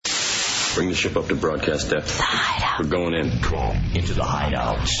Bring the ship up to broadcast depth. The Hideout. We're going in. Come into the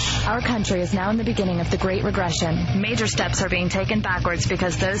Hideout. Our country is now in the beginning of the Great Regression. Major steps are being taken backwards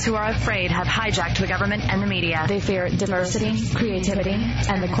because those who are afraid have hijacked the government and the media. They fear diversity, creativity,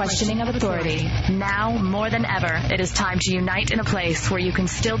 and the questioning of authority. Now, more than ever, it is time to unite in a place where you can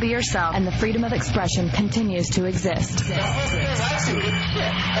still be yourself and the freedom of expression continues to exist.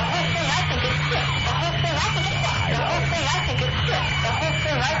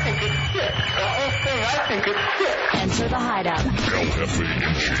 Enter the Hideout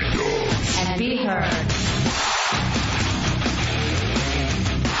and be heard.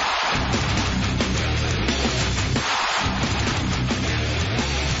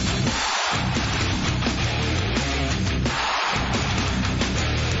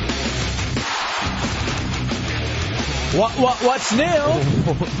 What's new?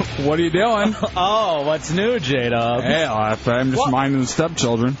 What are you doing? Oh, what's new, J-Dub? Hey, I'm just minding the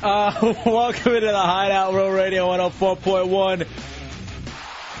stepchildren. Welcome into the Hideout, Real Radio 104.1.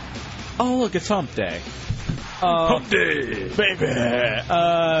 Oh, look, it's Hump Day. Hump Day! Baby!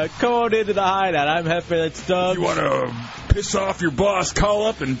 Come on into the Hideout. I'm Hefe, that's Dub. You want to piss off your boss, call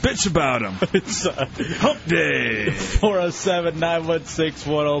up and bitch about him. It's Hump Day!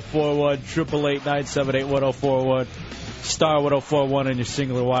 407-916-1041, 888-978-1041. Star 1041 on your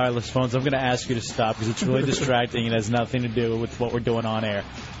singular wireless phones. I'm going to ask you to stop because it's really distracting and has nothing to do with what we're doing on air.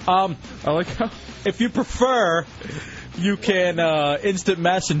 I like how... If you prefer, you can instant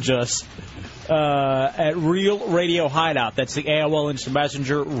message us at Real Radio Hideout. That's the AOL Instant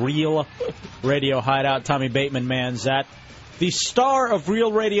Messenger, Real Radio Hideout. Tommy Bateman mans that. The star of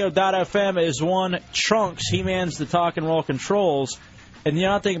RealRadio.fm is one Chunks. He mans the talk and roll controls. And the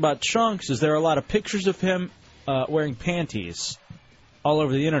odd thing about Chunks is there are a lot of pictures of him wearing panties all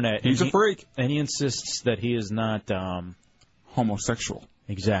over the internet. He's a freak. And he insists that he is not... homosexual.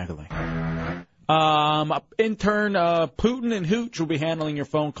 Exactly. Intern Putin and Hooch will be handling your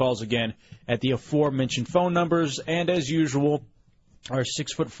phone calls again at the aforementioned phone numbers. And as usual, our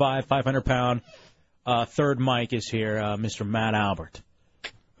 6'5", 500-pound third mic is here, Mr. Matt Albert,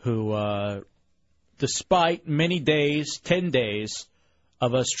 who, despite many days, 10 days,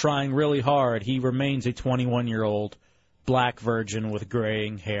 of us trying really hard, he remains a 21-year-old black virgin with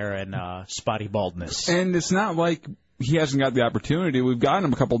graying hair and spotty baldness. And it's not like he hasn't got the opportunity. We've gotten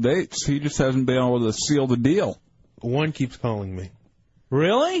him a couple dates. He just hasn't been able to seal the deal. One keeps calling me.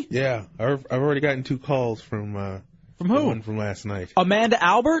 Really? Yeah. I've already gotten 2 calls from who? One from last night. Amanda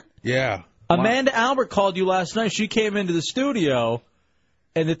Albert? Yeah. Amanda Albert called you last night. She came into the studio,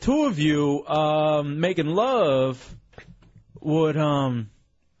 and the two of you making love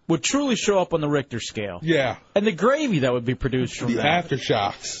would truly show up on the Richter scale. Yeah. And the gravy that would be produced from the that.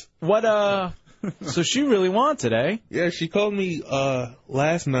 aftershocks. What, so she really wants it, eh? Yeah, she called me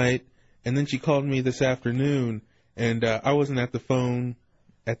last night, and then she called me this afternoon, and I wasn't at the phone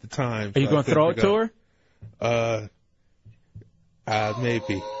at the time. Are you going to throw it to her?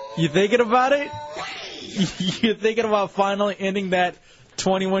 Maybe. You thinking about it? You thinking about finally ending that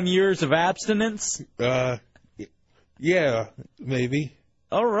 21 years of abstinence? Yeah, maybe.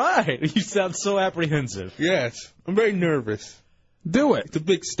 All right. You sound so apprehensive. Yes. I'm very nervous. Do it. It's a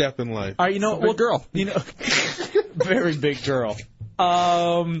big step in life. All right, you know, big girl. You know, very big girl.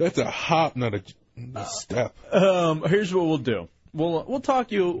 That's a hop, not a step. Here's what we'll do. We'll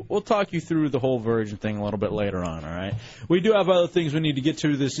talk you through the whole virgin thing a little bit later on, all right? We do have other things we need to get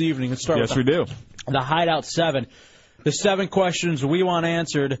to this evening. Let's start Yes, we do. The Hideout 7. The 7 questions we want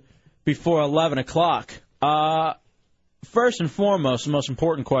answered before 11 o'clock. First and foremost, the most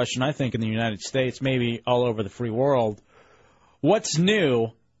important question, I think, in the United States, maybe all over the free world, what's new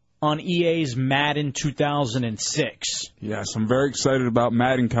on EA's Madden 2006? Yes, I'm very excited about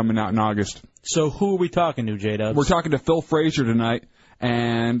Madden coming out in August. So who are we talking to, J-Dubs? We're talking to Phil Frazier tonight,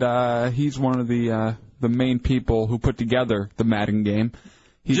 and he's one of the main people who put together the Madden game.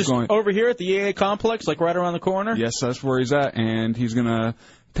 He's just going over here at the EA complex, like right around the corner? Yes, that's where he's at, and he's going to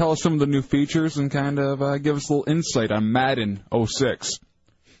tell us some of the new features and kind of give us a little insight on Madden 06.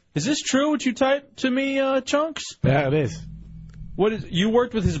 Is this true, what you typed to me, Chunks? Yeah, it is. You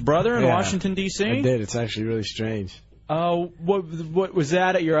worked with his brother in Washington, D.C.? I did. It's actually really strange. What was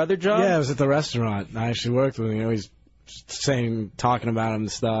that at your other job? Yeah, it was at the restaurant. I actually worked with him. You know, he's talking about him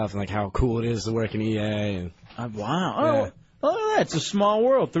and stuff, and like how cool it is to work in EA. And wow. Oh, look at that. It's a small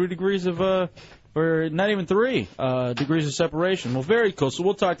world. 3 degrees of, or not even 3 degrees of separation. Well, very cool. So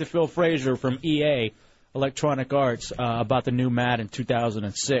we'll talk to Phil Frazier from EA Electronic Arts about the new Madden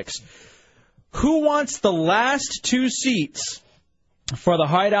 2006. Who wants the last 2 seats for the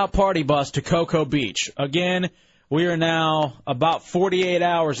Hideout Party Bus to Cocoa Beach? Again, We are now about 48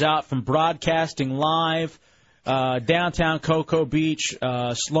 hours out from broadcasting live downtown Cocoa Beach,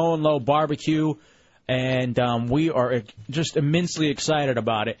 Slow and Low Barbecue, and we are just immensely excited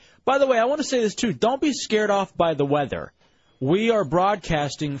about it. By the way, I want to say this, too. Don't be scared off by the weather. We are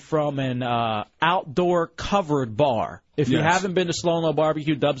broadcasting from an outdoor covered bar. If you haven't been to Slow and Low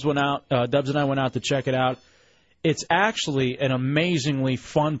Barbecue, Dubs and I went out to check it out. It's actually an amazingly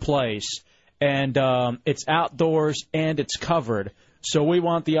fun place, and it's outdoors and it's covered. So we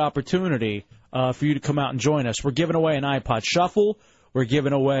want the opportunity for you to come out and join us. We're giving away an iPod Shuffle. We're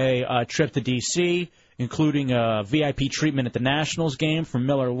giving away a trip to D.C., including a VIP treatment at the Nationals game from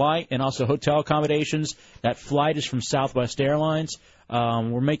Miller Lite and also hotel accommodations. That flight is from Southwest Airlines.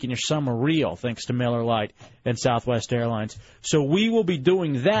 We're making your summer real thanks to Miller Lite and Southwest Airlines. So we will be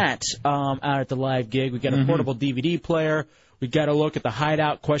doing that out at the live gig. We've got a portable DVD player. We've got to look at the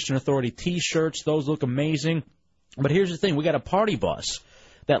Hideout Question Authority T-shirts. Those look amazing. But here's the thing. We got a party bus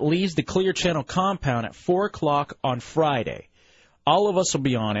that leaves the Clear Channel compound at 4 o'clock on Friday. All of us will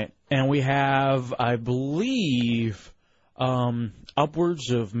be on it, and we have, I believe, upwards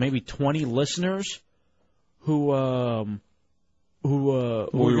of maybe 20 listeners who will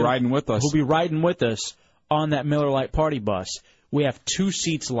be riding with us. Who'll be riding with us on that Miller Lite party bus. We have 2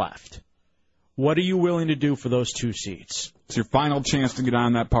 seats left. What are you willing to do for those 2 seats? It's your final chance to get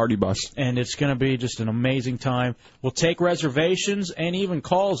on that party bus. And it's going to be just an amazing time. We'll take reservations and even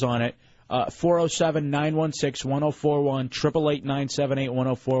calls on it. 407-916-1041,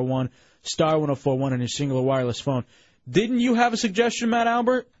 888-978-1041, star 1041 on your singular wireless phone. Didn't you have a suggestion, Matt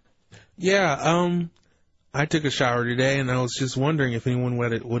Albert? Yeah, I took a shower today, and I was just wondering if anyone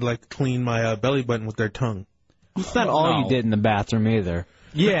would like to clean my belly button with their tongue. It's not all you did in the bathroom either.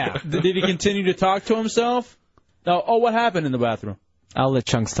 Yeah. Did he continue to talk to himself? Oh, what happened in the bathroom? I'll let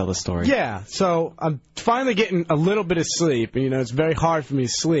Chunks tell the story. Yeah, so I'm finally getting a little bit of sleep. And, it's very hard for me to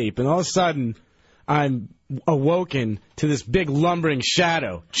sleep. And all of a sudden, I'm awoken to this big lumbering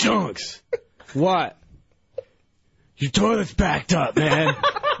shadow. Chunks! What? Your toilet's backed up, man.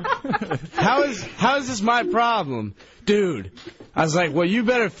 How is this my problem? Dude. I was like, well, you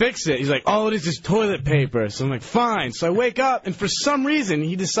better fix it. He's like, oh, it is just toilet paper. So I'm like, fine. So I wake up, and for some reason,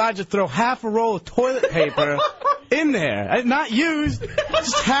 he decides to throw half a roll of toilet paper in there. Not used,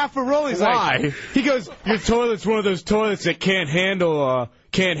 just half a roll. He's like, he goes, your toilet's one of those toilets that can't handle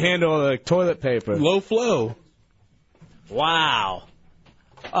the toilet paper. Low flow. Wow.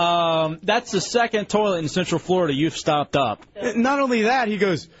 That's the second toilet in Central Florida you've stopped up. Not only that, he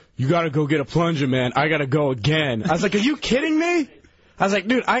goes, you got to go get a plunger, man. I got to go again. I was like, are you kidding me? I was like,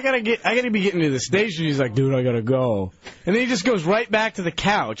 dude, I gotta be getting to the station. He's like, dude, I gotta go. And then he just goes right back to the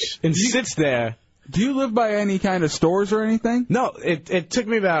couch and sits there. Do you live by any kind of stores or anything? No, it took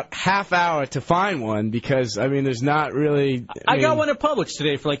me about half hour to find one because, there's not really... I got one at Publix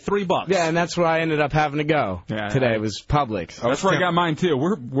today for like $3. Yeah, and that's where I ended up having to go today. It was Publix. That's where I got mine, too.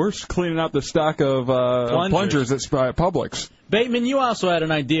 We're cleaning out the stock of plungers at Publix. Bateman, you also had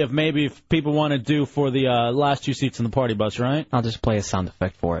an idea of maybe if people want to do for the last 2 seats in the party bus, right? I'll just play a sound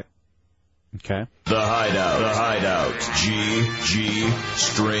effect for it. Okay. The Hideout. G,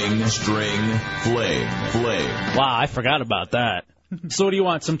 string, flame. Wow, I forgot about that. So what do you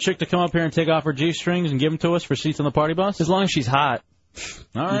want, some chick to come up here and take off her G-strings and give them to us for seats on the party bus? As long as she's hot.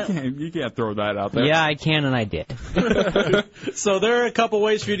 All right. You can't throw that out there. Yeah, I can, and I did. So there are a couple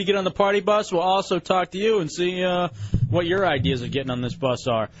ways for you to get on the party bus. We'll also talk to you and see what your ideas of getting on this bus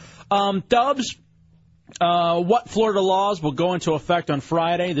are. Dubs, what Florida laws will go into effect on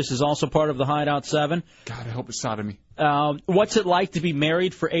Friday? This is also part of the Hideout 7. God, I hope it's sodomy. What's it like to be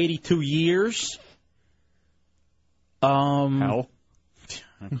married for 82 years? Hell.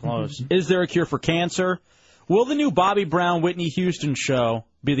 Close. Is there a cure for cancer? Will the new Bobby Brown, Whitney Houston show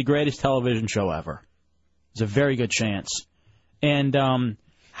be the greatest television show ever? There's a very good chance. And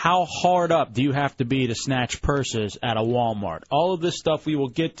how hard up do you have to be to snatch purses at a Walmart? All of this stuff we will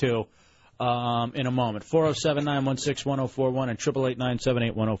get to in a moment. 407-916-1041 and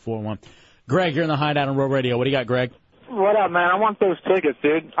 888-978-1041. Greg, you're in the Hideout on Road Radio. What do you got, Greg? What up, man? I want those tickets,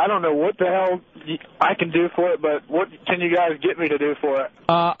 dude. I don't know what the hell I can do for it, but what can you guys get me to do for it?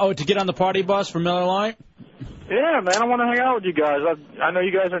 To get on the party bus for Miller Lite? Yeah, man, I want to hang out with you guys. I know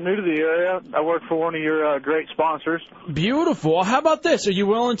you guys are new to the area. I work for one of your great sponsors. Beautiful. How about this? Are you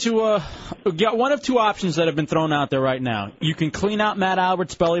willing to get one of two options that have been thrown out there right now? You can clean out Matt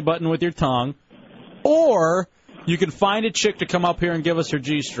Albert's belly button with your tongue, or you can find a chick to come up here and give us her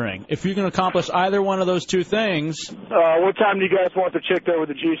G-string. If you can accomplish either one of those two things... what time do you guys want the chick there with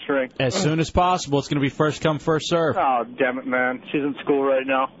the G-string? As soon as possible. It's going to be first come, first serve. Oh, damn it, man. She's in school right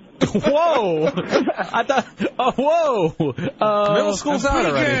now. Whoa! I thought. Whoa! Middle school's out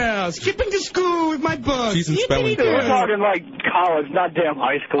already. Girls, skipping to school with my bus. She's in spelling We're class. talking like college, not damn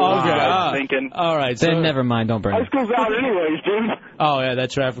high school. Okay. I was thinking. All right. Then So, never mind. Don't bring High it. school's out anyways, dude. oh yeah,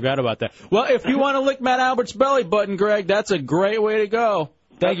 that's right. I forgot about that. Well, if you want to lick Matt Albert's belly button, Greg, that's a great way to go.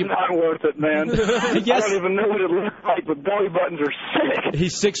 Thank you. That's not worth it, man. Yes. I don't even know what it looks like, but belly buttons are sick.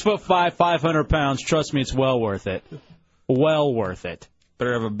 He's 6'5", 500 pounds. Trust me, it's well worth it. Well worth it.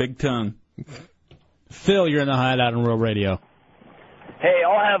 Better have a big tongue. Phil, you're in the Hideout on Real Radio. Hey,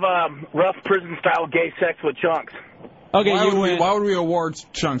 I'll have rough prison-style gay sex with Chunks. Okay, Why you would, win. why would we award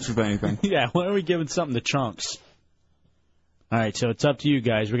Chunks with anything? Yeah, why are we giving something to Chunks? All right, so it's up to you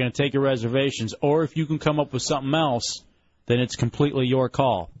guys. We're going to take your reservations, or if you can come up with something else, then it's completely your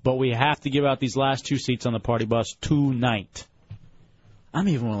call. But we have to give out these last 2 seats on the party bus tonight. I'm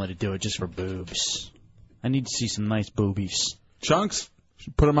even willing to do it just for boobs. I need to see some nice boobies. Chunks,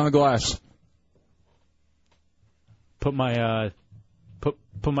 put them on the glass. Put my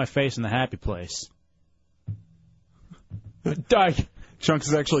put my face in the happy place. Chunks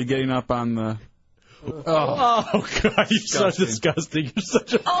is actually getting up on the... Oh God, you're so disgusting. You're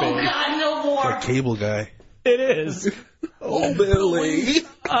such a pig. God, no more. That cable guy. It is. Oh, Billy.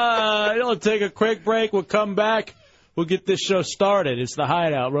 We'll take a quick break. We'll come back. We'll get this show started. It's the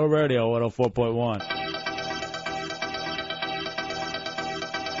Hideout, Row Radio 104.1.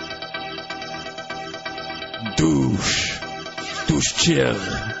 Douche. Douche chill.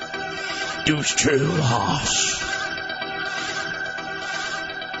 Douche chill harsh.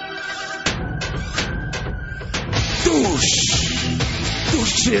 Douche.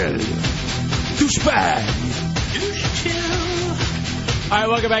 Douche chill. Douche bag. Douche chill. All right,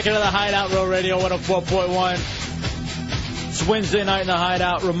 welcome back into the Hideout, Row Radio 104.1. It's Wednesday night in the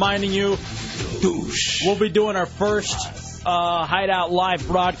Hideout. Reminding you, Douche. we'll be doing our first Hideout live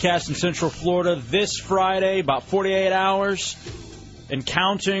broadcast in Central Florida this Friday, about 48 hours, and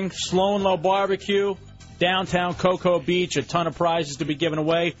counting. Slow and Low Barbecue, downtown Cocoa Beach. A ton of prizes to be given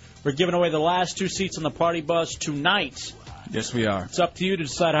away. We're giving away the last 2 seats on the party bus tonight. Yes, we are. It's up to you to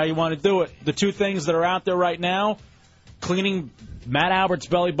decide how you want to do it. The 2 things that are out there right now, cleaning Matt Albert's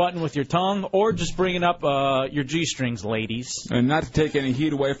belly button with your tongue, or just bringing up your G-strings, ladies. And not to take any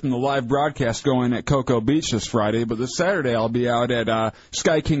heat away from the live broadcast going at Cocoa Beach this Friday, but this Saturday I'll be out at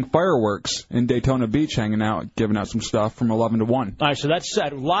Sky King Fireworks in Daytona Beach hanging out, giving out some stuff from 11 to 1. All right, so that's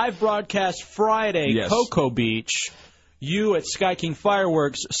set. Live broadcast Friday, Yes. Cocoa Beach. You at Sky King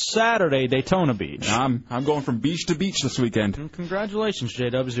Fireworks Saturday, Daytona Beach. I'm going from beach to beach this weekend. Congratulations,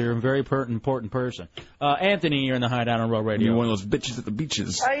 J-Dubs. You're a very important person. Anthony, you're in the Hideout on Row Radio. You're one of those bitches at the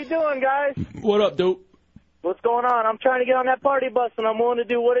beaches. How you doing, guys? What up, dude? What's going on? I'm trying to get on that party bus, and I'm willing to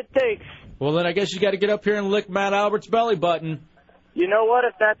do what it takes. Well, then I guess you got to get up here and lick Matt Albert's belly button. You know what?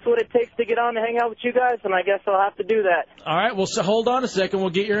 If that's what it takes to get on to hang out with you guys, then I guess I'll have to do that. All right, well, so hold on a second. We'll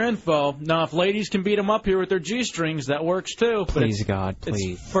get your info. Now, if ladies can beat them up here with their G-strings, that works too. But Please, God,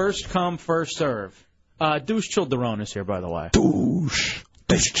 please. it's first come, first serve. Douche Childerone is here, by the way. Douche.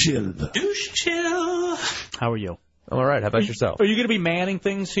 Douche chill. Douche chill. How are you? All right. How about yourself? Are you going to be manning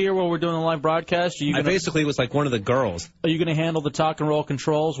things here while we're doing the live broadcast? Are you I basically was like one of the girls. Are you going to handle the talk and roll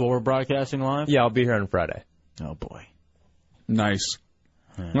controls while we're broadcasting live? Yeah, I'll be here on Friday. Oh, boy. Nice.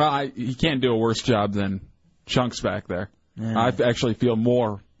 Well, he can't do a worse job than Chunks back there. Yeah. I actually feel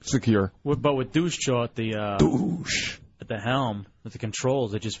more secure. But with Douche Chill at the Douche. at the helm, with the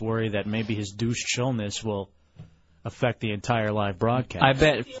controls, I just worry that maybe his douche chillness will affect the entire live broadcast. I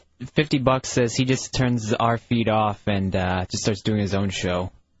bet $50 says he just turns our feed off and just starts doing his own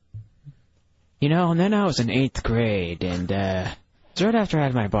show. You know, and then I was in 8th grade, and it's right after I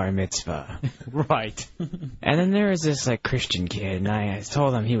had my bar mitzvah. Right. And then there was this, like, Christian kid, and I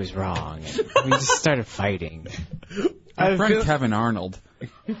told him he was wrong. And we just started fighting. My friend Kevin Arnold.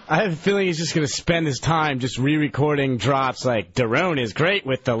 I have a feeling he's just going to spend his time just re-recording drops like, Daron is great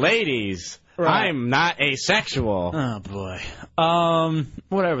with the ladies. Right. I'm not asexual. Oh, boy.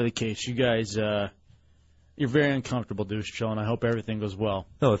 Whatever the case, you guys, you're very uncomfortable, Douche Chill, and I hope everything goes well.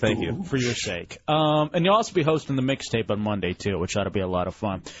 Oh, thank you. For your sake. And you'll also be hosting the mixtape on Monday, too, which ought to be a lot of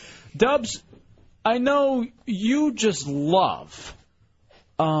fun. Dubs, I know you just love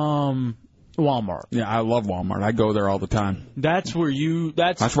Walmart. Yeah, I love Walmart. I go there all the time. That's where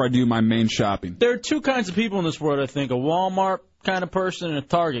I do my main shopping. There are 2 kinds of people in this world, I think. A Walmart kind of person and a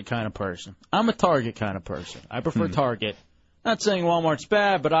Target kind of person. I'm a Target kind of person. I prefer Target. Not saying Walmart's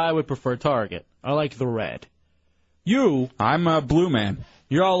bad, but I would prefer Target. I like the red. I'm a blue man.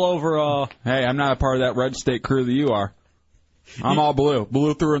 You're all over, Hey, I'm not a part of that red state crew that you are. I'm all blue.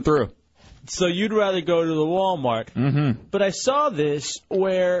 Blue through and through. So you'd rather go to the Walmart. Mm-hmm. But I saw this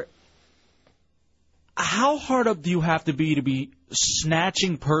where how hard up do you have to be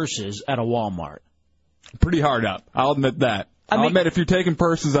snatching purses at a Walmart? Pretty hard up. I'll admit that. I'll admit if you're taking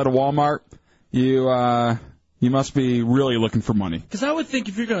purses at a Walmart, you must be really looking for money. Because I would think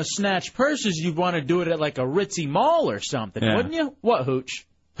if you're going to snatch purses, you'd want to do it at like a ritzy mall or something, wouldn't you? What, Hooch?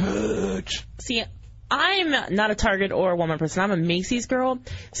 Hooch. See, I'm not a Target or a Walmart person. I'm a Macy's girl.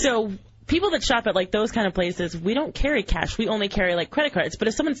 So people that shop at like those kind of places, we don't carry cash. We only carry like credit cards. But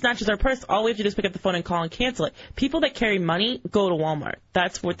if someone snatches our purse, all we have to do is pick up the phone and call and cancel it. People that carry money go to Walmart.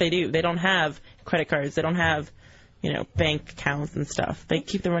 That's what they do. They don't have credit cards. They don't have, bank accounts and stuff. They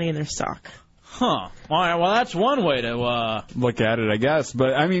keep their money in their sock. Huh. All right. Well, that's one way to look at it, I guess.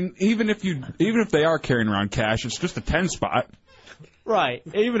 But I mean, even if they are carrying around cash, it's just a 10 spot. Right.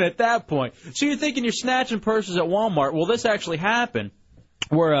 Even at that point. So you're thinking you're snatching purses at Walmart. Well, this actually happened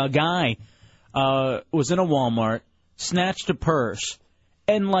where a guy was in a Walmart, snatched a purse,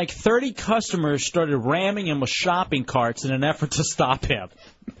 and like 30 customers started ramming him with shopping carts in an effort to stop him.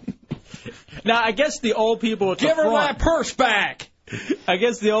 Now, I guess the old people at the front... Give her that purse back! I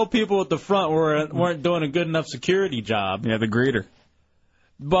guess the old people at the front weren't doing a good enough security job. Yeah, the greeter.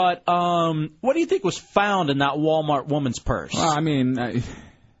 But what do you think was found in that Walmart woman's purse? Well, I mean,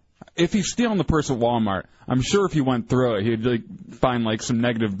 if he's stealing the purse at Walmart, I'm sure if he went through it, he'd find like some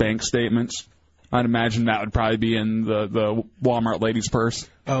negative bank statements. I'd imagine that would probably be in the Walmart lady's purse.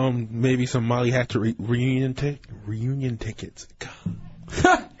 Maybe some Molly Hatchet reunion tickets.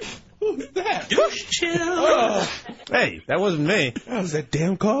 Who's that? Douche chill. Oh. Hey, that wasn't me. That was that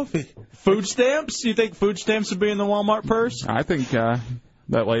damn coffee. Food stamps? You think food stamps would be in the Walmart purse? I think that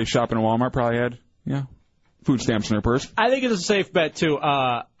lady shopping at Walmart probably had, food stamps in her purse. I think it's a safe bet, too.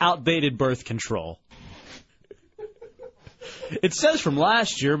 Outdated birth control. It says from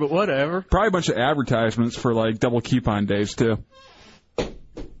last year, but whatever. Probably a bunch of advertisements for, like, double coupon days, too.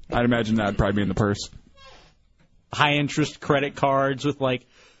 I'd imagine that would probably be in the purse. High-interest credit cards with, like,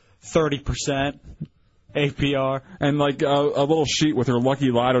 30% APR. And, like, a little sheet with her Lucky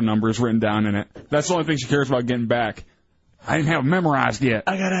Lotto numbers written down in it. That's the only thing she cares about getting back. I didn't have them memorized yet.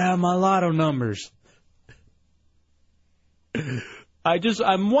 I got to have my Lotto numbers.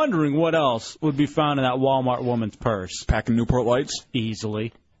 I'm wondering what else would be found in that Walmart woman's purse. Pack of Newport Lights?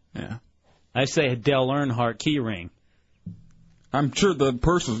 Easily. Yeah. I say a Dale Earnhardt key ring. I'm sure the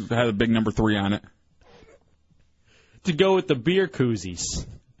purse had a big number 3 on it. To go with the beer koozies.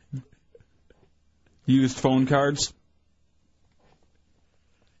 Used phone cards?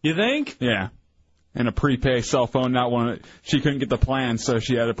 You think? Yeah. And a prepay cell phone, not one. She couldn't get the plan, so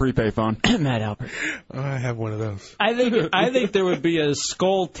she had a prepay phone. Matt Albert. I have one of those. I think there would be a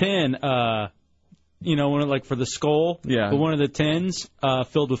skull tin, one like for the skull. Yeah. But one of the tins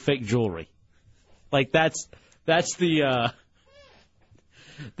filled with fake jewelry. Like that's the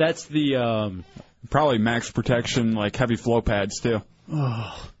probably max protection, like heavy flow pads too.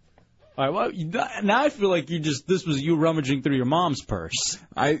 Oh. All right, well, now I feel like this was you rummaging through your mom's purse.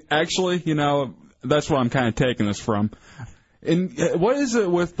 I actually, that's what I'm kind of taking this from. And what is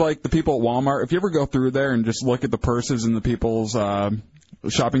it with, like, the people at Walmart? If you ever go through there and just look at the purses in the people's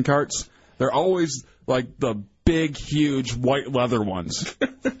shopping carts, they're always, like, the big, huge white leather ones.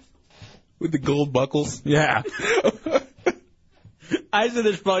 With the gold buckles? Yeah. I said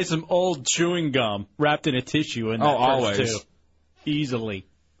there's probably some old chewing gum wrapped in a tissue in that purse, always. too. Easily.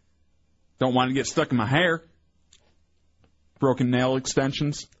 Don't want to get stuck in my hair. Broken nail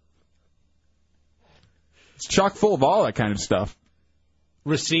extensions. It's chock full of all that kind of stuff.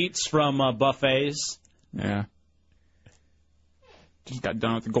 Receipts from buffets. Yeah. Just got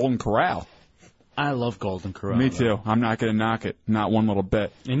done with the Golden Corral. I love Golden Corral. Me too. I'm not going to knock it. Not one little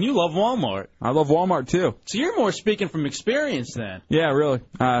bit. And you love Walmart. I love Walmart too. So you're more speaking from experience then. Yeah, really.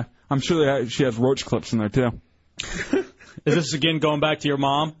 I'm sure she has roach clips in there too. Is this again going back to your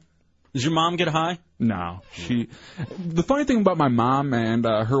mom? Does your mom get high? No. The funny thing about my mom and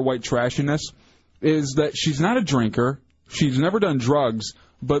her white trashiness is that she's not a drinker. She's never done drugs,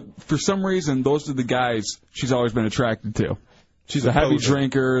 but for some reason, those are the guys she's always been attracted to. She's a heavy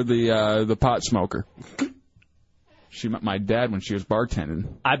drinker, the pot smoker. She met my dad when she was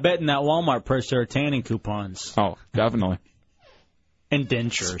bartending. I bet in that Walmart purse there are tanning coupons. Oh, definitely. And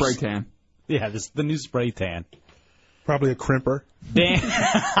dentures. Spray tan. Yeah, the new spray tan. Probably a crimper. Dan,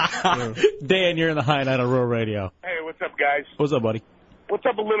 Dan, you're in the High Night on Rural Radio. Hey, what's up, guys? What's up, buddy? What's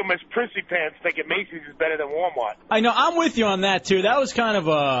up with Little Miss Prissy Pants thinking Macy's is better than Walmart? I know. I'm with you on that, too. That was kind of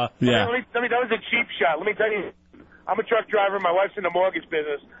a... Yeah. That was a cheap shot. Let me tell you, I'm a truck driver. My wife's in the mortgage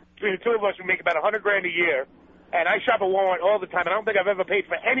business. Between the two of us, we make about $100,000 a year. and I shop at Walmart all the time, and I don't think I've ever paid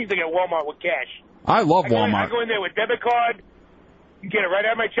for anything at Walmart with cash. I love I Walmart. go in there with debit card, get it right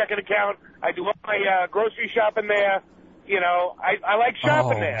out of my checking account. I do all my grocery shopping there. You know, I like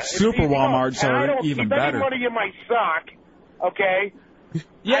shopping there. It's Super easy to go. Walmarts And I are don't even keep any better. money in my sock, okay?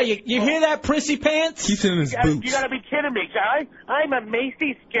 Yeah, you hear that, prissy pants? Keeps it in his You boots. gotta be kidding me. I'm a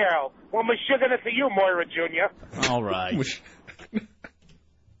Macy's girl. Well, my sugar for you, Moira Jr. All right.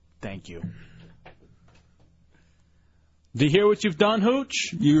 Thank you. Do you hear what you've done,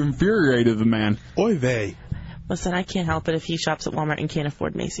 Hooch? You infuriated the man. Oy vey. Listen, I can't help it if he shops at Walmart and can't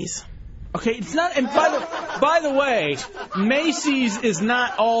afford Macy's. Okay, it's not. And by the way, Macy's is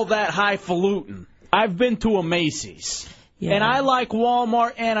not all that highfalutin. I've been to a Macy's, and I like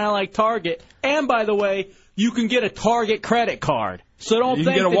Walmart and I like Target. And by the way, you can get a Target credit card. So don't You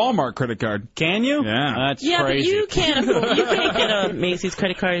think can get a that- Walmart credit card. Can you? Yeah. That's Yeah, crazy. but you can't afford. You can't get a Macy's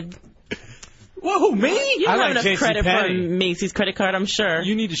credit card. Whoa, me? You don't have enough credit for a Macy's credit card, I'm sure.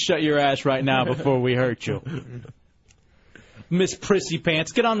 You need to shut your ass right now before we hurt you. Miss Prissy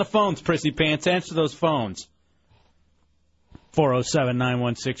Pants. Get on the phones, Prissy Pants. Answer those phones.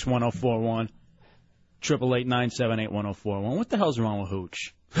 407-916-1041. 888-978-1041. What the hell's wrong with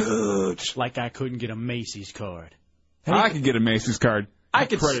Hooch? Hooch. Like I couldn't get a Macy's card. I could get a Macy's card. I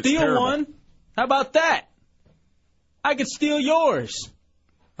could Credit's steal terrible. one. How about that? I could steal yours.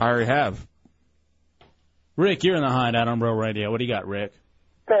 I already have. Rick, you're in the Hideout on Real Radio. What do you got, Rick?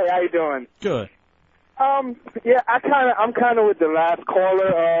 Hey, how you doing? Good. Yeah, I'm kind of with the last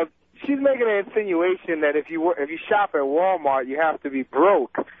caller. She's making an insinuation that if you shop at Walmart, you have to be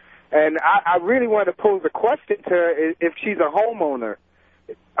broke. And I really want to pose a question to her if she's a homeowner.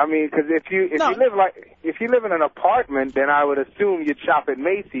 I mean, because if you live in an apartment, then I would assume you'd shop at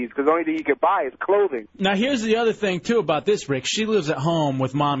Macy's because the only thing you could buy is clothing. Now, here's the other thing, too, about this, Rick. She lives at home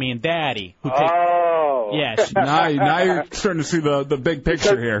with Mommy and Daddy. Yes. Now you're starting to see the big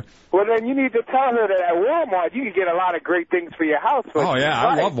picture here. Well, then you need to tell her that at Walmart you can get a lot of great things for your house. Oh, yeah,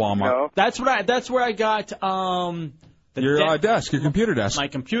 I love Walmart. That's where I got Your desk, your computer desk. my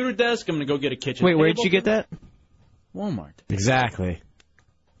computer desk. I'm going to go get a kitchen Wait, table. where did you get that? Walmart. Exactly.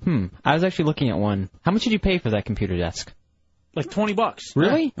 I was actually looking at one. How much did you pay for that computer desk? Like $20.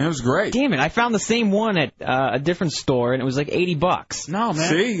 Really? It was great. Damn it! I found the same one at a different store, and it was like $80. No, man.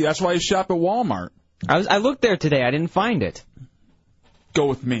 See, that's why you shop at Walmart. I looked there today. I didn't find it. Go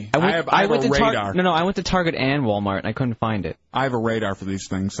with me. I have went a to radar. No, I went to Target and Walmart, and I couldn't find it. I have a radar for these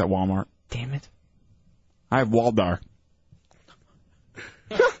things at Walmart. Damn it. I have Waldar.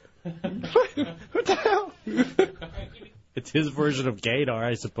 What the hell? It's his version of Gaydar,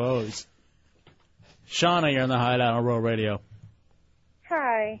 I suppose. Shauna, you're in the Hideout on Real Radio.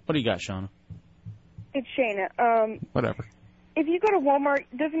 Hi, What do you got, Shauna? it's Shayna. Whatever. If you go to Walmart,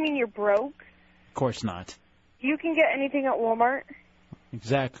 doesn't mean you're broke. Of course not. You can get anything at Walmart.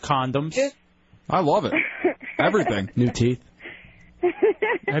 Exact condoms. I love it. Everything. New teeth.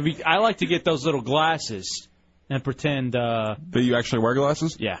 I like to get those little glasses and pretend. Do you actually wear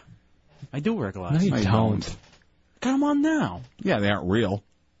glasses? Yeah. I do wear glasses. No, you don't. Got them on now. Yeah, they aren't real.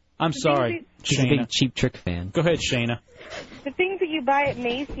 I'm sorry, She's a Shayna. big Cheap Trick fan. Go ahead, Shayna. The things that you buy at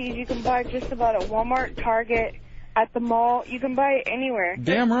Macy's, you can buy just about at Walmart, Target, at the mall. You can buy it anywhere.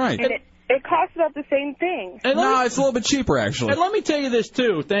 Damn right. And it costs about the same thing. No, it's a little bit cheaper, actually. And let me tell you this,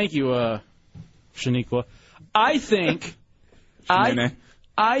 too. Thank you, Shaniqua. I think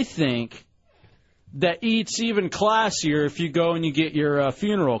that it's even classier if you go and you get your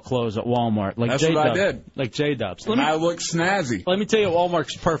funeral clothes at Walmart. Like That's J-Dub, what I did. Like J-Dubs. And I look snazzy. Let me tell you what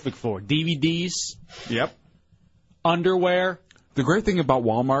Walmart's perfect for. DVDs. Yep. Underwear. The great thing about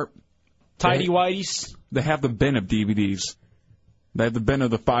Walmart, Tidy Whities. they have the bin of DVDs. They have the bin of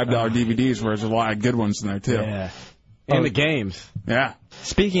the $5 DVDs, where there's a lot of good ones in there, too. Yeah. And the games. Yeah.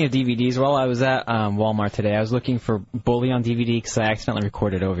 Speaking of DVDs, while I was at Walmart today, I was looking for Bully on DVD because I accidentally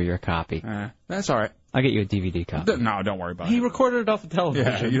recorded over your copy. That's all right. I'll get you a DVD copy. No, don't worry about it. He recorded it off the television.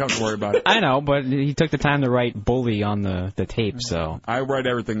 Yeah, you don't have to worry about it. I know, but he took the time to write Bully on the tape, so. I write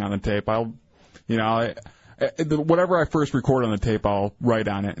everything on the tape. Whatever I first record on the tape, I'll write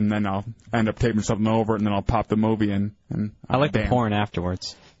on it, and then I'll end up taping something over it, and then I'll pop the movie in. And I like the porn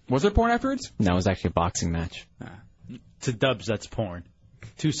afterwards. Was there porn afterwards? No, it was actually a boxing match. To Dubs, that's porn.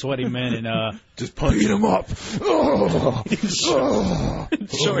 Two sweaty men and just punching them up. Oh.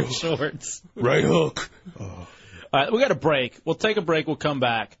 short shorts. Right hook. All right, we got a break. We'll take a break. We'll come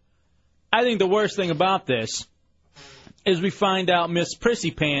back. I think the worst thing about this is we find out Miss Prissy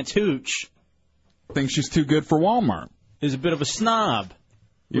Pants Hooch thinks she's too good for Walmart. Is a bit of a snob.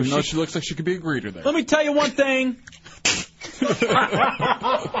 Even though she looks like she could be a greeter there. Let me tell you one thing.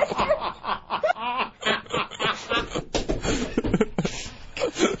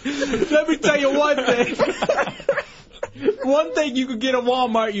 could get at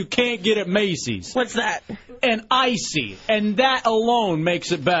Walmart you can't get at Macy's. What's that? An icy, and that alone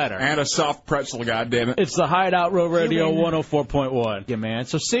makes it better. And a soft pretzel, goddammit. It's the Hideout Row Radio 104.1. Yeah, man.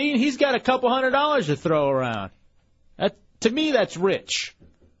 So see, he's got a couple $100 to throw around. To me, that's rich.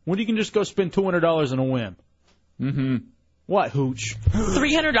 When you can just go spend $200 on a whim. Mm-hmm. What, Hooch?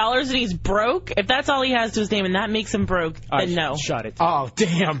 $300 and he's broke? If that's all he has to his name and that makes him broke, then no. Shut it. Oh,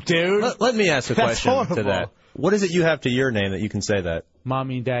 damn, dude. Let me ask a That's question horrible. to that. What is it you have to your name that you can say that?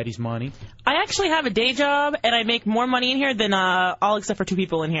 Mommy and Daddy's money. I actually have a day job, and I make more money in here than all except for 2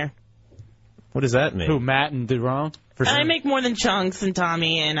 people in here. What does that mean? Who, Matt and DeRon? And I make more than Chunks and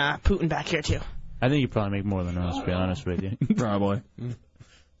Tommy and Putin back here, too. I think you probably make more than us, to be honest with you. Probably.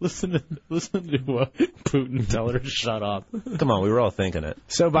 Listen to Putin tell her to shut up. Come on, we were all thinking it.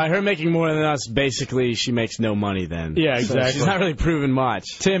 So by her making more than us, basically she makes no money then. Yeah, So exactly. she's not really proving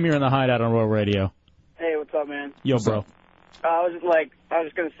much. Tim, you're in the Hideout on Roll Radio. Hey, what's up, man? Yo, bro. I was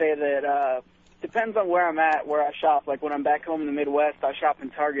just gonna say that depends on where I'm at, where I shop. Like when I'm back home in the Midwest, I shop in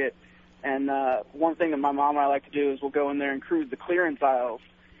Target, and one thing that my mom and I like to do is we'll go in there and cruise the clearance aisles.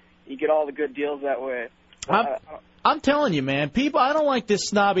 You get all the good deals that way. I'm telling you, man, I don't like this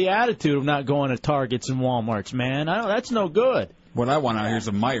snobby attitude of not going to Targets and Walmarts, man. That's no good. What I want out here is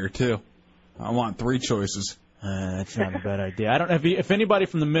a Meijer, too. I want 3 choices. That's not a bad idea. I don't know if anybody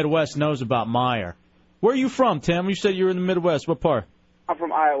from the Midwest knows about Meijer. Where are you from, Tim? You said you were in the Midwest. What part? I'm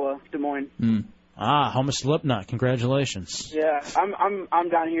from Iowa, Des Moines. Home of Slipknot. Congratulations. Yeah, I'm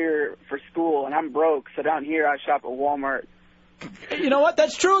down here for school, and I'm broke, so down here I shop at Walmart. You know what?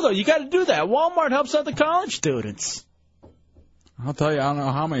 That's true, though. You got to do that. Walmart helps out the college students. I'll tell you, I don't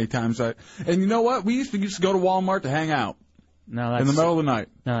know how many times And you know what? We used to go to Walmart to hang out. No, that's in the middle of the night.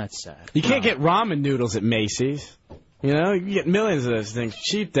 No, that's sad. You can't get ramen noodles at Macy's. You know, you can get millions of those things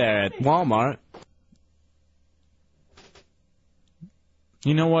cheap there at Walmart.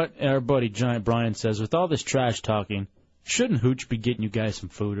 You know what? Our buddy Giant Brian says, with all this trash talking, shouldn't Hooch be getting you guys some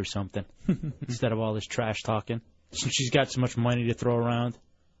food or something instead of all this trash talking? Since she's got so much money to throw around.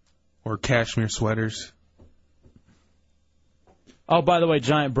 Or cashmere sweaters. Oh, by the way,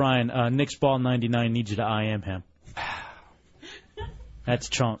 Giant Brian, Nick's Ball 99 needs you to IM him. That's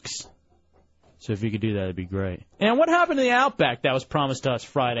Chunks. So if you could do that, it'd be great. And what happened to the Outback that was promised to us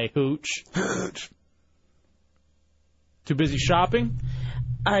Friday, Hooch? Too busy shopping?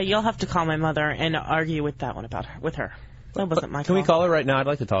 You'll have to call my mother and argue with that one with her. That wasn't my Can we call her right now? I'd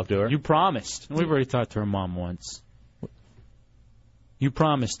like to talk to her. You promised. We've already talked to her mom once. You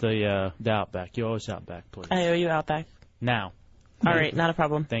promised the Outback. You owe us Outback, please. I owe you Outback. Now. All right, not a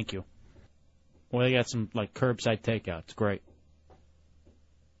problem. Thank you. Well, they got some curbside takeout. It's great.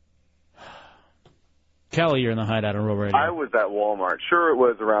 Kelly, you're in the Hideout on Real Radio. I was at Walmart. Sure, it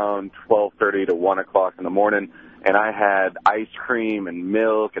was around 12:30 to 1 o'clock in the morning, and I had ice cream and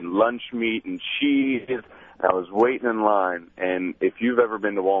milk and lunch meat and cheese. I was waiting in line, and if you've ever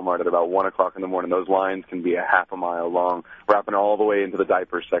been to Walmart at about 1 o'clock in the morning, those lines can be a half a mile long, wrapping all the way into the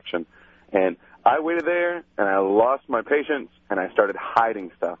diaper section. And I waited there, and I lost my patience, and I started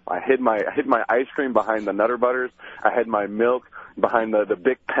hiding stuff. I hid my ice cream behind the Nutter Butters. I hid my milk behind the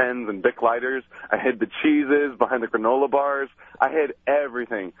Bic pens and Bic lighters. I hid the cheeses behind the granola bars. I hid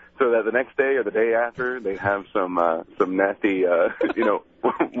everything so that the next day or the day after they'd have some nasty,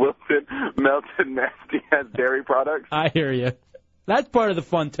 wilted, melted, nasty-ass dairy products. I hear you. That's part of the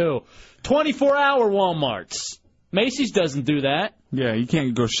fun, too. 24-hour Walmarts. Macy's doesn't do that. Yeah, you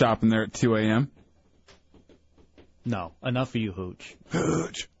can't go shopping there at 2 a.m. No, enough of you, Hooch.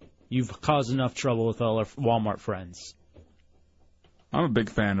 Hooch. You've caused enough trouble with all our Walmart friends. I'm a big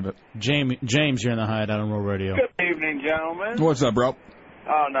fan of it. James, you're in the Hideout on Real Radio. Good evening, gentlemen. What's up, bro?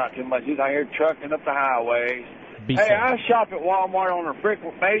 Oh, not too much. He's out here trucking up the highways. Be Hey, safe. I shop at Walmart on a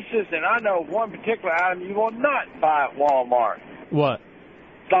frequent basis, and I know one particular item you will not buy at Walmart. What?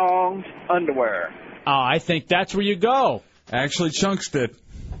 Thongs, underwear. Oh, I think that's where you go. Actually, Chunks did.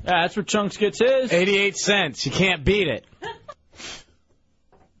 Yeah, that's where Chunks gets his. 88 cents. You can't beat it.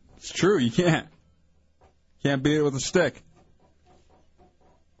 It's true, you can't. Can't beat it with a stick.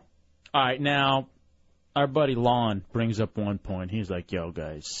 All right, now, our buddy Lon brings up one point. He's like, yo,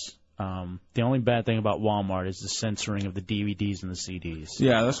 guys, the only bad thing about Walmart is the censoring of the DVDs and the CDs.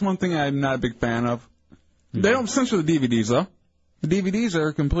 Yeah, that's one thing I'm not a big fan of. They don't censor the DVDs, though. The DVDs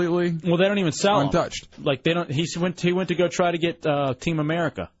are completely Well, they don't even sell them. untouched. Like, they don't. He went to go try to get Team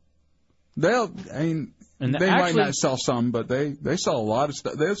America. They And might actually- not sell some, but they sell a lot of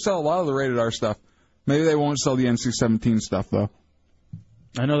stuff. They sell a lot of the rated R stuff. Maybe they won't sell the NC-17 stuff, though.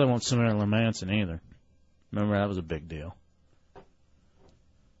 I know they won't sell Marilyn Manson either. Remember, that was a big deal.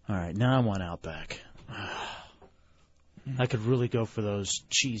 All right, now I want Outback. I could really go for those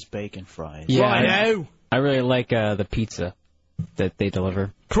cheese bacon fries. Yeah, I really like the pizza that they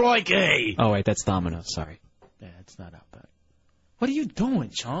deliver. Crikey! Oh, wait, that's Domino's. Sorry. Yeah, it's not Outback. What are you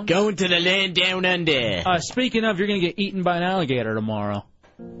doing, Chunk? Going to the land down under. Speaking of, you're going to get eaten by an alligator tomorrow.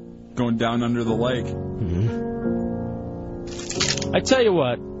 Going down under the lake. I tell you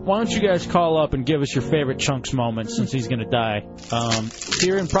what, why don't you guys call up and give us your favorite Chunks moments since he's going to die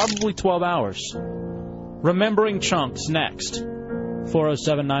here in probably 12 hours. Remembering Chunks next.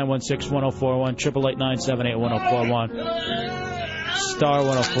 407-916-1041, 888-978-1041, star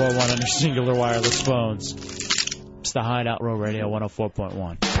 1041 on your singular wireless phones. It's the Hideout Row Radio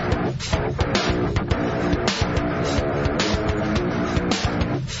 104.1.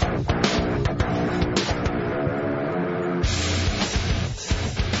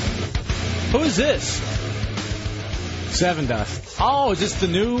 Who is this? Seven Dust. Oh, is this the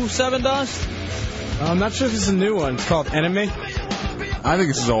new Seven Dust? I'm not sure if it's a new one. It's called Enemy. I think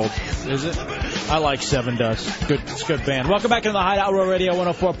this is old. Is it? I like Seven Dust. It's a good band. Welcome back to the Hideout Row Radio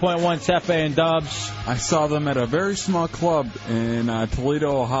 104.1, Tefe and Dubs. I saw them at a very small club in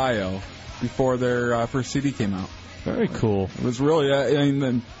Toledo, Ohio, before their first CD came out. Very cool. It was really,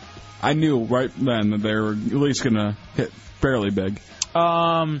 I knew right then that they were at least going to hit fairly big.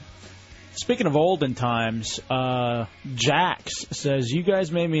 Speaking of olden times, Jax says, you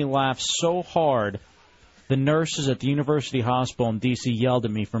guys made me laugh so hard. The nurses at the University Hospital in D.C. yelled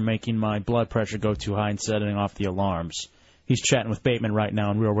at me for making my blood pressure go too high and setting off the alarms. He's chatting with Bateman right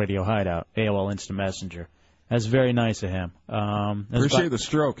now in Real Radio Hideout, AOL Instant Messenger. That's very nice of him. Appreciate the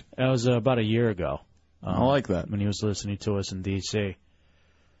stroke. That was about a year ago. I like that. When he was listening to us in D.C.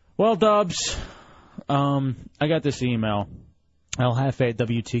 Well, Dubs, I got this email.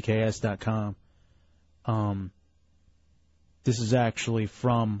 LHafe@WTKS.com. This is actually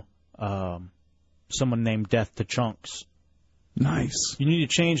from someone named Death to Chunks. Nice. You need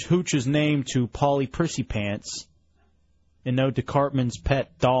to change Hooch's name to Polly Prissy Pants and no to Cartman's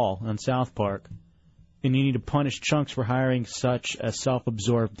pet doll on South Park. And you need to punish Chunks for hiring such a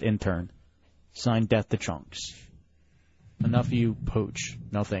self-absorbed intern. Signed, Death to Chunks. Enough of you, Pooch.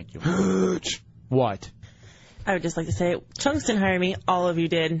 No, thank you. Pooch. What? I would just like to say, Chunks didn't hire me. All of you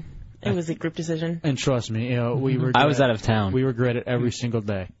did. It was a group decision. And trust me, we regret I was out of town. We regret it every single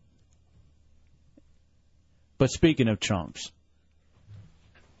day. But speaking of Chunks,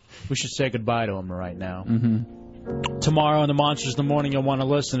 we should say goodbye to him right now. Mm-hmm. Tomorrow on the Monsters in the Morning, you'll want to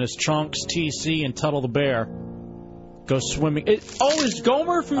listen as Chunks, TC, and Tuttle the Bear go swimming. Is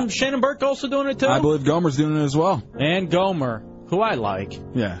Gomer from Shannon Burke also doing it too? I believe Gomer's doing it as well. And Gomer, who I like.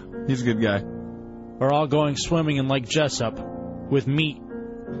 Yeah, he's a good guy. Are all going swimming in Lake Jessup with meat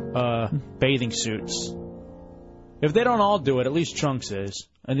bathing suits. If they don't all do it, at least Chunks is.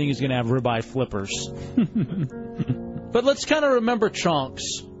 I think he's going to have ribeye flippers. But let's kind of remember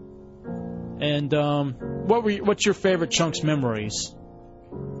Chunks. And what's your favorite Chunks memories?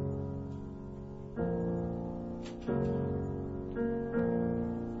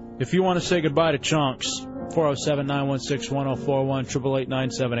 If you want to say goodbye to Chunks, 407-916-1041,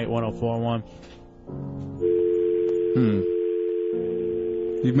 888-978-1041.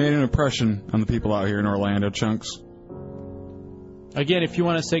 You've made an impression on the people out here in Orlando, Chunks. Again, if you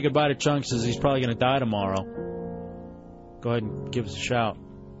want to say goodbye to Chunks, as he's probably going to die tomorrow, go ahead and give us a shout.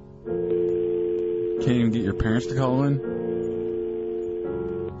 Can't even get your parents to call in?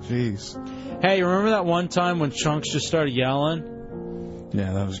 Jeez. Hey, remember that one time when Chunks just started yelling?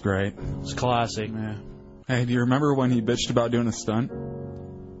 Yeah, that was great. It's classic. Yeah. Hey, do you remember when he bitched about doing a stunt?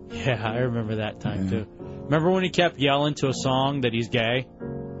 Yeah, I remember that time, too. Remember when he kept yelling to a song that he's gay?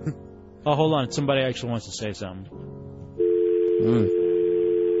 Oh, hold on. Somebody actually wants to say something.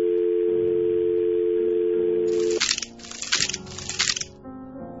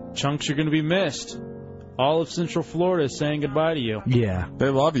 Chunks, you're going to be missed. All of Central Florida is saying goodbye to you. Yeah. They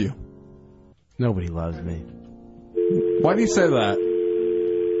love you. Nobody loves me. Why do you say that?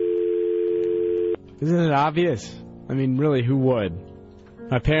 Isn't it obvious? I mean, really, who would?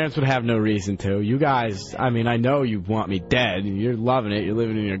 My parents would have no reason to. You guys, I mean, I know you want me dead. You're loving it. You're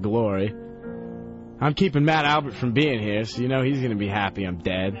living in your glory. I'm keeping Matt Albert from being here, so you know he's going to be happy I'm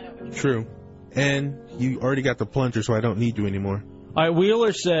dead. True. And you already got the plunger, so I don't need you anymore. All right,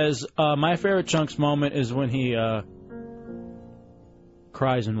 Wheeler says, my favorite Chunks moment is when he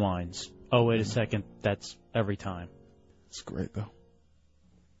cries and whines. Oh, wait a second. That's every time. It's great, though.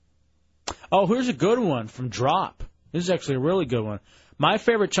 Oh, here's a good one from Drop. This is actually a really good one. My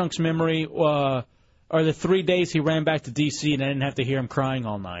favorite Chunks memory are the 3 days he ran back to D.C. and I didn't have to hear him crying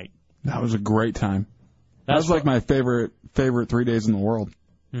all night. That was a great time. That was like my favorite 3 days in the world.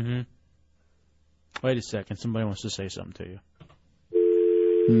 Mm-hmm. Wait a second. Somebody wants to say something to you.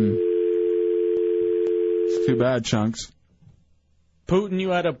 It's too bad, Chunks. Putin, you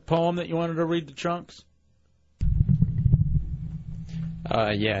had a poem that you wanted to read to Chunks?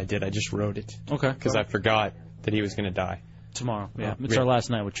 Yeah, I did. I just wrote it. Okay. Because I forgot that he was going to die. Tomorrow. Yeah. It's our last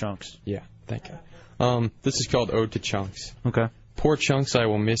night with Chunks. Yeah, thank you. This is called Ode to Chunks. Okay. Poor Chunks, I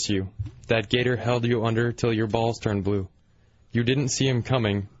will miss you. That gator held you under till your balls turned blue. You didn't see him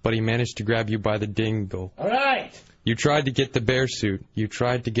coming, but he managed to grab you by the dingle. All right. You tried to get the bear suit. You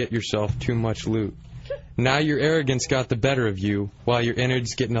tried to get yourself too much loot. Now your arrogance got the better of you, while your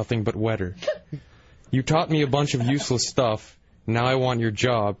innards get nothing but wetter. You taught me a bunch of useless stuff. Now I want your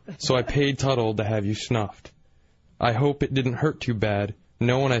job, so I paid Tuttle to have you snuffed. I hope it didn't hurt too bad.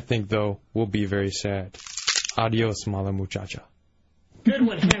 No one, I think, though, will be very sad. Adios, mala muchacha. Good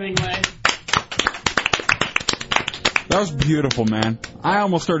one, Hemingway. That was beautiful, man. I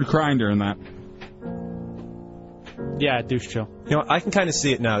almost started crying during that. Yeah, douche chill. You know, I can kind of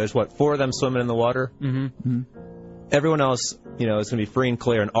see it now. There's, 4 of them swimming in the water? Mm-hmm. Everyone else, is going to be free and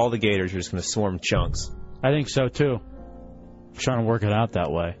clear, and all the gators are just going to swarm Chunks. I think so, too. I'm trying to work it out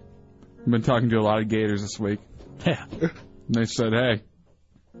that way. I've been talking to a lot of gators this week. Yeah. And they said, hey,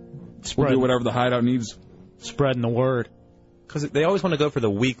 we'll do whatever the Hideout needs. Spreading the word. Because they always want to go for the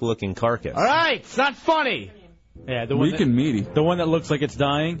weak-looking carcass. All right, it's not funny. Yeah, the one Weak and meaty. The one that looks like it's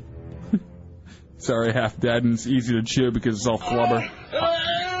dying. Sorry, half dead, and it's easy to chew because it's all flubber.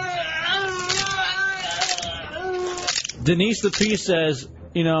 Denise the P says,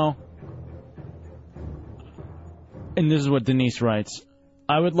 and this is what Denise writes,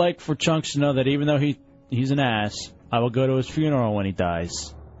 I would like for Chunks to know that even though he's an ass, I will go to his funeral when he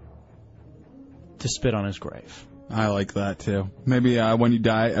dies to spit on his grave. I like that, too. Maybe when you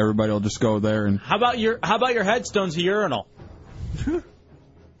die, everybody will just go there and... How about your headstone's a urinal?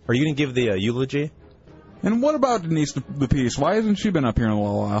 Are you going to give the eulogy? And what about Denise the Peace? Why hasn't she been up here in a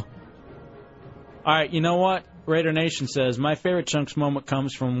little while? All right, you know what? Raider Nation says, my favorite Chunks moment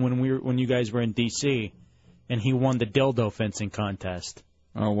comes from when you guys were in D.C., and he won the dildo fencing contest.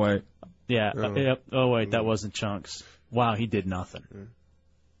 Oh, wait. Yeah. Yep. Oh, wait, that wasn't Chunks. Wow, he did nothing.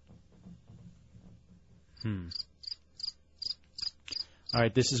 All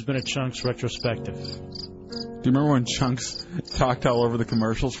right, this has been a Chunks retrospective. Do you remember when Chunks talked all over the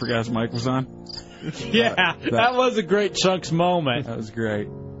commercials? Forgot his mic was on? Yeah, that was a great Chunks moment. That was great.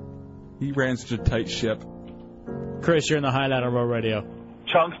 He ran such a tight ship. Chris, you're in the Hideout on Row Radio.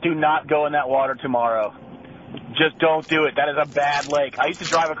 Chunks, do not go in that water tomorrow. Just don't do it. That is a bad lake. I used to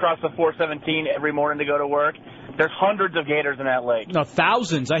drive across the 417 every morning to go to work. There's hundreds of gators in that lake. No,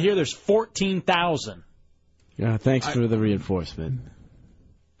 thousands. I hear there's 14,000. Yeah, thanks for the reinforcement.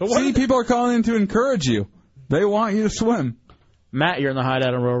 See, people are calling in to encourage you. They want you to swim. Matt, you're in the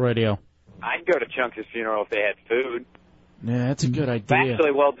Hideout on Row Radio. I'd go to Chunks' funeral if they had food. Yeah, that's a good idea.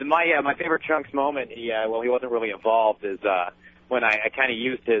 Actually, well, my favorite Chunks moment, he wasn't really involved, is when I kind of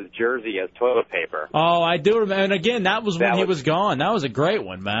used his jersey as toilet paper. Oh, I do remember. And again, that was when he was gone. That was a great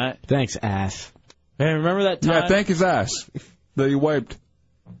one, Matt. Thanks, ass. Hey, remember that time? Yeah, thank his ass that he wiped.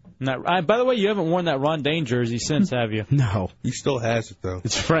 By the way, you haven't worn that Ron Dane jersey since, have you? No. He still has it, though.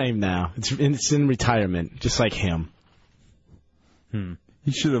 It's framed now. It's in retirement, just like him.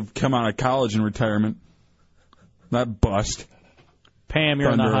 He should have come out of college in retirement. That bust. Pam,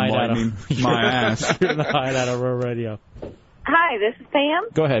 you're in the Hideout. My ass. You're in the Hideout on Row Radio. Hi, this is Pam.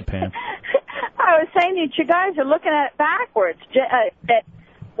 Go ahead, Pam. I was saying that you guys are looking at it backwards. That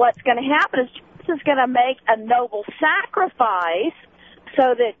what's going to happen is Jesus is going to make a noble sacrifice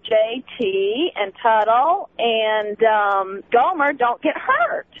so that JT and Tuttle and Gomer don't get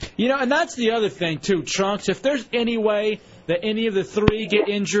hurt. And that's the other thing, too, Chunks. If there's any way that any of the three get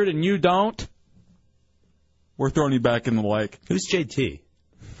injured and you don't, we're throwing you back in the lake. Who's JT?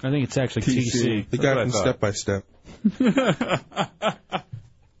 I think it's actually TC. The guy from Step by Step.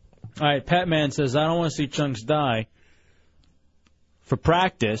 All right, Pat Man says, I don't want to see Chunks die. For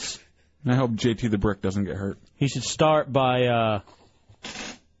practice, I hope JT the Brick doesn't get hurt. He should start by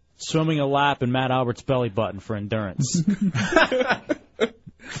swimming a lap in Matt Albert's belly button for endurance.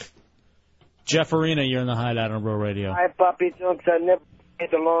 Jeff Arena, you're in the Hideout on Row Radio. Hi, Papi Chunks. I never made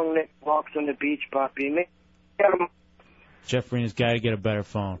the long neck walks on the beach, Papi. Jeff Arena's got to get a better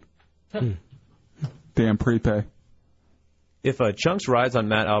phone. Damn prepay. If Chunks rides on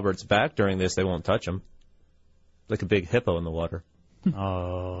Matt Albert's back during this, they won't touch him. Like a big hippo in the water.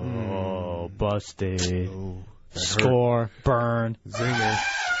 Oh, busted. Score, burn. Zinger.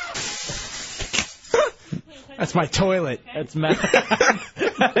 That's my toilet. That's Matt.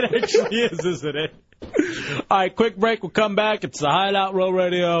 That actually is, isn't it? All right, quick break. We'll come back. It's the Hideout Row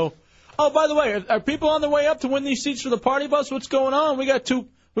Radio Oh, by the way, are people on their way up to win these seats for the party bus? What's going on? We got two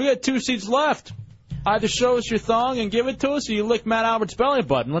seats left. Either show us your thong and give it to us, or you lick Matt Albert's belly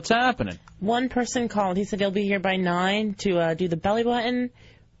button. What's happening? One person called. He said he'll be here by 9 to do the belly button,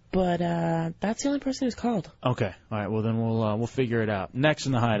 but that's the only person who's called. Okay. All right. Well, then we'll figure it out. Next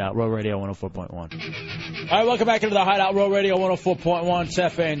in the Hideout, Row Radio 104.1. All right. Welcome back into the Hideout, Row Radio 104.1. It's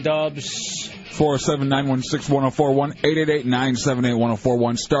F.A. and Dubs. 407-916-1041,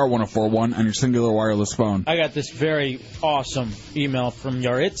 888-978-1041, star 1041 on your singular wireless phone. I got this very awesome email from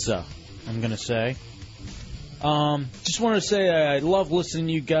Yaritza, I'm going to say. Just wanted to say I love listening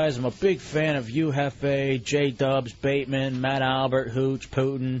to you guys. I'm a big fan of you, Hefe, J-Dubs, Bateman, Matt Albert, Hooch,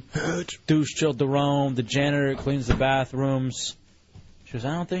 Putin, Douche Childerone, the janitor that cleans the bathrooms. She goes,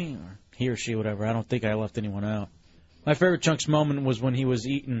 I don't think, or he or she, whatever, I don't think I left anyone out. My favorite Chunks moment was when he was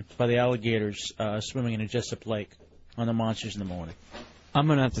eaten by the alligators swimming in a Jessup Lake on the Monsters in the Morning. I'm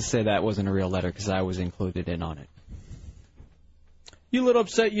going to have to say that wasn't a real letter because I was included in on it. You a little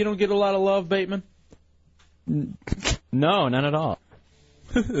upset you don't get a lot of love, Bateman? No, none at all.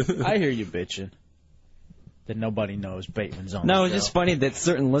 I hear you bitching that nobody knows Bateman's on the No, it's show. just funny that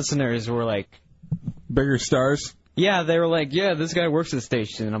certain listeners were like... Bigger stars? Yeah, they were like, yeah, this guy works at the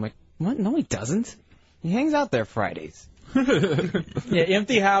station. And I'm like, what? No, he doesn't. He hangs out there Fridays. Yeah,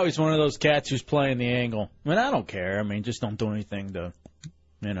 Empty Howie's one of those cats who's playing the angle. I mean, I don't care. I mean, just don't do anything to,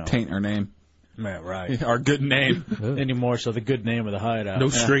 taint our name. Yeah, right. Our good name. Anymore, so the good name of the Hideout. No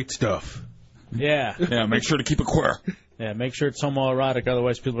straight stuff. Yeah. Yeah, make sure to keep it queer. Yeah, make sure it's homoerotic,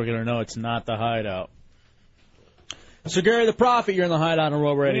 otherwise people are going to know it's not the Hideout. So, Gary the Prophet, you're in the Hideout on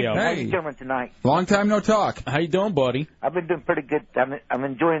Roll Radio. How you doing tonight? Long time no talk. How you doing, buddy? I've been doing pretty good. I'm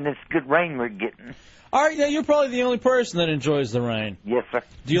enjoying this good rain we're getting. All right, yeah, you're probably the only person that enjoys the rain. Yes, sir.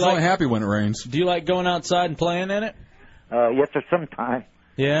 Do you He's only happy when it rains. Do you like going outside and playing in it? Yes, sir, sometime.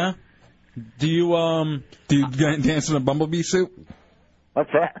 Yeah? Do you dance in a bumblebee suit? What's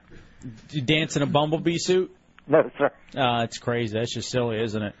that? Do you dance in a bumblebee suit? No, sir. It's crazy. That's just silly,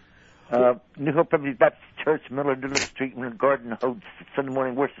 isn't it? New Hope Baptist Baptist Church, Miller Dillard Street, in Garden, holds Sunday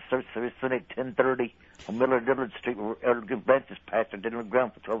morning worship service Sunday at 10:30 on Miller Dillard Street, where Elder Branches pastor Dillard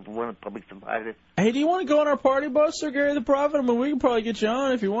Ground for 12-1 in public invited. Hey, do you want to go on our party bus, or Gary the Prophet? I mean, we can probably get you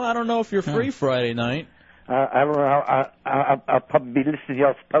on if you want. I don't know if you're free Friday night. I don't know. I'll probably be listening to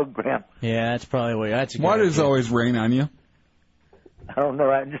y'all's program. Yeah, that's probably what. That's a good Why does idea. it always rain on you? I don't know.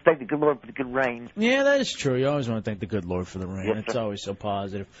 I just thank the good Lord for the good rain. Yeah, that is true. You always want to thank the good Lord for the rain. Yes, It's sir. always so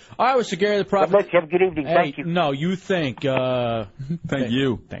positive. All right, well, so Gary the Prophet. God bless you. Have a good evening. Hey, Thank you. No, you think. Thank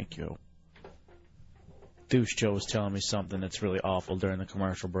you. Thank you. Douche Joe was telling me something that's really awful during the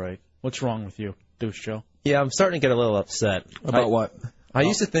commercial break. What's wrong with you, Douche Joe? Yeah, I'm starting to get a little upset. About what? I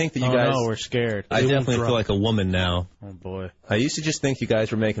used to think that you guys... No, we're scared. I definitely feel like a woman now. Oh, boy. I used to just think you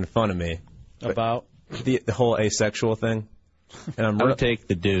guys were making fun of me. About? The whole asexual thing. And I'm going to take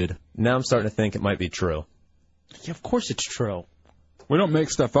the dude. Now I'm starting to think it might be true. Yeah, of course it's true. We don't make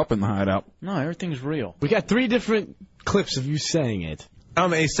stuff up in the Hideout. No, everything's real. We got 3 different clips of you saying it.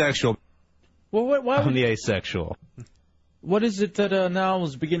 I'm asexual. Well, why I'm would the asexual. What is it that now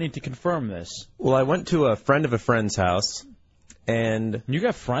is beginning to confirm this? Well, I went to a friend of a friend's house, and... You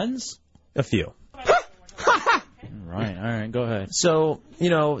got friends? A few. Right, all right, go ahead. So,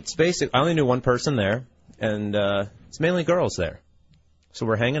 it's basic. I only knew one person there, and it's mainly girls there. So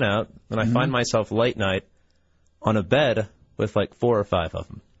we're hanging out, and I find myself late night on a bed with like 4 or 5 of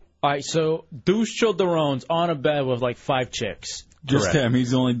them. All right, so Douche Childerone's on a bed with like 5 chicks. Just Correct. him.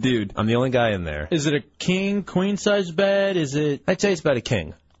 He's the only dude. I'm the only guy in there. Is it a king, queen-size bed? Is it... I'd say it's about a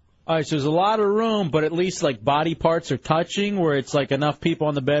king. All right, so there's a lot of room, but at least like body parts are touching, where it's like enough people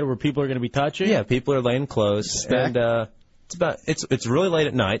on the bed where people are going to be touching? Yeah, people are laying close, and it's really late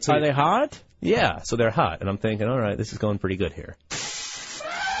at night. So Are they hot? Yeah, so they're hot, and I'm thinking, all right, this is going pretty good here.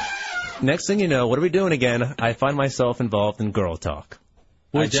 Next thing you know, what are we doing again? I find myself involved in girl talk.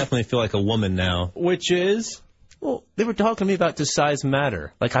 I definitely feel like a woman now. Which is? Well, they were talking to me about does size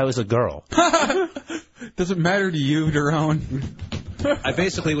matter, like I was a girl. Does it matter to you, Daron? I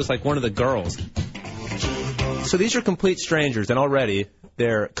basically was like one of the girls. So these are complete strangers, and already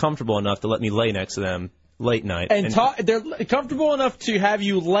they're comfortable enough to let me lay next to them late night. And they're comfortable enough to have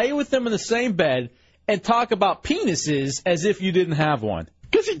you lay with them in the same bed and talk about penises as if you didn't have one.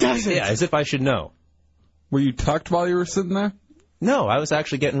 Because he doesn't. Yeah, as if I should know. Were you tucked while you were sitting there? No, I was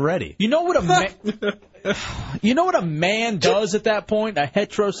actually getting ready. You know what a man does at that point? A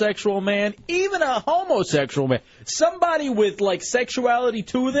heterosexual man, even a homosexual man, somebody with like sexuality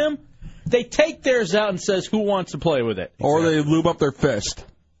to them, they take theirs out and says, "Who wants to play with it?" Or they lube up their fist.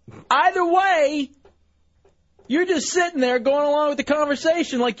 Either way, You're just sitting there going along with the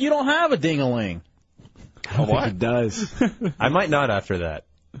conversation like you don't have a ding-a-ling. Oh, what? It does. I might not after that.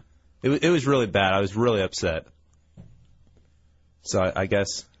 It was really bad. I was really upset. So I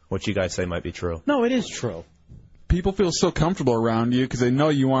guess what you guys say might be true. No, it is true. People feel so comfortable around you because they know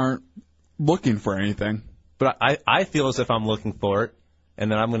you aren't looking for anything. But I feel as if I'm looking for it, and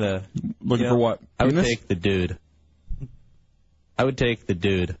then I'm going to... Looking for what? I would Penis? take the dude. I would take the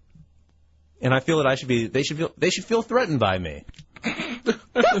dude. And I feel that they should feel threatened by me.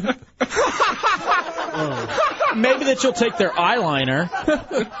 Maybe that you'll take their eyeliner.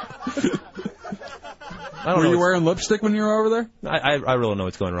 Were you wearing lipstick when you were over there? I really don't know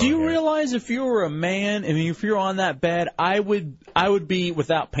what's going wrong. Do you realize if you were a man, I mean, if you're on that bed, I would be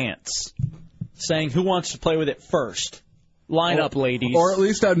without pants, saying who wants to play with it first? Line up, ladies. Or at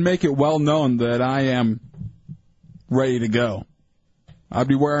least I'd make it well known that I am ready to go. I'd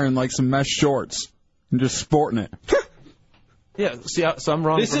be wearing like some mesh shorts and just sporting it. Yeah, see, so I'm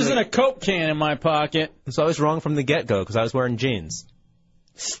wrong. This isn't a Coke can in my pocket. So I was wrong from the get-go because I was wearing jeans.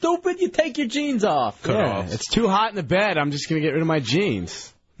 Stupid, you take your jeans off. Yeah, it's too hot in the bed. I'm just going to get rid of my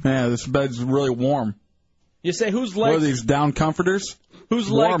jeans. Yeah, this bed's really warm. You say, whose What are legs? these down comforters? Whose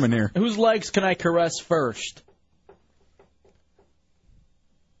warm legs? in here. Whose legs can I caress first?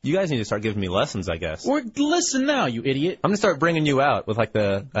 You guys need to start giving me lessons, I guess. Or listen now, you idiot. I'm going to start bringing you out with like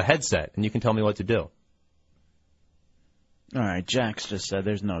a headset, and you can tell me what to do. All right, Jax just said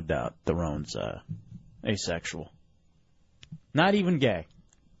there's no doubt Theron's asexual. Not even gay.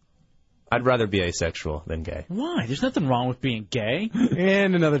 I'd rather be asexual than gay. Why? There's nothing wrong with being gay.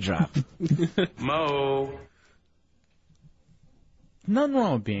 And another drop. Mo. Nothing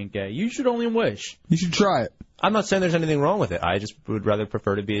wrong with being gay. You should only wish. You should try it. I'm not saying there's anything wrong with it. I just would rather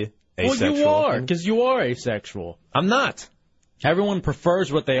prefer to be asexual. Well, you are, because you are asexual. I'm not. Everyone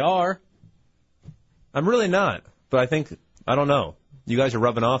prefers what they are. I'm really not. But I think, I don't know. You guys are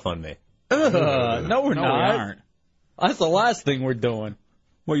rubbing off on me. No, we're not. We aren't. That's the last thing we're doing.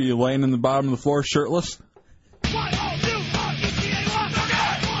 What, are you laying in the bottom of the floor shirtless?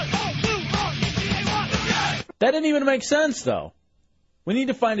 That didn't even make sense, though. We need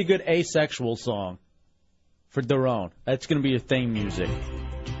to find a good asexual song for Theron. That's going to be your theme music.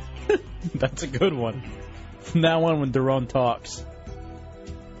 That's a good one. From now on, when Theron talks.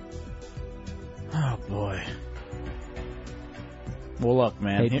 Oh, boy. Well, look,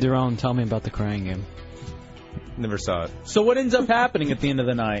 man. Hey, Theron, tell me about the crying game. Never saw it. So what ends up happening at the end of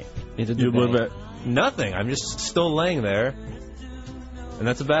the night? You live it. Nothing. I'm just still laying there. And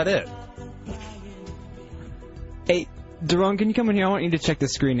that's about it. Hey, Theron, can you come in here? I want you to check the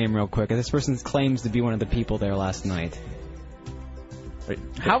screen name real quick. This person claims to be one of the people there last night.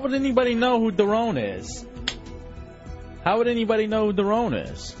 How would anybody know who Theron is? How would anybody know who Theron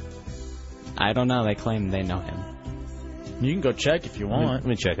is? I don't know. They claim they know him. You can go check if you want. Let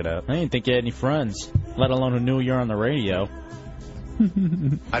me check it out. I didn't think you had any friends, let alone who knew you're on the radio.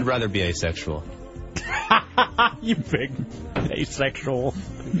 I'd rather be asexual. You big asexual.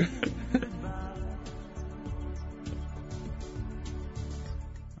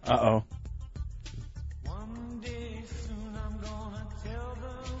 Uh-oh.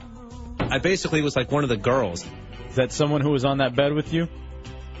 I basically was like one of the girls. Is that someone who was on that bed with you?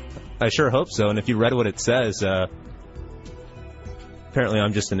 I sure hope so. And if you read what it says, apparently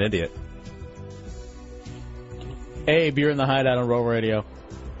I'm just an idiot. Abe, you're in the Hideout on Roll Radio.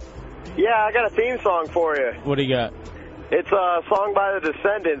 Yeah, I got a theme song for you. What do you got? It's a song by the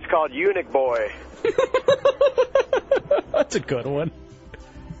Descendants called Eunuch Boy. That's a good one.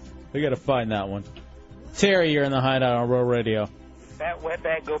 We got to find that one. Terry, you're in the Hideout on Roll Radio. Fat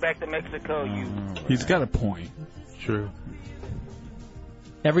wetback, go back to Mexico, you. He's got a point. True.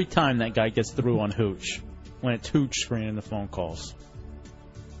 Every time that guy gets through on Hooch, when it's Hooch screening the phone calls.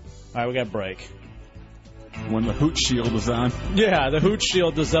 All right, we got a break. When the Hooch shield is on. Yeah, the Hooch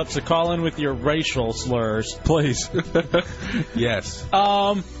shield is up, so call in with your racial slurs. Please. Yes.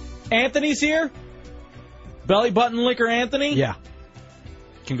 Anthony's here? Belly button liquor Anthony? Yeah.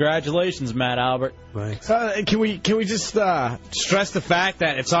 Congratulations, Matt Albert. Thanks. Can we just stress the fact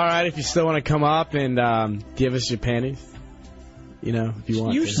that it's all right if you still want to come up and give us your panties? You know, if you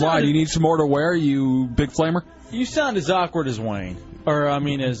want to. Why, do you need some more to wear, you big flamer? You sound as awkward as Wayne. Or, I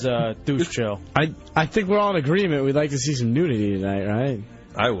mean, as Douche Chill. I think we're all in agreement. We'd like to see some nudity tonight, right?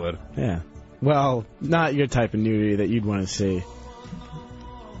 I would. Yeah. Well, not your type of nudity that you'd want to see.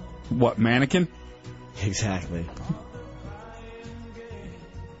 What, mannequin? Exactly.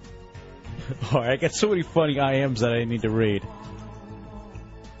 All right, I got so many funny IMs that I need to read.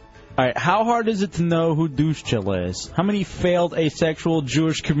 All right, how hard is it to know who Douche Chill is? How many failed asexual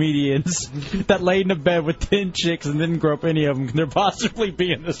Jewish comedians that laid in a bed with 10 chicks and didn't grow up any of them can there possibly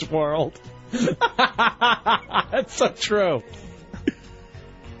be in this world? That's so true.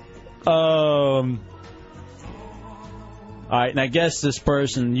 All right, and I guess this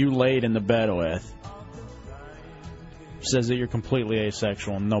person you laid in the bed with says that you're completely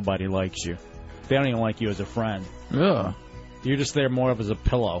asexual and nobody likes you. They don't even like you as a friend. Yeah. You're just there more of as a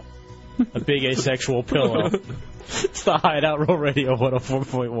pillow. A big asexual pillow. It's the Hideout Roll Radio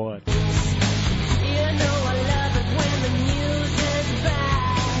 104.1.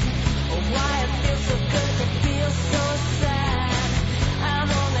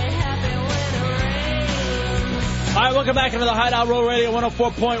 All right, welcome back into the Hideout Roll Radio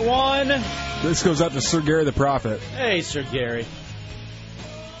 104.1. This goes out to Sir Gary the Prophet. Hey, Sir Gary.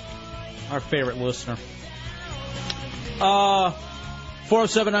 Our favorite listener.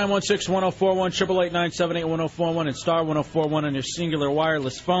 407-916-1041, 888-978-1041, and star 1041 on your singular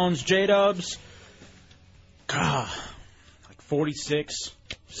wireless phones. J-Dubs, like 46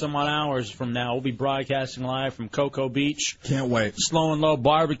 some odd hours from now, we'll be broadcasting live from Cocoa Beach. Can't wait. Slow and Low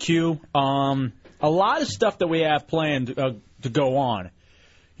Barbecue. A lot of stuff that we have planned to go on.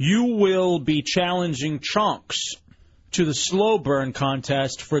 You will be challenging Chunks to the slow burn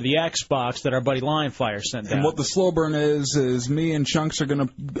contest for the Xbox that our buddy Lionfire sent down. And what the slow burn is me and Chunks are going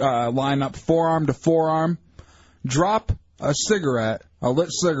to line up forearm to forearm, drop a cigarette, a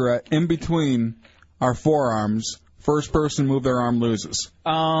lit cigarette, in between our forearms. First person move their arm loses.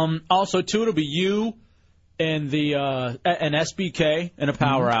 Also, too, it'll be you and an SBK in a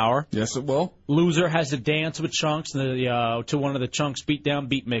power hour. Yes, it will. Loser has to dance with Chunks to one of the Chunks beatdown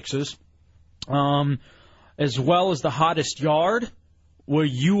beat mixes. As well as the hottest yard, where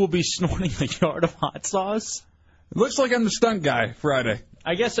you will be snorting a yard of hot sauce. It looks like I'm the stunt guy Friday.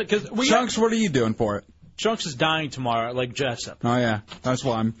 I guess because Chunks, what are you doing for it? Chunks is dying tomorrow, like Jessup. Oh yeah, that's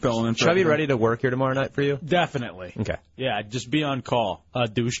why I'm filling in. Should I be ready to work here tomorrow night for you? Definitely. Okay. Yeah, just be on call,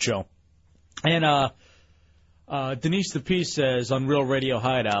 Douche Joe. And Denise the Peace says on Real Radio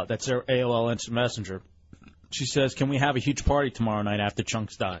Hideout, that's their AOL Instant Messenger. She says, "Can we have a huge party tomorrow night after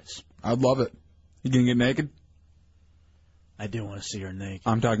Chunks dies?" I'd love it. You gonna get naked? I do want to see her naked.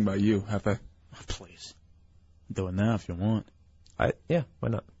 I'm talking about you, Hefe. Oh, please. I'm doing that if you want. Yeah, why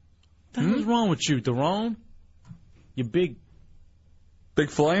not? What the hell's wrong with you, Daron? You big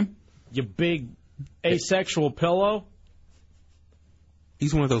flame? You big asexual pillow?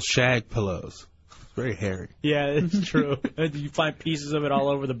 He's one of those shag pillows. It's very hairy. Yeah, it's true. You find pieces of it all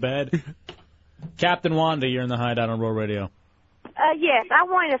over the bed. Captain Wanda, you're in the Hideout on Roll Radio. Yes, I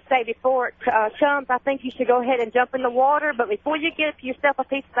wanted to say before, Chums, I think you should go ahead and jump in the water, but before you get yourself a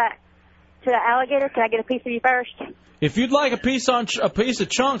piece back to the alligator, can I get a piece of you first? If you'd like a piece of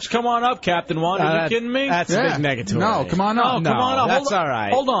Chunks, come on up, Captain Wanda. Are you kidding me? That's a big negatory. No, come on up. No, come on up. That's all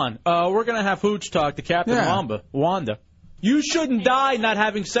right. Hold on. We're going to have Hooch talk to Captain Wanda. You shouldn't die not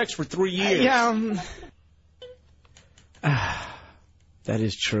having sex for 3 years. Yeah. That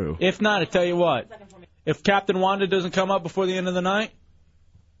is true. If not, I tell you what. If Captain Wanda doesn't come up before the end of the night,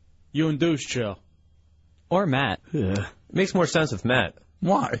 you and Deuce chill. Or Matt. It makes more sense with Matt.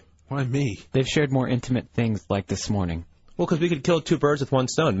 Why? Why me? They've shared more intimate things like this morning. Well, because we could kill two birds with one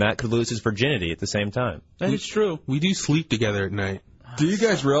stone. Matt could lose his virginity at the same time. That is true. We do sleep together at night. Do you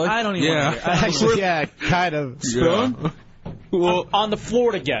guys really? I don't even want to Actually, yeah, kind of. Spoon? Well, on the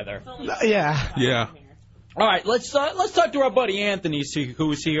floor together. Yeah. Yeah. All right, let's talk to our buddy Anthony,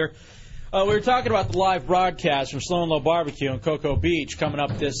 who is here. We were talking about the live broadcast from Slow and Low Barbecue in Cocoa Beach coming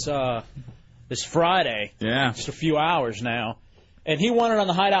up this Friday. Yeah. Just a few hours now. And he wanted on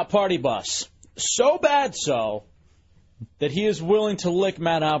the Hideout party bus. So bad so that he is willing to lick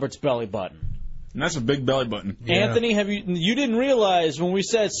Matt Albert's belly button. And that's a big belly button. Yeah. Anthony, you didn't realize when we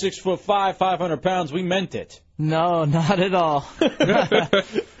said 6'5", 500 pounds, we meant it. No, not at all. All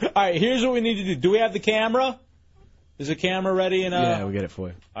right, here's what we need to do. Do we have the camera? Is the camera ready? Yeah, we'll get it for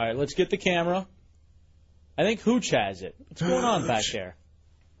you. All right, let's get the camera. I think Hooch has it. What's going on back there?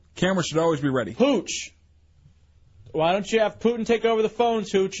 Camera should always be ready. Hooch, why don't you have Putin take over the phones,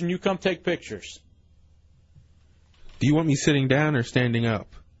 Hooch, and you come take pictures? Do you want me sitting down or standing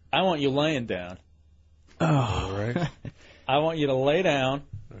up? I want you laying down. Oh. All right. I want you to lay down.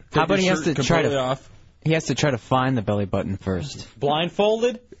 How about he has to try to off. He has to try to find the belly button first.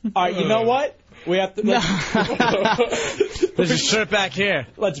 Blindfolded? All right, you know what? We have to. There's a shirt back here.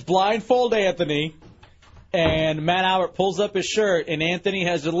 Let's blindfold Anthony, and Matt Albert pulls up his shirt, and Anthony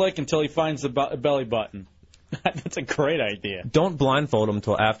has to lick until he finds the belly button. That's a great idea. Don't blindfold him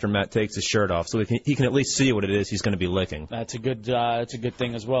until after Matt takes his shirt off, so he can at least see what it is he's going to be licking. That's a good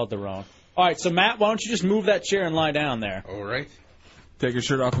thing as well, Daron. All right, so Matt, why don't you just move that chair and lie down there? All right. Take your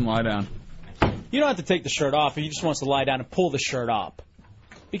shirt off and lie down. You don't have to take the shirt off. He just wants to lie down and pull the shirt up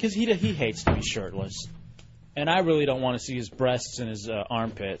because he hates to be shirtless, and I really don't want to see his breasts and his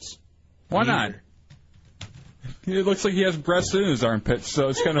armpits. Why not? It looks like he has breasts in his armpits, so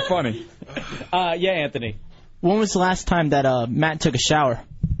it's kind of funny. Yeah, Anthony. When was the last time that Matt took a shower?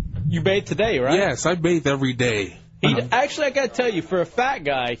 You bathed today, right? Yes, I bathe every day. Actually, I got to tell you, for a fat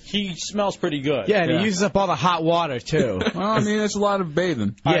guy, he smells pretty good. Yeah, and he uses up all the hot water, too. Well, I mean, it's a lot of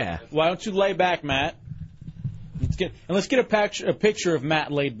bathing. All right, why don't you lay back, Matt? Let's get a picture of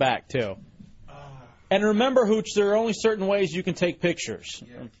Matt laid back, too. And remember, Hooch, there are only certain ways you can take pictures.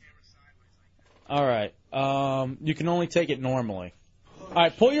 All right. You can only take it normally. All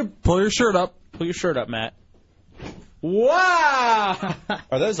right, pull your shirt up. Pull your shirt up, Matt. Wow!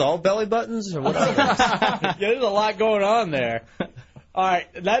 Are those all belly buttons or what? Yeah, there's a lot going on there. All right,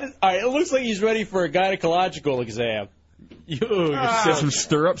 all right. It looks like he's ready for a gynecological exam. Get some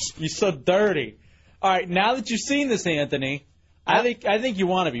stirrups. You're so dirty. All right, now that you've seen this, Anthony, I think you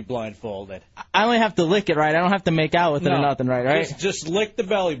want to be blindfolded. I only have to lick it, right? I don't have to make out with it or nothing, right? Just lick the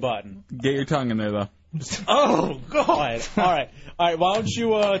belly button. Get your tongue in there, though. Oh, God. All right. Why don't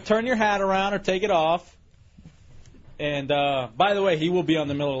you turn your hat around or take it off? And, by the way, he will be on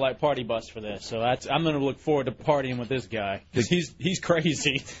the Miller Lite party bus for this, so I'm going to look forward to partying with this guy. Because he's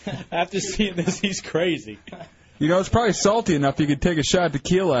crazy. After seeing this, he's crazy. You know, it's probably salty enough you could take a shot of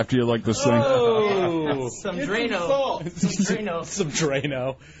tequila after you like this thing. Oh, some Drano. Some Drano.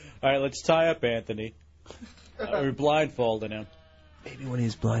 All right, let's tie up Anthony. We're blindfolding him. Maybe when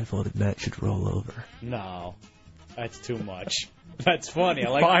he's blindfolded, Matt should roll over. No, that's too much. That's funny.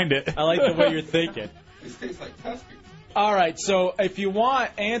 Find it. I like the way you're thinking. This tastes like Tusker. All right, so if you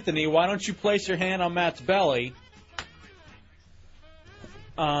want, Anthony, why don't you place your hand on Matt's belly?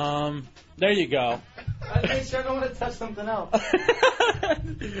 There you go. I sure don't want to touch something else.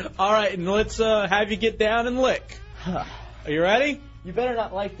 All right, and let's have you get down and lick. Are you ready? You better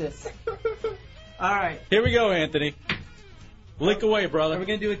not like this. All right. Here we go, Anthony. Lick away, brother. Are we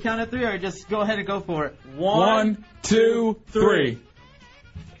going to do a count of three or just go ahead and go for it? 1, 2, 3. You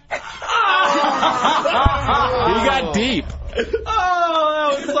got deep.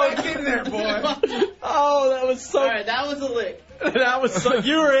 Oh, that was so Get in there, boy. Oh, that was so. All right, that was a lick. That was so.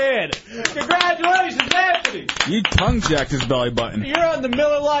 You were in. Congratulations, Anthony. You tongue-jacked his belly button. You're on the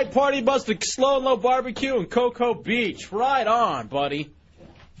Miller Lite party bus to Slow and Low Barbecue in Cocoa Beach. Right on, buddy.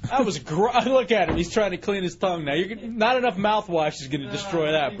 That was great. Look at him. He's trying to clean his tongue now. Not enough mouthwash is going to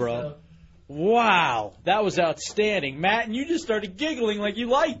destroy that, bro. So. Wow. That was outstanding. Matt, and you just started giggling like you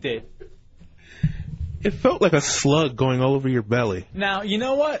liked it. It felt like a slug going all over your belly. Now, you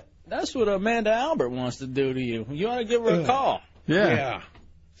know what? That's what Amanda Albert wants to do to you. You ought to give her a call. Yeah.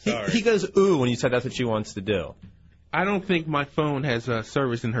 Sorry. He goes, ooh, when you said that's what she wants to do. I don't think my phone has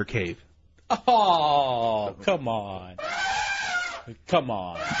service in her cave. Oh, come on. Come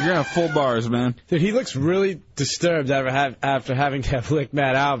on. You're going to have full bars, man. Dude, he looks really disturbed after having to have licked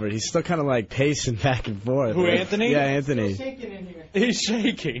Matt Albert. He's still kind of like pacing back and forth. Who, Anthony? Yeah, Anthony. He's shaking in here. He's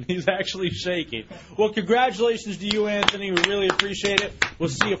shaking. He's actually shaking. Well, congratulations to you, Anthony. We really appreciate it. We'll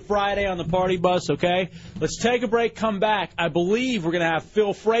see you Friday on the party bus, okay? Let's take a break, come back. I believe we're going to have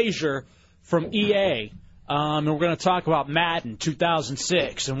Phil Frazier from EA. And we're going to talk about Madden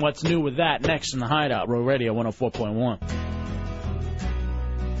 2006 and what's new with that next in the Hideout. Row Radio 104.1.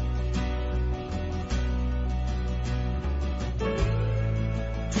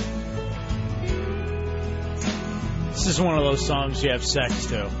 This is one of those songs you have sex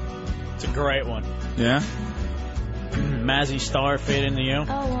to. It's a great one. Yeah? Mazzy Star, Fade Into You.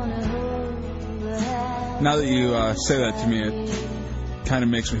 Now that you say that to me, it kind of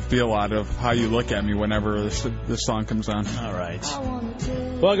makes me feel odd of how you look at me whenever this song comes on. All right.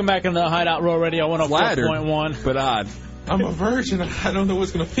 Welcome back into the Hideout Row Radio 104.1. But odd. I'm a virgin. I don't know what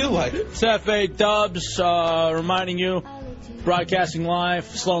it's going to feel like. It's F.A. Dubs reminding you, broadcasting live,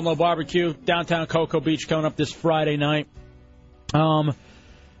 Slow and Low Barbecue, downtown Cocoa Beach, coming up this Friday night.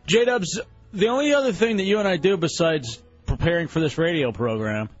 J-Dubs, the only other thing that you and I do besides preparing for this radio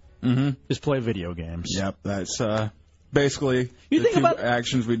program is play video games. Yep, that's basically the two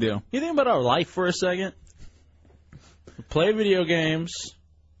actions we do. You think about our life for a second? We play video games,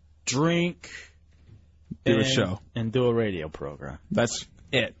 drink, do a show. And do a radio program. That's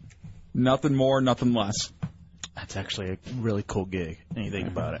it. Nothing more, nothing less. That's actually a really cool gig, when you think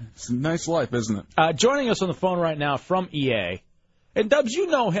about it. It's a nice life, isn't it? Joining us on the phone right now from EA, And Dubs, you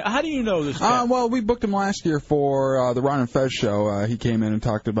know him. How do you know this guy? Well, we booked him last year for the Ron and Fez show. He came in and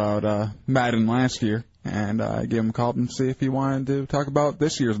talked about Madden last year, and I gave him a call and see if he wanted to talk about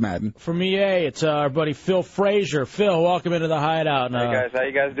this year's Madden. From EA, it's our buddy Phil Frazier. Phil, welcome into the Hideout. Hey guys, how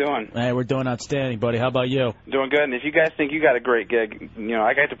you guys doing? Hey, we're doing outstanding, buddy. How about you? Doing good. And if you guys think you got a great gig,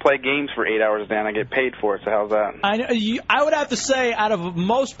 I get to play games for 8 hours a day and I get paid for it. So how's that? I would have to say, out of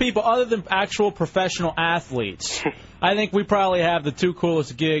most people, other than actual professional athletes, I think we probably have the two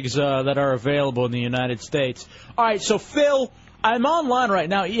coolest gigs that are available in the United States. All right, so Phil, I'm online right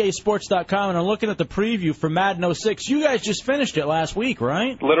now, EASports.com, and I'm looking at the preview for Madden 06. You guys just finished it last week,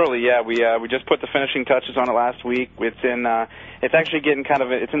 right? Literally, yeah. We just put the finishing touches on it last week. It's actually getting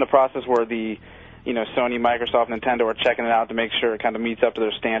it's in the process where the Sony, Microsoft, Nintendo are checking it out to make sure it kind of meets up to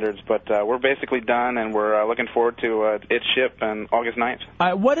their standards. But we're basically done, and we're looking forward to its ship on August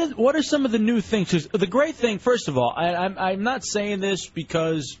 9th. What are some of the new things? 'Cause the great thing, first of all, I'm not saying this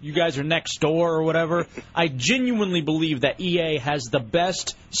because you guys are next door or whatever. I genuinely believe that EA has the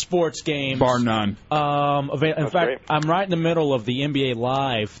best sports games. Bar none. In fact, I'm right in the middle of the NBA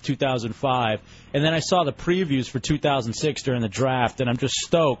Live 2005, and then I saw the previews for 2006 during the draft, and I'm just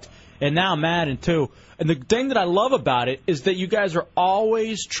stoked. And now Madden, too. And the thing that I love about it is that you guys are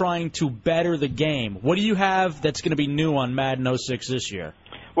always trying to better the game. What do you have that's going to be new on Madden 06 this year?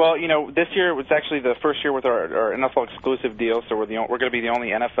 Well, this year was actually the first year with our NFL exclusive deal, so we're going to be the only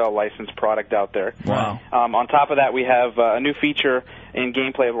NFL licensed product out there. Wow. On top of that, we have a new feature in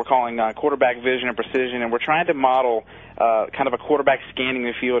gameplay we're calling quarterback vision and precision, and we're trying to model kind of a quarterback scanning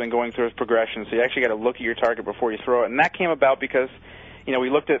the field and going through his progression. So you actually got to look at your target before you throw it. And that came about because we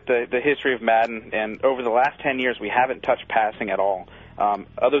looked at the history of Madden, and over the last 10 years, we haven't touched passing at all.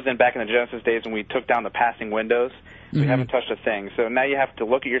 Other than back in the Genesis days when we took down the passing windows, we haven't touched a thing. So now you have to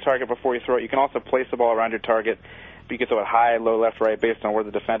look at your target before you throw it. You can also place the ball around your target. You can throw it high, low, left, right, based on where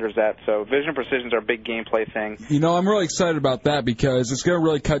the defender's at. So vision and precision is our big gameplay thing. I'm really excited about that because it's going to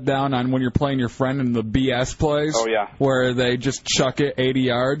really cut down on when you're playing your friend in the BS plays. Oh, yeah. Where they just chuck it 80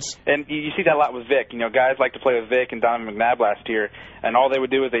 yards. And you see that a lot with Vic. Guys like to play with Vic and Donovan McNabb last year, and all they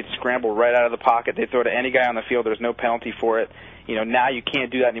would do is they'd scramble right out of the pocket. They'd throw it to any guy on the field. There's no penalty for it. Now you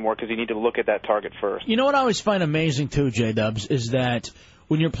can't do that anymore because you need to look at that target first. You know what I always find amazing, too, J-Dubs, is that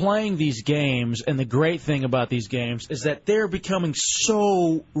when you're playing these games, and the great thing about these games is that they're becoming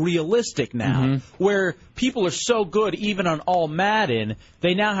so realistic now, where people are so good, even on all Madden,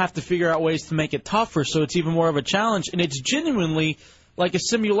 they now have to figure out ways to make it tougher, so it's even more of a challenge, and it's genuinely like a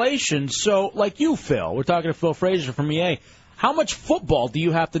simulation. So, like you, Phil, we're talking to Phil Frazier from EA, how much football do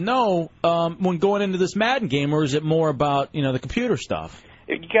you have to know when going into this Madden game, or is it more about, the computer stuff?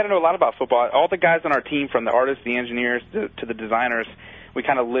 You got to know a lot about football. All the guys on our team, from the artists, the engineers, to the designers, we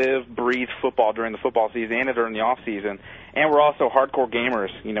kind of live, breathe football during the football season and during the off season. And we're also hardcore gamers.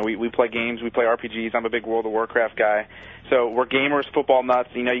 We play games, we play RPGs. I'm a big World of Warcraft guy. So we're gamers, football nuts.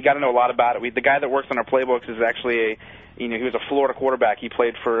 You got to know a lot about it. The guy that works on our playbooks is actually he was a Florida quarterback. He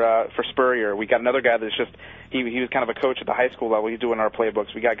played for Spurrier. We got another guy that's he was kind of a coach at the high school level. He's doing our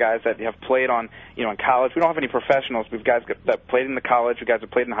playbooks. We got guys that have played on in college. We don't have any professionals. We've guys that played in the college. We guys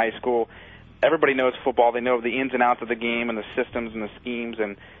that played in high school. Everybody knows football. They know the ins and outs of the game and the systems and the schemes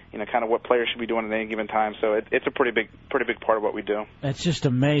and kind of what players should be doing at any given time. So it's a pretty big part of what we do. That's just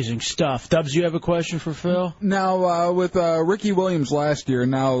amazing stuff. Dubs, you have a question for Phil? Now, with Ricky Williams last year,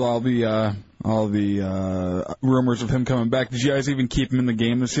 now all the rumors of him coming back, did you guys even keep him in the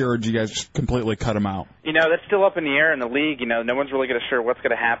game this year, or did you guys just completely cut him out? That's still up in the air in the league. No one's really sure what's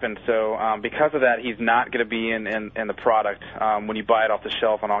going to happen. So because of that, he's not going to be in the product when you buy it off the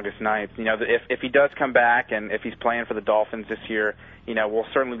shelf on August 9th. If he does come back and if he's playing for the Dolphins this year, we'll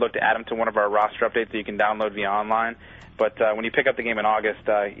certainly look to add him to one of our roster updates that you can download via online. But when you pick up the game in August,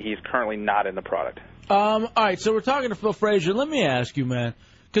 he's currently not in the product. All right, so we're talking to Phil Frazier. Let me ask you, man,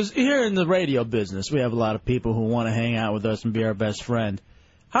 because here in the radio business, we have a lot of people who want to hang out with us and be our best friend.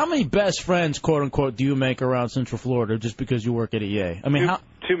 How many best friends, quote unquote, do you make around Central Florida just because you work at EA? I mean,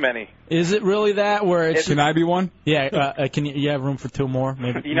 too many. Is it really that? Where it's can I be one? Yeah. Can you have room for two more?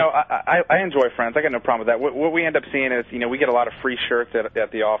 Maybe. I enjoy friends. I got no problem with that. What we end up seeing is, we get a lot of free shirts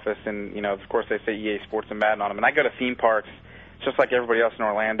at the office, and of course they say EA Sports and Madden on them. And I go to theme parks just like everybody else in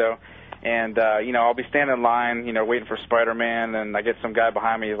Orlando. And, I'll be standing in line, waiting for Spider-Man, and I get some guy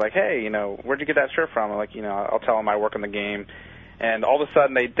behind me. He's like, hey, where'd you get that shirt from? I'm like, I'll tell him I work in the game. And all of a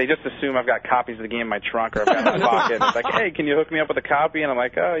sudden, they just assume I've got copies of the game in my trunk or I've got it in my pocket. And it's like, hey, can you hook me up with a copy? And I'm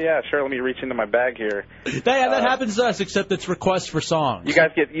like, oh, yeah, sure, let me reach into my bag here. That happens to us, except it's requests for songs. You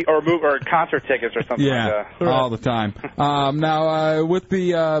guys get or concert tickets or something like that. all the time. Now, with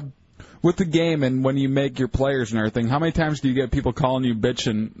with the game and when you make your players and everything, how many times do you get people calling you bitch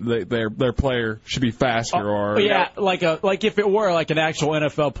and their player should be faster or? Yeah, like if it were like an actual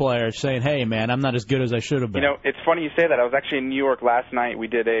NFL player saying, "Hey, man, I'm not as good as I should have been." You know, it's funny you say that. I was actually in New York last night. We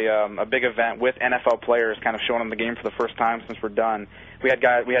did a big event with NFL players, kind of showing them the game for the first time since we're done. We had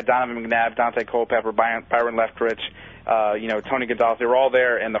Donovan McNabb, Dante Culpepper, Byron Leftwich, Tony Gonzalez. They were all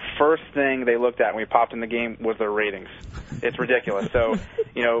there, and the first thing they looked at when we popped in the game was their ratings. It's ridiculous. So,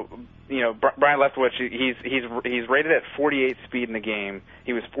 Brian Leftwich, he's rated at 48 speed in the game.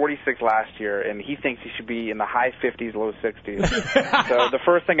 He was 46 last year, and he thinks he should be in the high 50s, low 60s. So the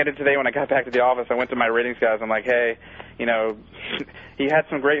first thing I did today when I got back to the office, I went to my ratings guys. I'm like, hey, he had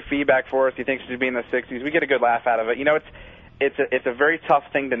some great feedback for us. He thinks he should be in the 60s. We get a good laugh out of it. It's a very tough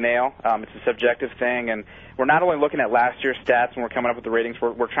thing to nail. It's a subjective thing, and we're not only looking at last year's stats when we're coming up with the ratings.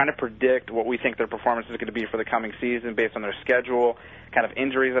 We're trying to predict what we think their performance is going to be for the coming season based on their schedule, kind of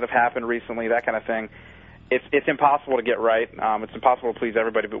injuries that have happened recently, that kind of thing. It's impossible to get right. It's impossible to please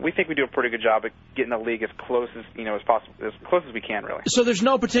everybody, but we think we do a pretty good job at getting the league as close as as possible, as close as we can, really. So there's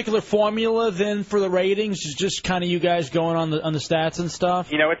no particular formula then for the ratings. It's just kind of you guys going on the stats and stuff.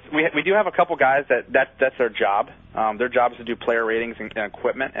 We do have a couple guys that's their job. Their job is to do player ratings and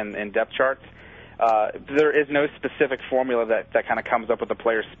equipment and depth charts. There is no specific formula that kind of comes up with a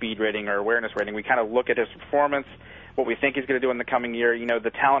player's speed rating or awareness rating. We kind of look at his performance, what we think he's going to do in the coming year, the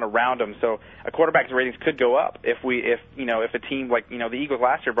talent around him. So a quarterback's ratings could go up if a team like, the Eagles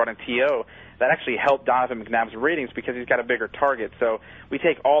last year brought in T.O., that actually helped Donovan McNabb's ratings because he's got a bigger target. So we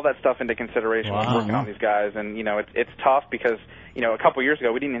take all that stuff into consideration when working on these guys. And, it's tough because, a couple years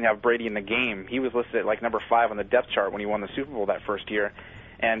ago we didn't even have Brady in the game. He was listed at like number 5 on the depth chart when he won the Super Bowl that first year.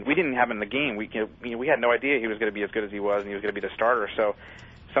 And we didn't have him in the game. We had no idea he was going to be as good as he was, and he was going to be the starter. So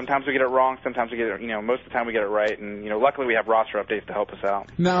sometimes we get it wrong, sometimes we get it, most of the time we get it right. And, luckily we have roster updates to help us out.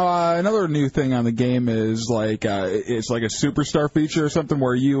 Now, another new thing on the game is it's like a superstar feature or something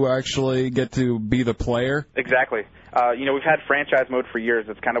where you actually get to be the player. Exactly. We've had franchise mode for years.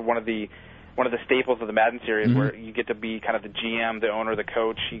 It's kind of one of the staples of the Madden series where you get to be kind of the GM, the owner, the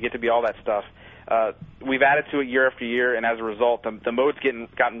coach. You get to be all that stuff. We've added to it year after year, and as a result, the mode's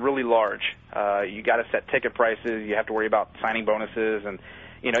gotten really large. You got to set ticket prices. You have to worry about signing bonuses, and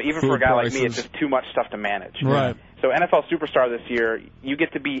even for a guy like me, it's just too much stuff to manage. Right. So NFL Superstar this year, you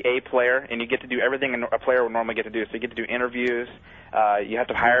get to be a player, and you get to do everything a player would normally get to do. So you get to do interviews. You have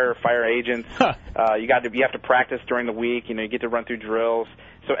to hire or fire agents. You have to practice during the week. You get to run through drills.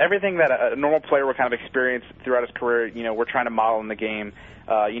 So everything that a normal player would kind of experience throughout his career, we're trying to model in the game.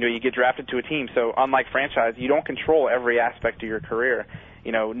 You get drafted to a team. So unlike franchise, you don't control every aspect of your career.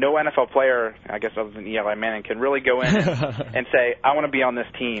 No NFL player, I guess other than Eli Manning, can really go in and say, I want to be on this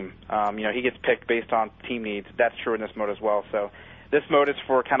team. He gets picked based on team needs. That's true in this mode as well. So this mode is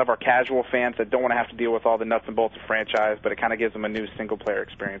for kind of our casual fans that don't want to have to deal with all the nuts and bolts of franchise, but it kind of gives them a new single-player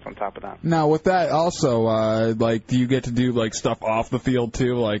experience on top of that. Now, with that also, do you get to do, stuff off the field,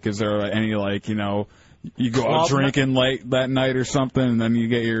 too? Is there any, you go out drinking late that night or something, and then you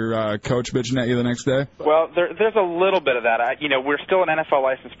get your coach bitching at you the next day? Well, there's a little bit of that. We're still an NFL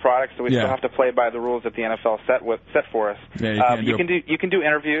licensed product, so we still have to play by the rules that the NFL set for us. Yeah, you can do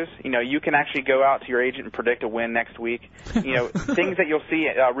interviews. You can actually go out to your agent and predict a win next week. Things that you'll see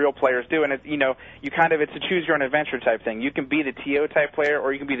real players do, and it's a choose your own adventure type thing. You can be the T.O. type player,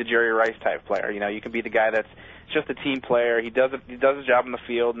 or you can be the Jerry Rice type player. You can be the guy that's just a team player. He does his job in the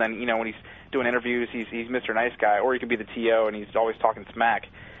field, and then when he's doing interviews, he's Mr. Nice Guy, or you can be the T.O. and he's always talking smack.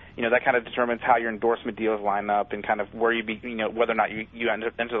 That kind of determines how your endorsement deals line up and kind of where you be, whether or not you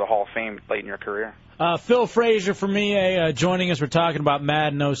enter the Hall of Fame late in your career. Phil Frazier from EA joining us. We're talking about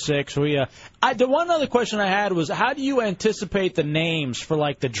Madden 06. The one other question I had was, how do you anticipate the names for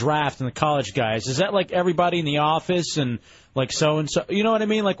the draft and the college guys? Is that everybody in the office and so and so? You know what I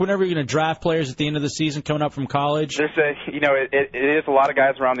mean? Whenever you're going to draft players at the end of the season coming up from college. There's it is a lot of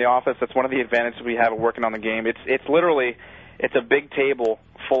guys around the office. That's one of the advantages we have of working on the game. It's literally a big table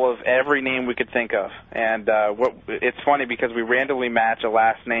full of every name we could think of, and it's funny because we randomly match a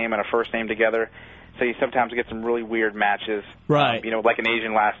last name and a first name together. So you sometimes get some really weird matches, right? Like an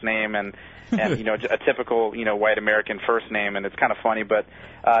Asian last name and a typical white American first name, and it's kind of funny, but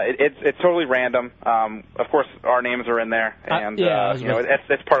it's totally random. Of course, our names are in there, and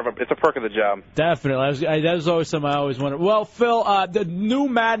it's part of it's a perk of the job. Definitely, that was always something I always wondered. Well, Phil, the new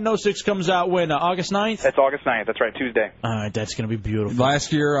Madden 06 comes out when August 9th. It's August 9th. That's right, Tuesday. All right, that's gonna be beautiful.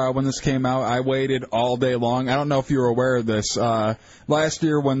 Last year when this came out, I waited all day long. I don't know if you were aware of this. Last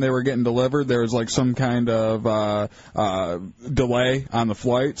year when they were getting delivered, there was some kind of delay on the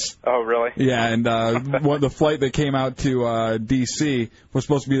flights. Oh, really? Yeah, and the flight that came out to D.C. was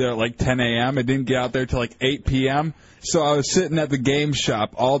supposed to be there at like 10 a.m. It didn't get out there till like 8 p.m. So I was sitting at the game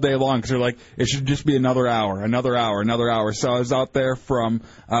shop all day long because they're like, it should just be another hour. So I was out there from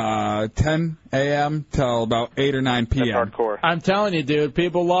 10 a.m. till about 8 or 9 p.m. That's hardcore. I'm telling you, dude,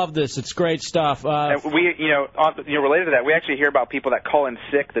 people love this. It's great stuff. And we, related to that, we actually hear about people that call in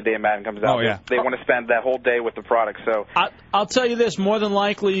sick the day Madden comes out. Oh, yeah. They want to spend that whole day with the product. So I'll tell you this, more than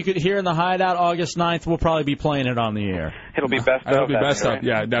likely you could hear in the Hideout August 9th, we'll probably be playing it on the air. It'll be best of. It'll be best of,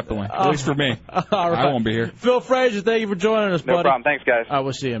 yeah, definitely. At least for me. All right. I won't be here. Phil Frazier, thank you for joining us, buddy. No problem. Thanks, guys. I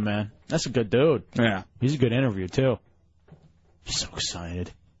will see you, man. That's a good dude. Yeah. He's a good interview, too. I'm so excited.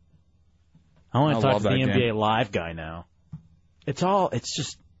 I want to talk to the NBA Live guy now. It's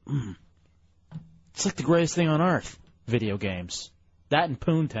just, it's like the greatest thing on earth, video games. That and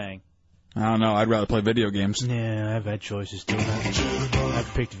Poontang. I don't know. I'd rather play video games. Yeah, I've had choices, too.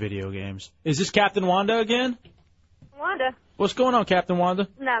 I've picked video games. Is this Captain Wanda again? Wanda. What's going on, Captain Wanda?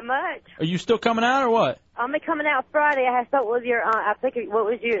 Not much. Are you still coming out or what? I'll be coming out Friday. I thought was your, I think,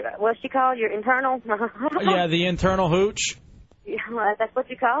 what's she called? Your internal? Yeah, the internal hooch. Yeah, that's what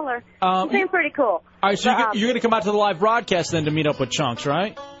you call her. She seemed pretty cool. All right, so you're going to come out to the live broadcast then to meet up with Chunks,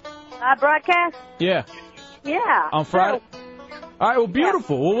 right? Broadcast? Yeah. Yeah. On Friday? All right, well,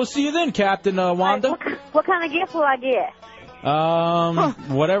 beautiful. Yeah. Well, we'll see you then, Captain Wanda. What kind of gift will I get?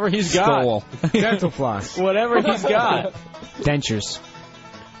 Whatever he's got. Dental floss. Whatever he's got. Dentures.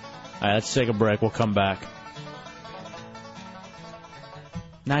 All right, let's take a break. We'll come back.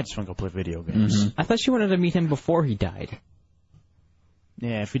 Now I just want to go play video games. I thought you wanted to meet him before he died.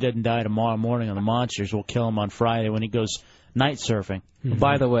 Yeah, if he doesn't die tomorrow morning on the Monsters, we'll kill him on Friday when he goes night surfing.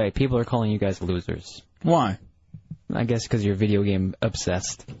 By the way, people are calling you guys losers. Why? I guess because you're video game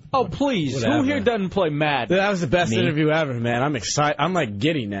obsessed. Oh, please. Whatever. Who here doesn't play Madden? That was the best Me? interview ever, man. I'm excited. I'm like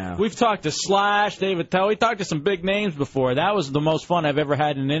giddy now. We've talked to Slash, David Tell. We talked to some big names before. That was the most fun I've ever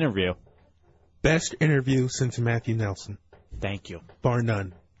had in an interview. Best interview since Matthew Nelson. Thank you. Bar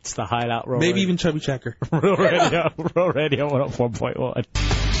none. It's the Hideout Row. Maybe even Chubby Checker. Real Radio 104.1.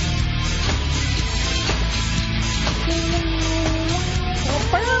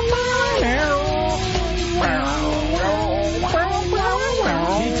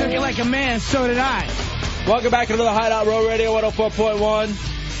 He took it like a man, so did I. Welcome back to the Hideout Row Radio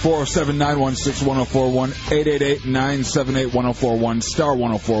 104.1. 407-916-1041, 888-978-1041, star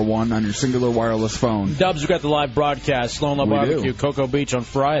 1041 on your singular wireless phone. Dubs, we got the live broadcast, Sloan Low Barbecue, Cocoa Beach on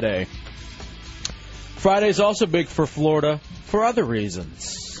Friday. Friday's also big for Florida for other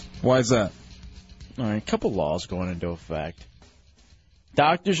reasons. Why is that? All right, a couple laws going into effect.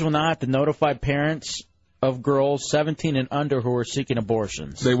 Doctors will not have to notify parents of girls 17 and under who are seeking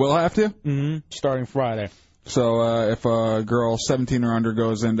abortions. They will have to? Mm-hmm. Starting Friday. So if a girl 17 or under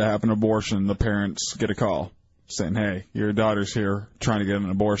goes in to have an abortion, the parents get a call saying, hey, your daughter's here trying to get an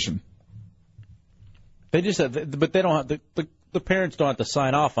abortion. They just have, but they don't have, the parents don't have to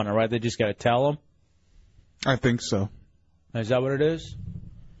sign off on it, right? They just got to tell them? I think so. Is that what it is?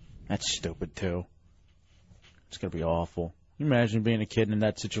 That's stupid, too. It's going to be awful. Can you imagine being a kid in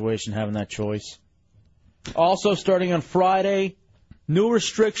that situation, having that choice? Also, starting on Friday, new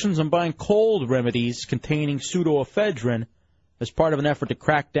restrictions on buying cold remedies containing pseudoephedrine as part of an effort to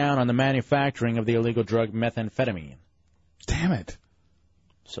crack down on the manufacturing of the illegal drug methamphetamine. Damn it.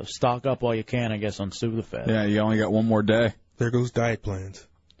 So stock up all you can, I guess, on Sudafed. Yeah, you only got one more day. There goes diet plans.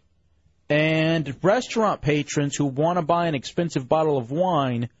 And restaurant patrons who want to buy an expensive bottle of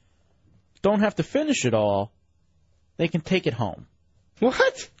wine don't have to finish it all. They can take it home.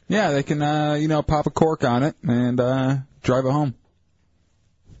 What? Yeah, they can, pop a cork on it and drive it home.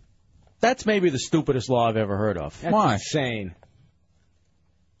 That's maybe the stupidest law I've ever heard of. That's Why? insane.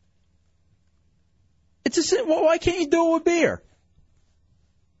 Well, why can't you do it with beer?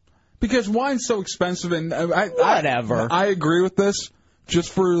 Because wine's so expensive, and Whatever. I agree with this,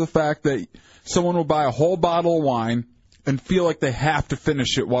 just for the fact that someone will buy a whole bottle of wine and feel like they have to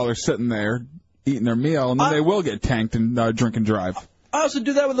finish it while they're sitting there eating their meal, and then they will get tanked and drink and drive. I also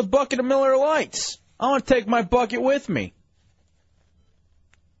do that with a bucket of Miller Lights. I want to take my bucket with me.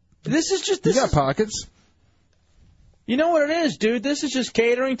 You got pockets. You know what it is, dude? This is just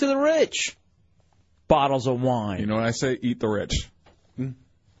catering to the rich. Bottles of wine. You know what I say? Eat the rich.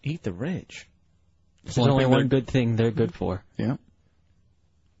 Eat the rich. There's only one good thing they're good for. Yeah.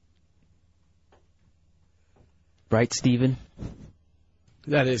 Right, Steven?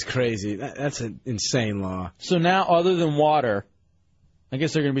 That is crazy. That's an insane law. So now, other than water, I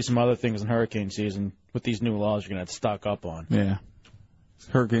guess there are going to be some other things in hurricane season with these new laws you're going to have to stock up on. Yeah.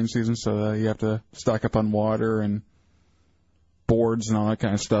 hurricane season, so you have to stock up on water and boards and all that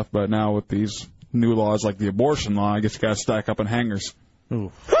kind of stuff. But now with these new laws like the abortion law, I guess you got to stack up on hangers.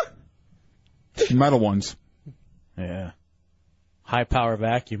 Ooh. Metal ones. Yeah. High power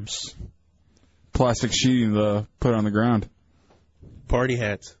vacuums. Plastic sheeting to put on the ground. Party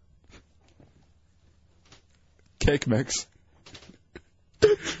hats. Cake mix.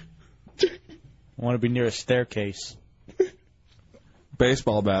 I want to be near a staircase.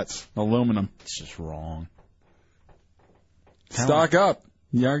 Baseball bats. Aluminum. It's just wrong. Stock up.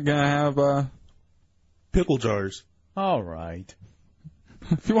 You're going to have pickle jars. All right.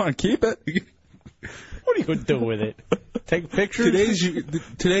 If you want to keep it. What are you going to do with it? Take pictures?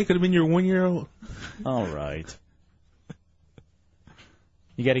 Today could have been your 1 year old. All right.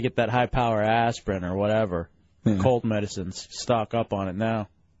 You got to get that high power aspirin or whatever. Yeah. Cold medicines. Stock up on it now.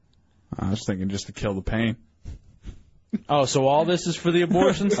 I was thinking just to kill the pain. Oh, so all this is for the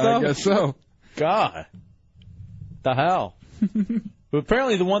abortion stuff? I guess so. God. The hell? But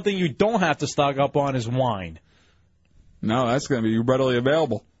apparently the one thing you don't have to stock up on is wine. No, that's going to be readily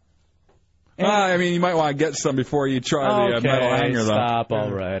available. I mean, you might want to get some before you try the metal hanger, though. Stop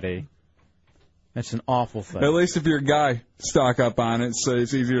already. That's an awful thing. At least if you're a guy, stock up on it so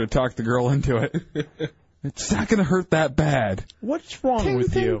it's easier to talk the girl into it. It's not going to hurt that bad. What's wrong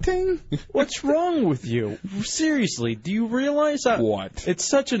with you? What's wrong with you? Seriously, do you realize that what? It's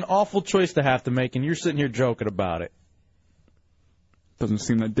such an awful choice to have to make, and you're sitting here joking about it. Doesn't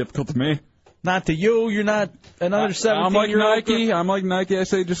seem that difficult to me. Not to you. You're not another 17-year-old. I'm like Nike. I'm like Nike. I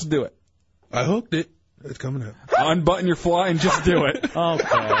say just do it. I hooked it. It's coming out. Unbutton your fly and just do it. Okay.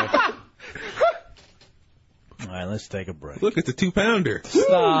 All right, let's take a break. Look, it's a 2-pounder.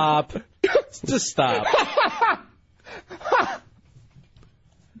 Stop. Just stop.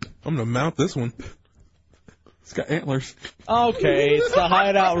 I'm going to mount this one. It's got antlers. Okay, it's the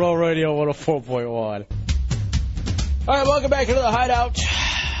Hideout Roll Radio 104.1. All right, welcome back into the Hideout.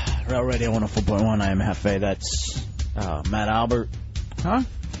 Roll Radio 104.1. I am Hefe. That's Matt Albert. Huh?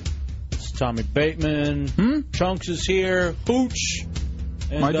 It's Tommy Bateman. Chunks is here. Hooch.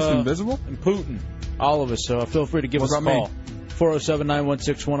 And, Am I just invisible? And Putin. All of us. So feel free to give us a call.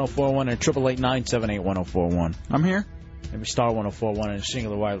 407-916-1041 and 888-978-1041. I'm here. Maybe star 1041 and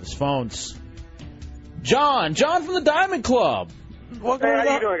singular wireless phones. John from the Diamond Club. Hey,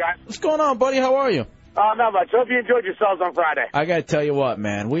 how you doing, guys? What's going on, buddy? How are you? Not much. Hope you enjoyed yourselves on Friday. I got to tell you what,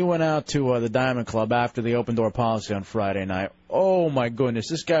 man. We went out to the Diamond Club after the open door policy on Friday night. Oh, my goodness.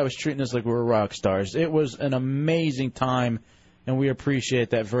 This guy was treating us like we were rock stars. It was an amazing time, and we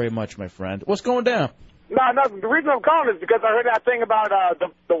appreciate that very much, my friend. What's going down? No, the reason I'm calling is because I heard that thing about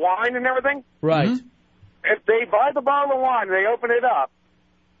the wine and everything. Right. Mm-hmm. If they buy the bottle of wine and they open it up,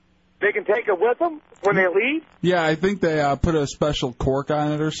 they can take it with them when they leave? Yeah, I think they put a special cork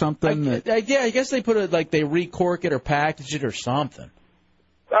on it or something. I guess they put it like they recork it or package it or something.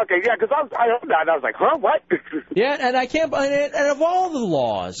 Okay, yeah, because I heard that and I was like, huh, what? Yeah, and I can't. And of all the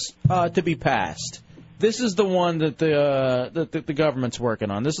laws to be passed, this is the one that the government's working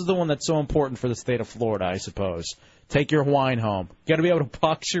on. This is the one that's so important for the state of Florida, I suppose. Take your wine home. Got to be able to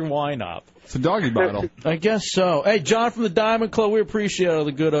box your wine up. It's a doggy bottle. I guess so. Hey, John from the Diamond Club, we appreciate all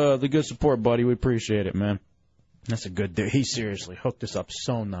the good support, buddy. We appreciate it, man. That's a good dude. He seriously hooked us up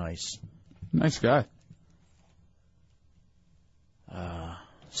so nice. Nice guy.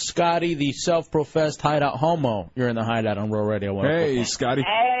 Scotty, the self-professed hideout homo. You're in the Hideout on Real Radio 104. Hey, Scotty.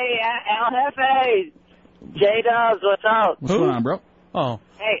 Hey, El Jefe. J-Dubs, what's up? What's going on, bro? Oh.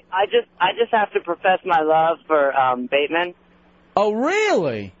 Hey, I just have to profess my love for Bateman. Oh,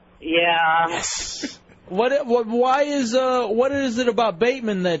 really? Yeah. Yes. What is it about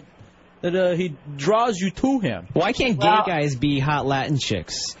Bateman that he draws you to him? Why can't gay guys be hot Latin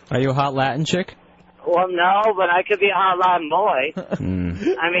chicks? Are you a hot Latin chick? Well, no, but I could be a hot Latin boy.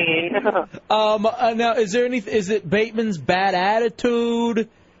 I mean... now, is it Bateman's bad attitude?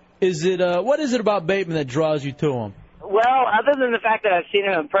 Is it, what is it about Bateman that draws you to him? Well, other than the fact that I've seen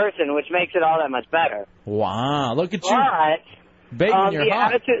him in person, which makes it all that much better. Wow, look at you. But, Bateman, you're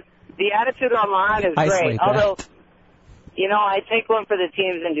hot. The attitude online is great. Although, you know, I take one for the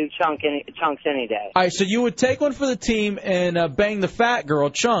teams and do chunks any day. All right, so you would take one for the team and bang the fat girl,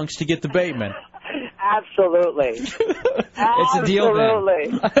 Chunks, to get the Bateman. Absolutely. It's a deal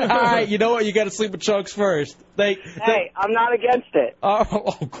then. All right, you know what? You got to sleep with Chunks first. Hey, I'm not against it.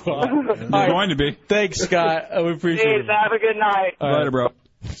 Oh God. You're going to be. Thanks, Scott. We appreciate it. Have a good night. Later, bro.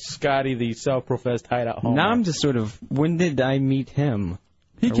 Scotty, the self-professed hideout homo. Now I'm just sort of, when did I meet him?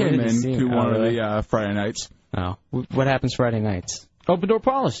 He came in to one of the Friday nights. Oh. What happens Friday nights? Open door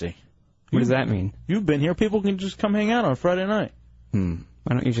policy. What does that mean? You've been here. People can just come hang out on Friday night.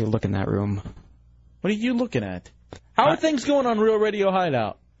 I don't usually look in that room. What are you looking at? How are things going on Real Radio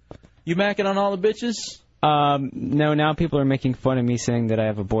Hideout? You macking on all the bitches? No, now people are making fun of me saying that I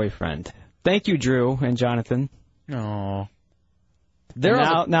have a boyfriend. Thank you, Drew and Jonathan. No.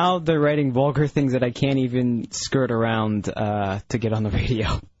 Now they're writing vulgar things that I can't even skirt around to get on the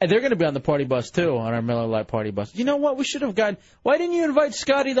radio. And they're going to be on the party bus, too, on our Miller Lite party bus. You know what? We should have gotten... Why didn't you invite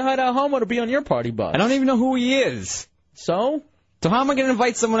Scotty the Hideout Homo to be on your party bus? I don't even know who he is. So how am I going to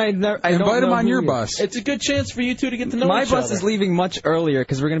invite someone I don't know? Invite him on your bus. It's a good chance for you two to get to know My each other. bus is leaving much earlier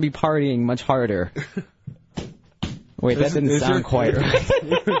because we're going to be partying much harder. Wait, that didn't sound quite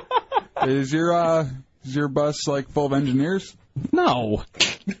right. Is your bus like full of engineers? No.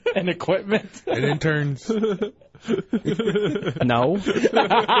 And equipment. And interns. No.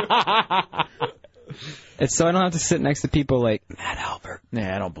 It's so I don't have to sit next to people like Matt Albert.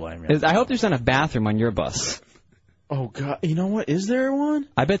 Nah, I don't blame you. I hope there's not a bathroom on your bus. Oh, God. You know what? Is there one?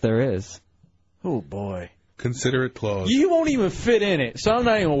 I bet there is. Oh, boy. Consider it closed. You won't even fit in it, so I'm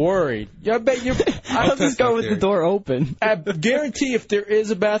not even worried. I bet you. I'll just go with the door open. I guarantee if there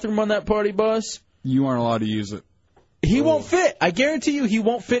is a bathroom on that party bus, you aren't allowed to use it. He won't fit. I guarantee you he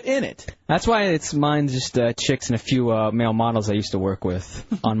won't fit in it. That's why mine's just chicks and a few male models I used to work with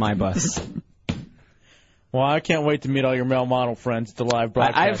on my bus. Well, I can't wait to meet all your male model friends at the live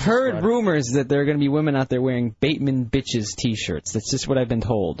broadcast. I've heard rumors that there are going to be women out there wearing Bateman Bitches T-shirts. That's just what I've been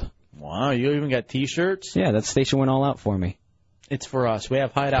told. Wow, you even got T-shirts? Yeah, that station went all out for me. It's for us. We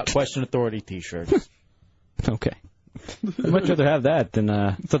have Hideout Question Authority T-shirts. Okay. I'd much rather have that than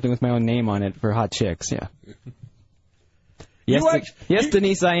something with my own name on it for hot chicks, yeah. Yes,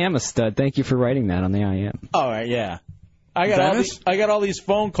 Denise, I am a stud. Thank you for writing that on the IM. All right, yeah. I got all these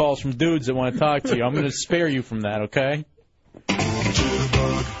phone calls from dudes that want to talk to you. I'm going to spare you from that, okay?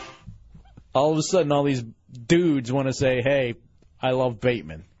 All of a sudden, all these dudes want to say, hey, I love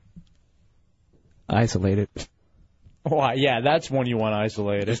Bateman. Isolated. Why, yeah, that's one you want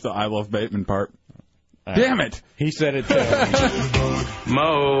isolated. It's the I love Bateman part. Damn it! He said it too.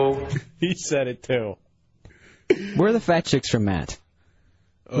 Mo. He said it too. Where are the fat chicks from Matt?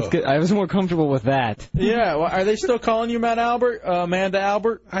 I was more comfortable with that. Yeah, well, are they still calling you Matt Albert? Amanda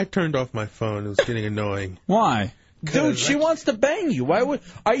Albert? I turned off my phone. It was getting annoying. Why? Dude, she wants to bang you. Why would?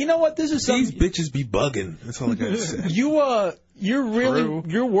 You know what? This is these bitches be bugging. That's all I gotta say.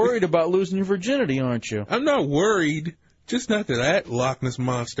 You're worried about losing your virginity, aren't you? I'm not worried. Just not to that Loch Ness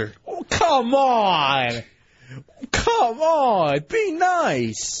monster. Oh, come on, be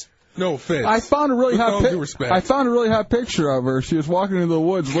nice. No offense. I found a really With all hot due respect. I found a really hot picture of her. She was walking into the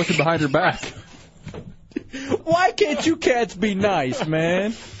woods, looking behind her back. Why can't you cats be nice,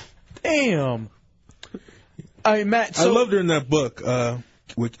 man? Damn. Matt. I loved her in that book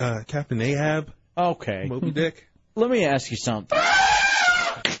with Captain Ahab. Okay. Moby Dick. Let me ask you something.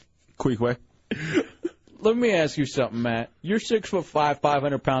 Quick. Let me ask you something, Matt. You're 6'5",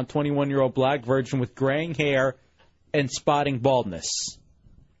 500-pound, 21-year-old black virgin with graying hair and spotting baldness.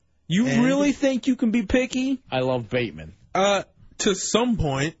 You really think you can be picky? I love Bateman. To some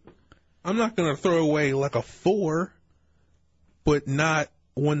point, I'm not gonna throw away like a 4, but not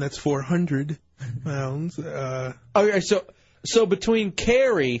one that's 400 pounds. Okay, so between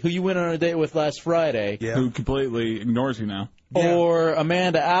Carrie, who you went on a date with last Friday, who completely ignores you now, or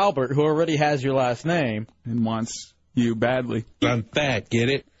Amanda Albert, who already has your last name and wants you badly. I'm fat, get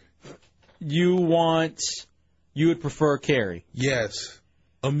it? You would prefer Carrie? Yes,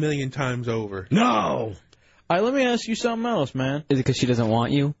 1,000,000 times over. No. All right, let me ask you something else, man. Is it because she doesn't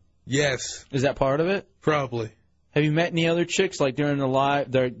want you? Yes. Is that part of it? Probably. Have you met any other chicks like during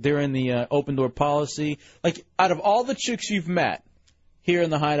the open door policy? Like out of all the chicks you've met here in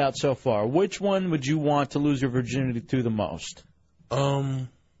the Hideout so far, which one would you want to lose your virginity to the most?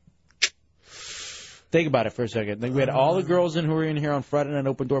 Think about it for a second. We had all the girls in who were in here on Friday Night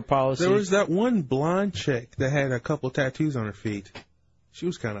Open Door Policy. There was that one blonde chick that had a couple tattoos on her feet. She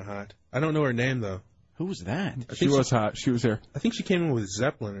was kind of hot. I don't know her name though. Who was that? She was hot. She was here. I think she came in with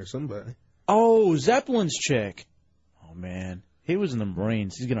Zeppelin or somebody. Oh, Zeppelin's chick. Oh, man. He was in the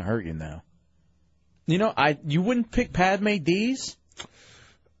Marines. He's going to hurt you now. You know, you wouldn't pick Padme D's?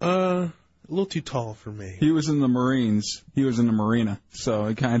 A little too tall for me. He was in the Marines. He was in the Marina. So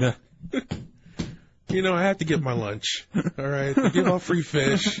it kind of... You know, I have to get my lunch. All right? I give out free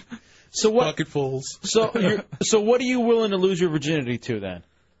fish. Bucketfuls. So what are you willing to lose your virginity to, then?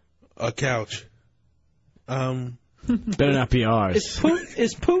 A couch. Better not be ours.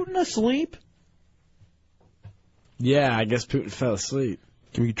 Is Putin asleep? Yeah, I guess Putin fell asleep.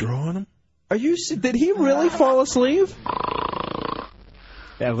 Can we draw on him? Did he really fall asleep?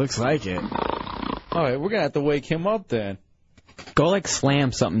 Yeah, it looks like it. All right, we're going to have to wake him up then. Go, like,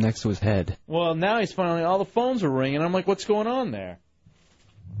 slam something next to his head. Well, now he's finally, all the phones are ringing. I'm like, what's going on there?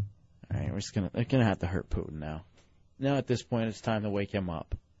 All right, they're gonna have to hurt Putin now. Now at this point, it's time to wake him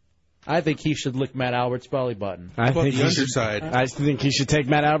up. I think he should lick Matt Albert's belly button. I think the underside? I think he should take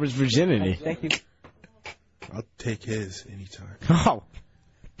Matt Albert's virginity. Thank you. I'll take his anytime. Oh.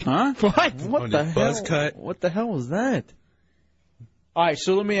 Huh? What? On What the his buzz hell? cut. What the hell was that? All right,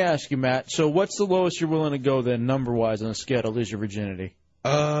 so let me ask you, Matt. So what's the lowest you're willing to go then, number-wise, on a scale to lose your virginity?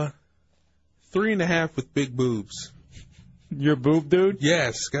 3.5 with big boobs. You're a boob dude?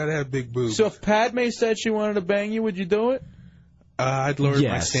 Yes, gotta have big boobs. So if Padme said she wanted to bang you, would you do it? I'd lower my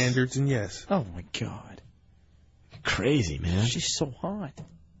Yes. standards, and yes. Oh, my God. Crazy, man. She's so hot.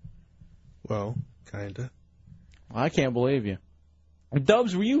 Well, kinda. I can't believe you.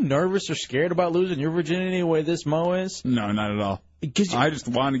 Dubs, were you nervous or scared about losing your virginity the way this Mo is? No, not at all. I just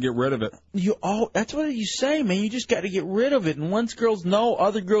wanted to get rid of it. That's what you say, man. You just got to get rid of it. And once girls know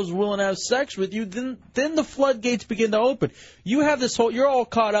other girls are willing to have sex with you, then the floodgates begin to open. You have this whole, you're all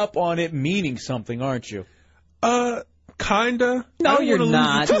caught up on it meaning something, aren't you? Kinda. No, I don't you're wanna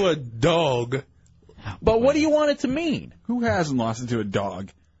not. lose it to a dog. But what do you want it to mean? Who hasn't lost it to a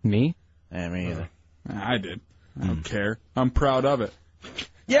dog? Me? Me either. I did. I don't care. I'm proud of it.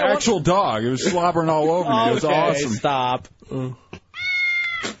 Yeah, Actual dog. It was slobbering all over me. It was Okay, awesome. Stop.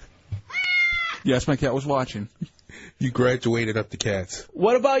 Yes, my cat was watching. You graduated up to cats.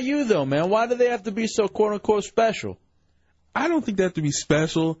 What about you, though, man? Why do they have to be so quote-unquote special? I don't think they have to be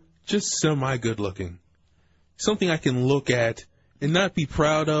special, just semi-good looking. Something I can look at and not be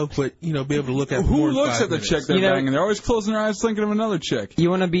proud of, but, be able to look at. Who looks at the chick they're banging? They're always closing their eyes thinking of another chick. You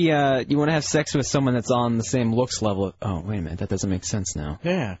want to have sex with someone that's on the same looks level. Oh, wait a minute. That doesn't make sense now.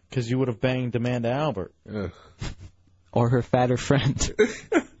 Yeah, because you would have banged Amanda Albert. Or her fatter friend.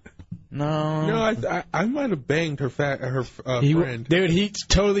 No, I might have banged her friend. Dude, he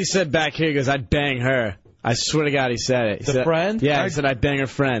totally said back here, he goes, I'd bang her. I swear to God, he said it. He The said, friend? Yeah, he said, I'd bang her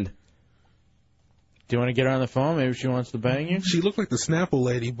friend. Do you want to get her on the phone? Maybe she wants to bang you? She looked like the Snapple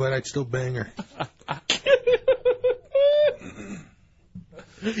lady, but I'd still bang her.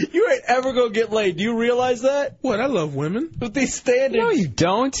 You ain't ever gonna get laid. Do you realize that? What? I love women. With these standards. No, you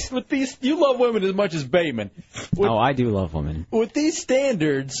don't. With these, you love women as much as Bateman. Oh, I do love women. With these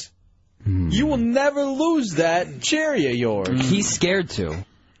standards, you will never lose that cherry of yours. He's scared to.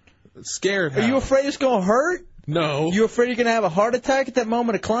 Scared? Are you afraid it's gonna hurt? No. You afraid you're gonna have a heart attack at that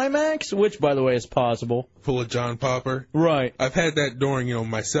moment of climax? Which, by the way, is possible. Full of John Popper. Right. I've had that during,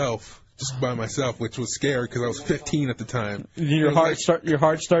 myself, just by myself, which was scary because I was 15 at the time. Your heart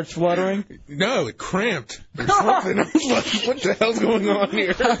starts fluttering? No, it cramped or something. I was like, what the hell's going on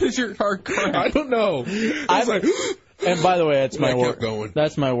here? How does your heart cramp? I don't know. I was like, and by the way, that's my kept going.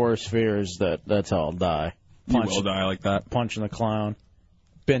 That's my worst fear is that's how I'll die. You will die like that. Punching the clown.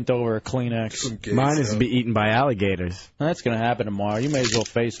 Bent over a Kleenex. Mine is to be eaten by alligators. That's going to happen tomorrow. You may as well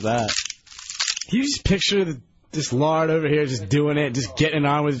face that. Can you just picture this lard over here just doing it, just getting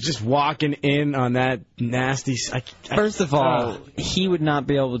on with it, just walking in on that nasty... First of all, he would not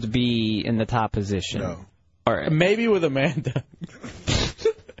be able to be in the top position. No. All right. Maybe with Amanda.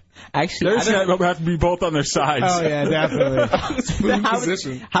 Actually, There's going to have to be both on their sides. Oh, yeah,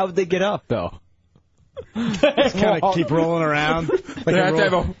 definitely. How would they get up, though? Just kind of keep rolling around. Like they have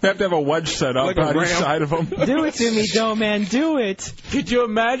to have a wedge set up Like a on each ramp. side of them. Do it to me, Joe, man. Do it. Could you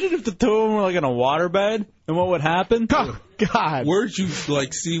imagine if the two of them were like in a waterbed and what would happen? Oh, God. Where'd you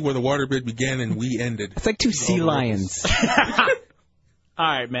see where the waterbed began and we ended? It's like two sea lions. All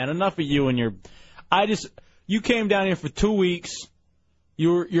right, man. Enough of you and your. You came down here for 2 weeks.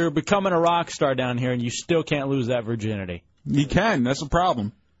 You're becoming a rock star down here, and you still can't lose that virginity. You can. That's the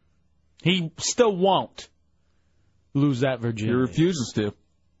problem. He still won't lose that virginity. He refuses to.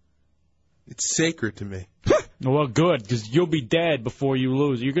 It's sacred to me. Well, good, because you'll be dead before you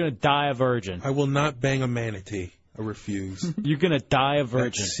lose. You're going to die a virgin. I will not bang a manatee. I refuse. You're going to die a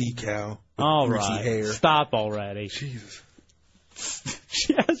virgin. That sea cow. with All greasy right. hair. Stop already. Jesus.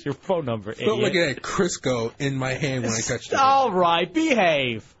 She has your phone number, Felt like idiot. I had Crisco in my hand when I touched it. All right,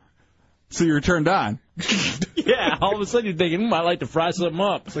 behave. So you're turned on. Yeah, all of a sudden you're thinking, I'd like to fry something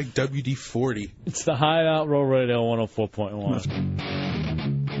up. It's like WD-40. It's the Hideout Roll Radio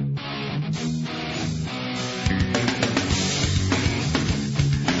 104.1.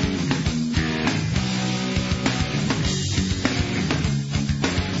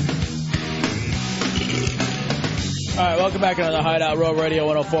 All right, welcome back into the Hideout Roll Radio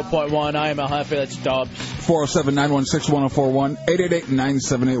 104.1. I am El Jefe, that's Dubs. 407-916-1041,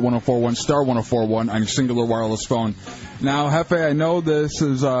 888-978-1041, star 1041 on your singular wireless phone. Now, Jefe, I know this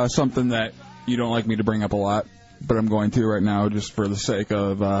is something that you don't like me to bring up a lot, but I'm going to right now just for the sake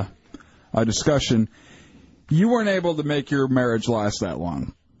of a discussion. You weren't able to make your marriage last that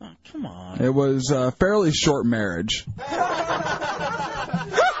long. Oh, come on. It was a fairly short marriage.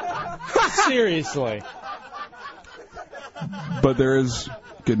 Seriously. But there is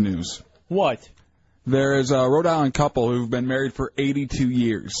good news. What? There is a Rhode Island couple who've been married for 82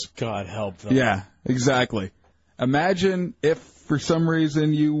 years. God help them. Yeah, exactly. Imagine if for some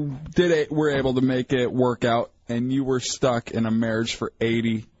reason you were able to make it work out and you were stuck in a marriage for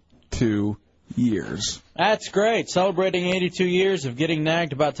 82 years. That's great. Celebrating 82 years of getting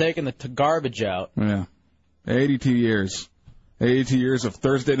nagged about taking the garbage out. Yeah. 82 years. 82 years of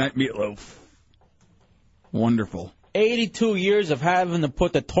Thursday night meatloaf. Wonderful. 82 years of having to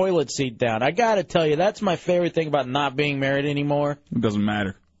put the toilet seat down. I got to tell you, that's my favorite thing about not being married anymore. It doesn't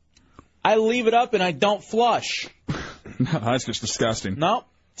matter. I leave it up and I don't flush. No, that's just disgusting. No,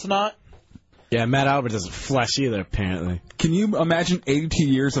 it's not. Yeah, Matt Albert doesn't flush either, apparently. Can you imagine 82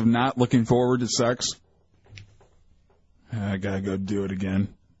 years of not looking forward to sex? I got to go do it again.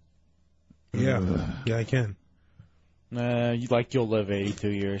 Yeah, yeah, I can. You'll live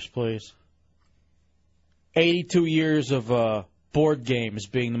 82 years, please. 82 years of board games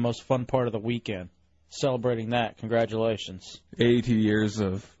being the most fun part of the weekend. Celebrating that. Congratulations. 82 years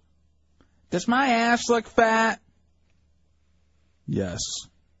of... Does my ass look fat? Yes.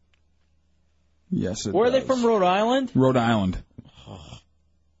 Yes, it Where are does. they from, Rhode Island? Rhode Island.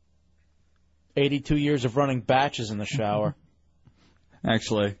 82 years of running batches in the shower.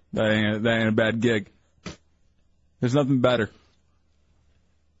 Actually, that ain't a bad gig. There's nothing better.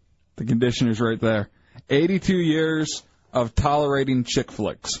 The conditioner's right there. 82 years of tolerating chick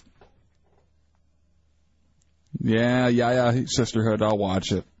flicks. Yeah, sisterhood, I'll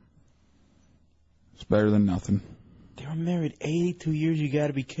watch it. It's better than nothing. They were married 82 years. You got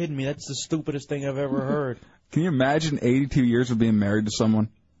to be kidding me. That's the stupidest thing I've ever heard. Can you imagine 82 years of being married to someone?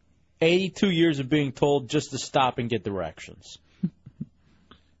 82 years of being told just to stop and get directions.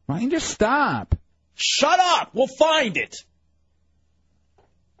 Why don't you just stop? Shut up! We'll find it!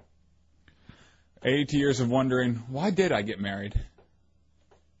 82 years of wondering, why did I get married?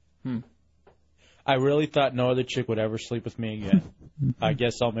 I really thought no other chick would ever sleep with me again. I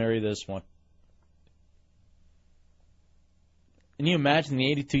guess I'll marry this one. Can you imagine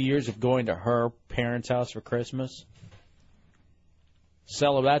the 82 years of going to her parents' house for Christmas?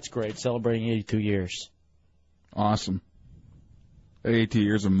 That's great, celebrating 82 years. Awesome. 82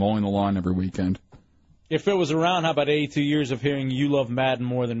 years of mowing the lawn every weekend. If it was around, how about 82 years of hearing you love Madden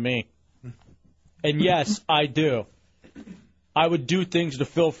more than me? And yes, I do. I would do things to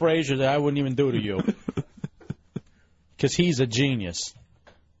Phil Frazier that I wouldn't even do to you. Because he's a genius.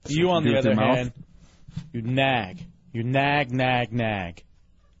 You, on the other hand, you nag. You nag.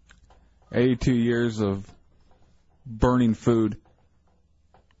 82 years of burning food.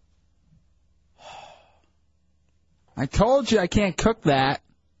 I told you I can't cook that.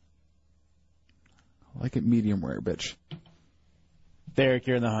 I like it medium rare, bitch. Derek,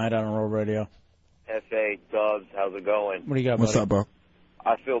 you're in the Hideout on Roll Radio. F.A. Dubs, how's it going? What do you got, What's buddy? up, bro?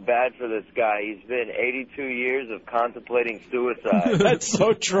 I feel bad for this guy. He's been 82 years of contemplating suicide. That's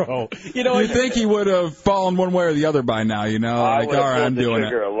so true. You know, You'd think he would have fallen one way or the other by now, you know? I Like, would all have right, pulled I'm the doing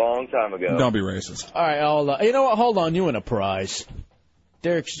trigger it. a long time ago. Don't be racist. All right, hold on. You know what? Hold on. You win a prize.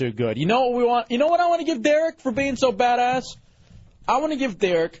 Derek's too good. You know what we want? You know what I want to give Derek for being so badass? I want to give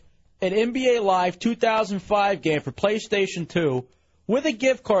Derek an NBA Live 2005 game for PlayStation 2 with a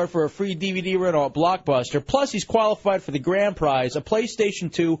gift card for a free DVD rental at Blockbuster. Plus, he's qualified for the grand prize, a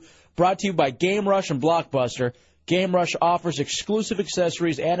PlayStation 2 brought to you by Game Rush and Blockbuster. Game Rush offers exclusive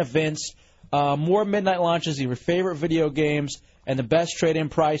accessories and events, more midnight launches of your favorite video games, and the best trade-in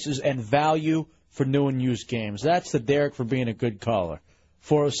prices and value for new and used games. That's the Derek for being a good caller.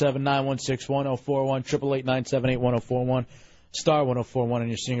 407-916-1041, 888-978-1041, star 1041 on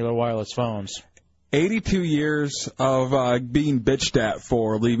your singular wireless phones. 82 years of being bitched at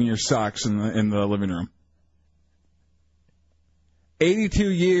for leaving your socks in the living room. 82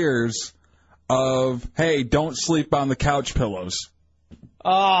 years of, hey, don't sleep on the couch pillows.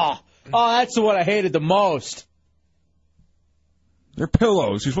 Oh, that's the one I hated the most. They're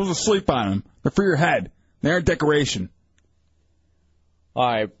pillows. You're supposed to sleep on them. They're for your head. They're a decoration. All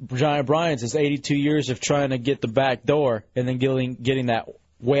right, Giant Brian says 82 years of trying to get the back door and then getting that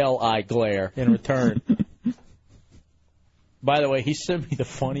whale eye glare in return. By the way, he sent me the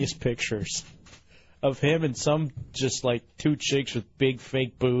funniest pictures of him and some just like two chicks with big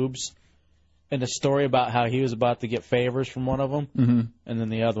fake boobs, and a story about how he was about to get favors from one of them, and then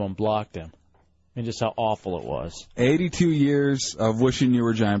the other one blocked him, and just how awful it was. 82 years of wishing you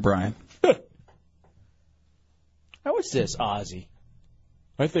were Giant Brian. is this, Ozzy?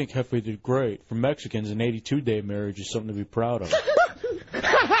 I think Hefe did great. For Mexicans, an 82-day marriage is something to be proud of.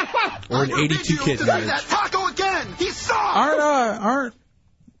 Or an 82-kid marriage. Taco again. He saw. Aren't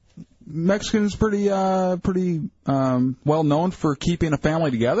Mexicans pretty well known for keeping a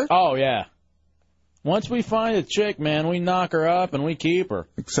family together? Oh, yeah. Once we find a chick, man, we knock her up and we keep her.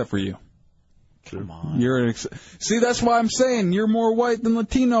 Except for you. Come on. See, that's why I'm saying you're more white than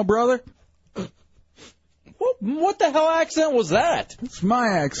Latino, brother. What the hell accent was that? It's my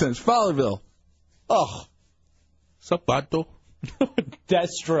accent. It's Fowlerville. Oh. Zapato.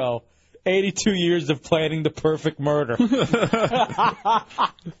 Destro. 82 years of planning the perfect murder.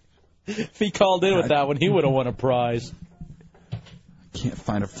 If he called in with that one, he would have won a prize. Can't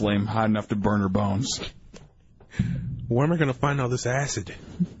find a flame hot enough to burn her bones. Where am I going to find all this acid?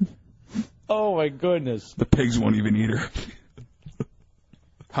 Oh, my goodness. The pigs won't even eat her.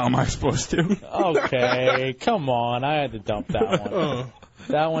 How am I supposed to? Okay, come on. I had to dump that one.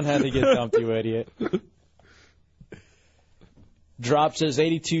 That one had to get dumped, you idiot. Drop says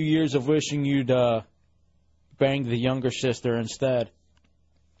 82 years of wishing you'd bang the younger sister instead.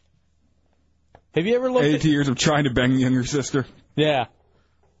 Have you ever looked 82 years of trying to bang the younger sister. Yeah.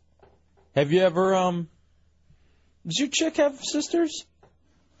 Have you ever, does your chick have sisters?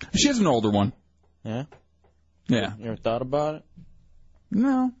 She has an older one. Yeah? Yeah. You ever thought about it?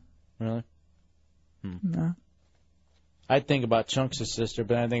 No. Really? No. I think about Chunks' sister,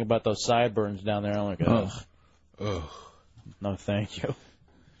 but I think about those sideburns down there. I'm like, ugh. Ugh. No, thank you.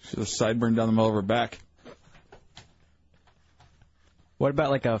 She's a sideburn down the middle of her back. What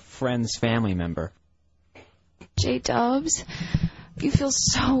about like a friend's family member? J-Dubs, you feel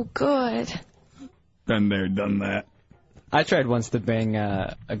so good. Been there, done that. I tried once to bang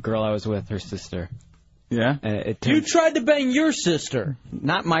a girl I was with, her sister. Yeah? You tried to bang your sister.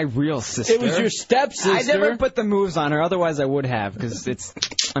 Not my real sister. It was your stepsister. I never put the moves on her, otherwise I would have, because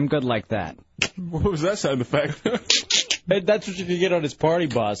I'm good like that. What was that sound effect? Hey, that's what you could get on his party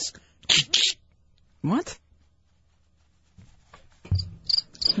bus. What?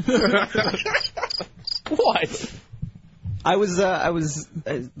 What? I was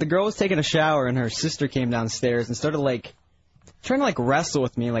the girl was taking a shower and her sister came downstairs and started trying to wrestle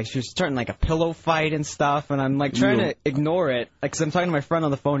with me, she was starting a pillow fight and stuff, and I'm trying to ignore it, cause I'm talking to my friend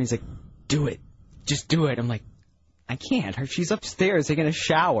on the phone. He's like, "Do it, just do it." I'm like, "I can't. She's upstairs taking a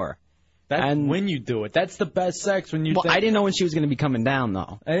shower." That's when you do it. That's the best sex when you. Well, I didn't know when she was going to be coming down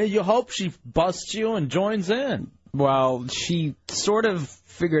though. And you hope she busts you and joins in. Well, she sort of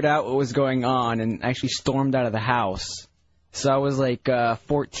figured out what was going on and actually stormed out of the house. So I was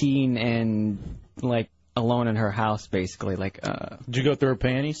 14 and alone in her house, basically. Did you go through her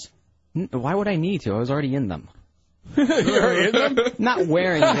panties? Why would I need to? I was already in them. You're in them? Not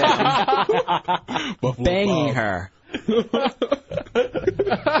wearing them. Banging her.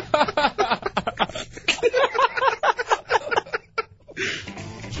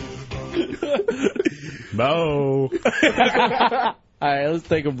 No. All right, let's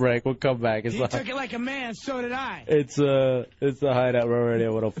take a break. We'll come back. He took it like a man, so did I. It's the Hideout Row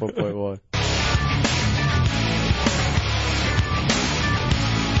Radio 104.1.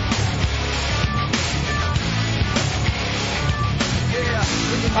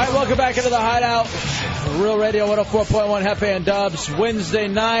 All right, welcome back into the Hideout. Real Radio 104.1, Hefe and Dubs. Wednesday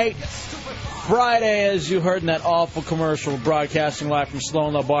night, Friday, as you heard in that awful commercial, broadcasting live from Slow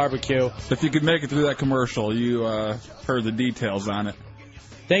and Low Barbecue. If you could make it through that commercial, you heard the details on it.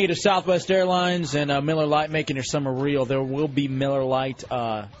 Thank you to Southwest Airlines and Miller Lite making your summer real. There will be Miller Lite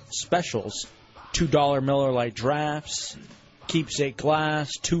specials. $2 Miller Lite drafts, keepsake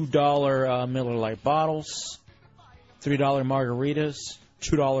glass, $2 Miller Lite bottles, $3 margaritas,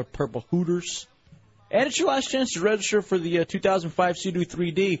 $2 purple Hooters. And it's your last chance to register for the 2005 Sea-Doo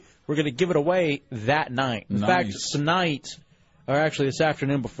 3D. We're going to give it away that night. In fact, tonight, or actually this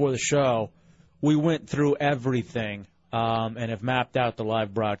afternoon before the show, we went through everything and have mapped out the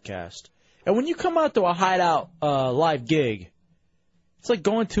live broadcast. And when you come out to a Hideout live gig, it's like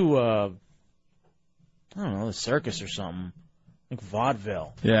going to a circus or something. Like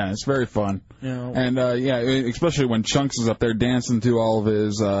vaudeville. Yeah, it's very fun. You know, and, especially when Chunks is up there dancing to all of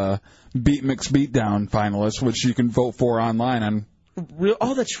his Beat Mix Beatdown finalists, which you can vote for online. And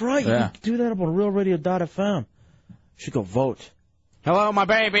oh, that's right. Yeah. You can do that up on realradio.fm. You should go vote. Hello, my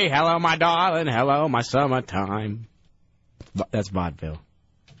baby. Hello, my darling. Hello, my summertime. That's vaudeville.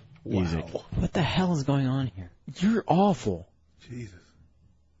 Music. What the hell is going on here? You're awful. Jesus.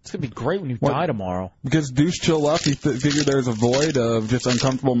 It's going to be great when you die tomorrow. Because Deuce Chill left, he figured there's a void of just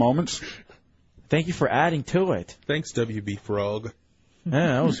uncomfortable moments. Thank you for adding to it. Thanks, WB Frog.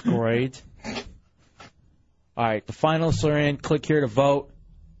 Yeah, that was great. All All right, the finalists are in. Click here to vote.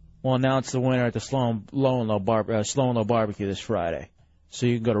 We'll announce the winner at the Slow and Low Barbecue this Friday. So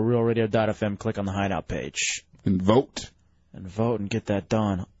you can go to realradio.fm, click on the Hideout page. And vote. And get that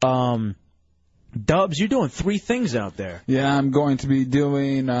done. Dubs, you're doing 3 things out there. Yeah, I'm going to be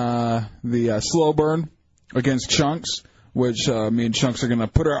doing the slow burn against Chunks, which me and Chunks are going to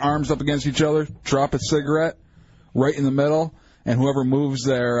put our arms up against each other, drop a cigarette right in the middle, and whoever moves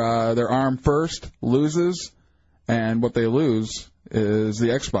their arm first loses. And what they lose is the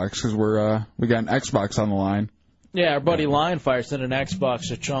Xbox, because we got an Xbox on the line. Yeah, our buddy Lionfire sent an Xbox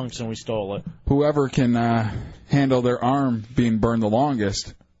to Chunks, and we stole it. Whoever can handle their arm being burned the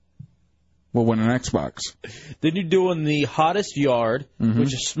longest will win an Xbox. Then you're doing the hottest yard,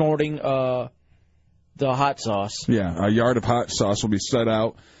 which is snorting the hot sauce. Yeah, a yard of hot sauce will be set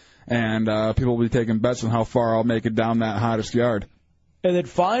out, and people will be taking bets on how far I'll make it down that hottest yard. And then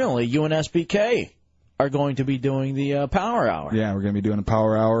finally, you and SBK are going to be doing the Power Hour. Yeah, we're going to be doing a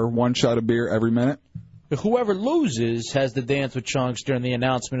Power Hour, 1 shot of beer every minute. Whoever loses has to dance with Chunks during the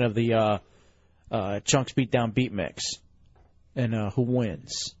announcement of the Chunks Beatdown Beat Mix, and who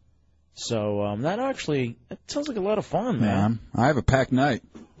wins. So that sounds like a lot of fun, man. I have a packed night.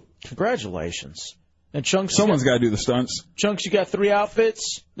 Congratulations. And Chunks, someone's got to do the stunts. Chunks, you got 3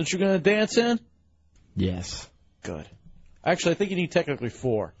 outfits that you're going to dance in? Yes. Good. Actually, I think you need technically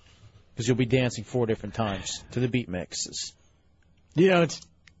 4, because you'll be dancing 4 different times to the beat mixes. You know, it's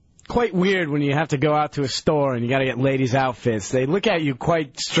quite weird when you have to go out to a store and you got to get ladies' outfits. They look at you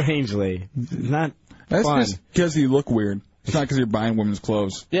quite strangely. It's not That's fun. just because you look weird. It's not because you're buying women's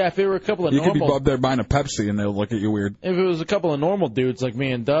clothes. Yeah, if it were a couple of you normal... could be up there buying a Pepsi and they'll look at you weird. If it was a couple of normal dudes like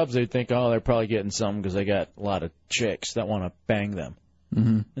me and Dubs, they'd think, oh, they're probably getting something because they got a lot of chicks that want to bang them.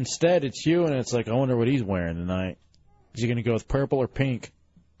 Mm-hmm. Instead, it's you, and it's like, I wonder what he's wearing tonight. Is he going to go with purple or pink?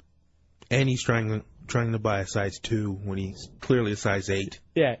 And he's trying to buy a size 2 when he's clearly a size 8.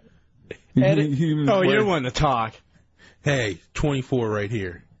 Yeah. You're one to talk. Hey, 24 right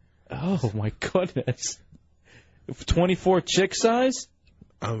here. Oh, my goodness. 24 chick size?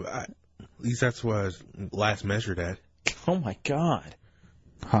 At least that's what I was last measured at. Oh, my God.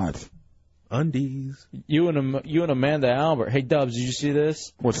 Hot. Undies. You and Amanda Albert. Hey, Dubs, did you see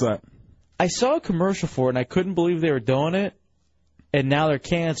this? What's that? I saw a commercial for it, and I couldn't believe they were doing it, and now they're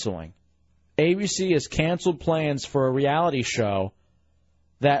canceling. ABC has canceled plans for a reality show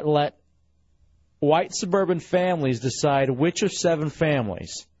that let white suburban families decide which of 7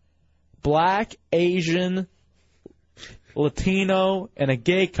 families, black, Asian, Latino, and a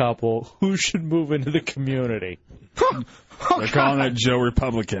gay couple, who should move into the community. They're calling it Joe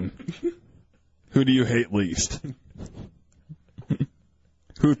Republican. Who do you hate least?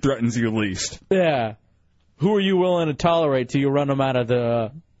 Who threatens you least? Yeah. Who are you willing to tolerate till you run them out of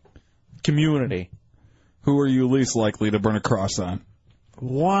the community? Who are you least likely to burn a cross on?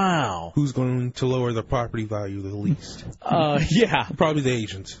 Wow. Who's going to lower the property value the least? Yeah. Probably the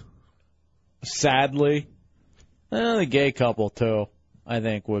Asians. Sadly. The gay couple, too, I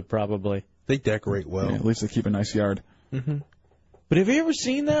think, would probably. They decorate well. Yeah, at least they keep a nice yard. Mm-hmm. But have you ever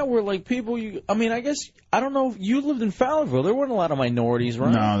seen that where, like, people, I guess, I don't know, you lived in Fowlerville. There weren't a lot of minorities,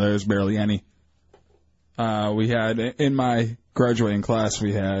 right? No, there's barely any. We had, in my graduating class,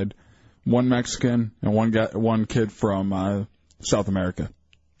 we had 1 Mexican and one kid from South America.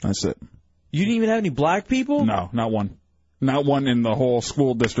 That's it. You didn't even have any black people? No, not one. Not one in the whole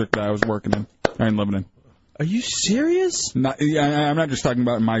school district that I was working in, and living in. Are you serious? I'm not just talking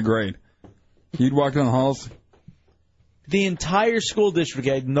about in my grade. You'd walk down the halls. The entire school district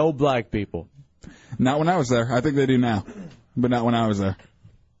had no black people. Not when I was there. I think they do now, but not when I was there.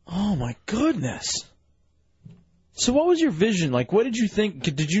 Oh, my goodness. So what was your vision? Like, what did you think?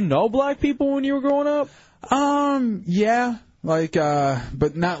 Did you know black people when you were growing up? Yeah. Like,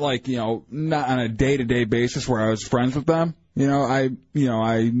 but not like, not on a day-to-day basis where I was friends with them. I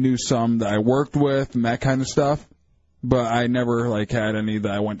knew some that I worked with and that kind of stuff, but I never, had any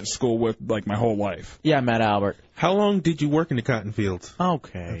that I went to school with, my whole life. Yeah, Matt Albert. How long did you work in the cotton fields?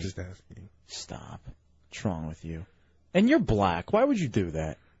 Okay. I'm just asking. Stop. What's wrong with you? And you're black. Why would you do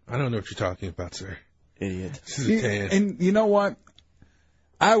that? I don't know what you're talking about, sir. Idiot. This is a tan. And you know what?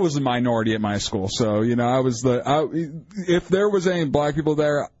 I was a minority at my school, so, I was if there was any black people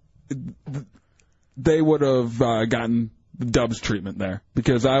there, they would have gotten the Dubs treatment there,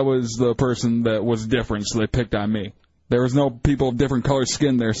 because I was the person that was different, so they picked on me. There was no people of different color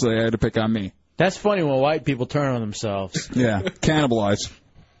skin there, so they had to pick on me. That's funny when white people turn on themselves. Yeah, cannibalize.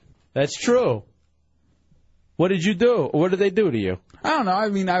 That's true. What did you do? What did they do to you? I don't know. I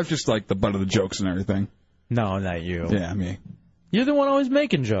mean, I was just the butt of the jokes and everything. No, not you. Yeah, me. You're the one always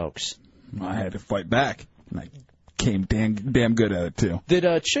making jokes. I had to fight back. And I came damn good at it, too.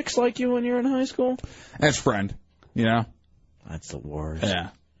 Did chicks like you when you were in high school? As friend, you know? That's the worst. Yeah.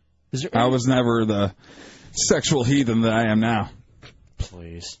 Is there I was never the sexual heathen that I am now.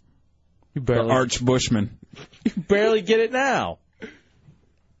 Please. You The barely, arch bushman. you barely get it now.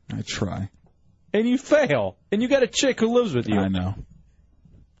 I try. And you fail. And you got a chick who lives with you. I know.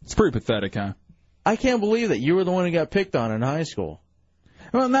 It's pretty pathetic, huh? I can't believe that you were the one who got picked on in high school.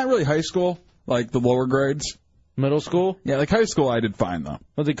 Well, not really high school. Like the lower grades. Middle school? Yeah, like high school I did fine, though.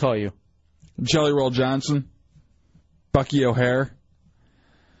 What'd they call you? Jelly Roll Johnson. Bucky O'Hare.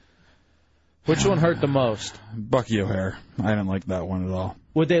 Which one hurt the most? Bucky O'Hare. I didn't like that one at all.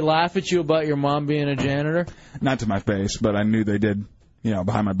 Would they laugh at you about your mom being a janitor? Not to my face, but I knew they did,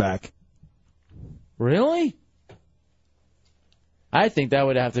 behind my back. Really? I think that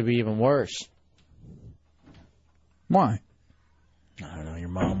would have to be even worse. Why? I don't know. Your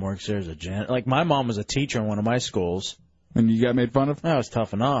mom works there as a janitor. Like, my mom was a teacher in one of my schools. And you got made fun of? That was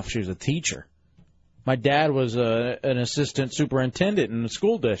tough enough. She was a teacher. My dad was an assistant superintendent in the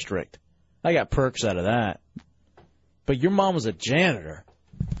school district. I got perks out of that. But your mom was a janitor.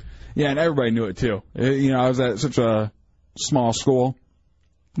 Yeah, and everybody knew it, too. I was at such a small school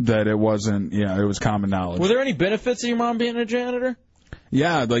that it wasn't, it was common knowledge. Were there any benefits of your mom being a janitor?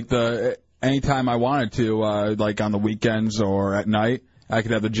 Yeah, like anytime I wanted to, like on the weekends or at night, I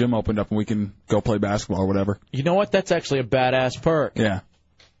could have the gym opened up and we can go play basketball or whatever. You know what? That's actually a badass perk. Yeah.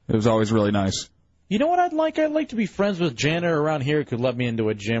 It was always really nice. You know what I'd like? I'd like to be friends with a janitor around here who could let me into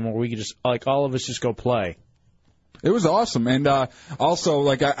a gym where we could just, like, all of us just go play. It was awesome. And also,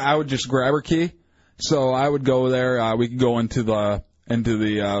 like, I would just grab her key. So I would go there. We could go into the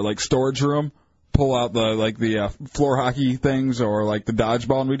like storage room, pull out the floor hockey things or like the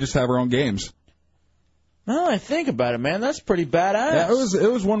dodgeball, and we just have our own games. Now I think about it, man, that's pretty badass. Yeah,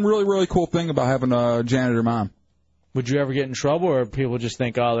 it was one really, really cool thing about having a janitor mom. Would you ever get in trouble, or people just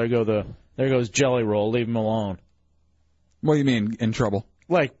think, oh, there goes Jelly Roll, leave him alone? What do you mean, in trouble?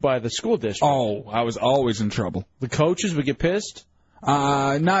 Like by the school district. Oh, I was always in trouble. The coaches would get pissed?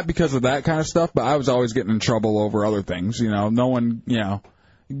 Not because of that kind of stuff, but I was always getting in trouble over other things. No one,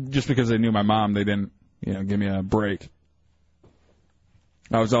 just because they knew my mom, they didn't, give me a break.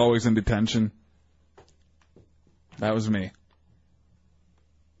 I was always in detention. That was me.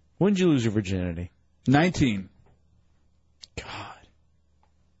 When did you lose your virginity? 19. God.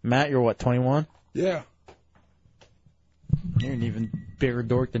 Matt, you're what, 21? Yeah. You're an even bigger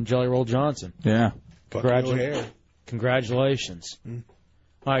dork than Jelly Roll Johnson. Yeah. Congratulations.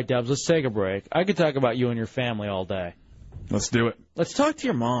 All right, Dubs, let's take a break. I could talk about you and your family all day. Let's do it. Let's talk to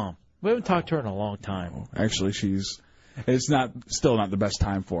your mom. We haven't talked to her in a long time. Actually, it's still not the best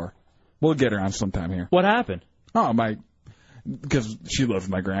time for her. We'll get her on sometime here. What happened? Oh, because she lives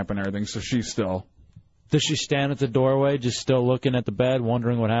with my grandpa and everything, so she's still. Does she stand at the doorway just still looking at the bed,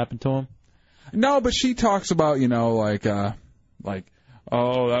 wondering what happened to him? No, but she talks about, oh,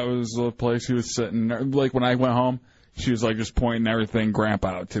 that was the place he was sitting. Like, when I went home, she was, just pointing everything Grandpa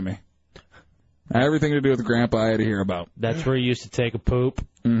out to me. Everything to do with Grandpa I had to hear about. That's where he used to take a poop?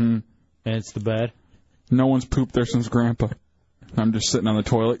 Mm-hmm. And it's the bed? No one's pooped there since Grandpa. I'm just sitting on the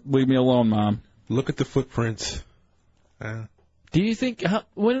toilet. Leave me alone, Mom. Look at the footprints. Do you think,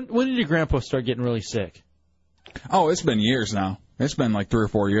 when did your grandpa start getting really sick? Oh, it's been years now. It's been like 3 or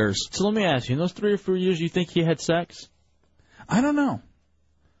 4 years. So let me ask you, in those 3 or 4 years, you think he had sex? I don't know.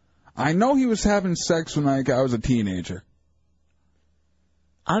 I know he was having sex when I was a teenager.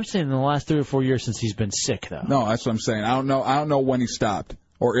 I'm saying in the last 3 or 4 years since he's been sick, though. No, that's what I'm saying. I don't know when he stopped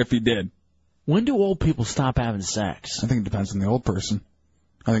or if he did. When do old people stop having sex? I think it depends on the old person.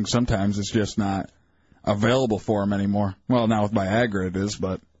 I think sometimes it's just not available for him anymore. Well, now with Viagra it is,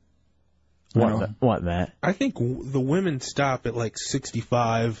 but... What, Matt? I think the women stop at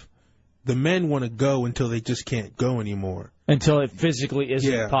 65. The men want to go until they just can't go anymore. Until it physically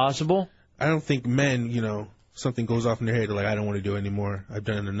isn't possible? I don't think men, something goes off in their head, they're like, I don't want to do it anymore. I've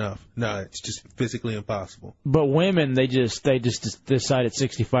done enough. No, it's just physically impossible. But women, they just decide at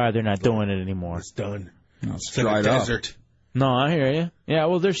 65 they're not doing it anymore. It's done. No, it's like a desert. No, I hear you. Yeah,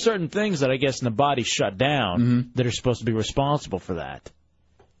 well, there's certain things that I guess in the body shut down that are supposed to be responsible for that.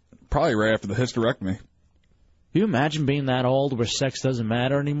 Probably right after the hysterectomy. You imagine being that old where sex doesn't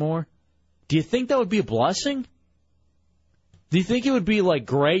matter anymore? Do you think that would be a blessing? Do you think it would be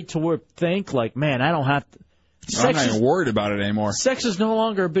great to think man, I don't have to... I'm not even worried about it anymore. Sex is no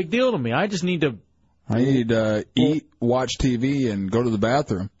longer a big deal to me. I just need to... eat, watch TV, and go to the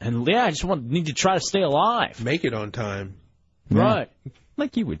bathroom. And I just need to try to stay alive. Make it on time. Right.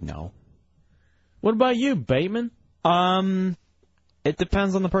 Like you would know. What about you, Bateman? It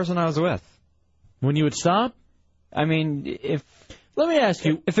depends on the person I was with. When you would stop? I mean, let me ask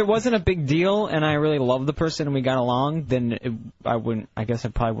you, if it wasn't a big deal and I really loved the person and we got along, then I guess I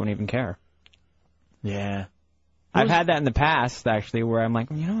probably wouldn't even care. Yeah. I've had that in the past, actually, where I'm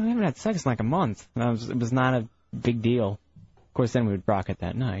like, I haven't had sex in like a month. And it was not a big deal. Of course, then we would rock it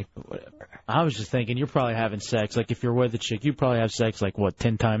that night, but whatever. I was just thinking, you're probably having sex. Like, if you're with a chick, you probably have sex,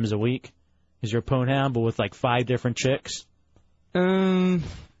 10 times a week? Is your poon hound, but with, 5 different chicks? I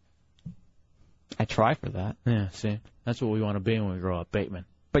try for that. Yeah, see? That's what we want to be when we grow up, Bateman.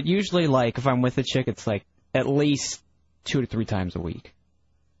 But usually, if I'm with a chick, it's, at least 2 to 3 times a week.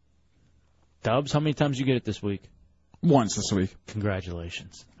 Dubs, how many times you get it this week? Once this week.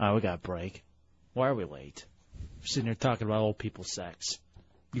 Congratulations. All right, we got a break. Why are we late? We're sitting here talking about old people sex.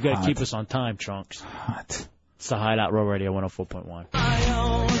 You got to keep us on time, Chunks. Hot. It's the Hideout Row Radio 104.1.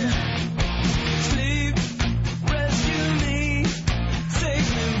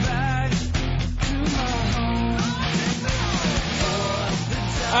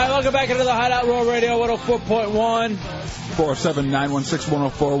 All right, welcome back into the Hideout Row Radio 104.1.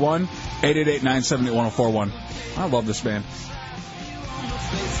 407-916-1041. 888-978-1041. I love this band.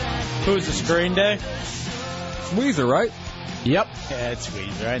 Who's the Screen Day? Weezer, right? Yep. Yeah, it's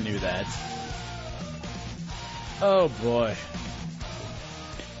Weezer. I knew that. Oh, boy.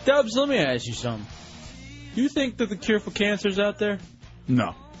 Dubs, let me ask you something. You think that the cure for cancer is out there?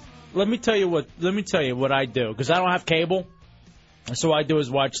 No. Let me tell you what I do, because I don't have cable. So what I do is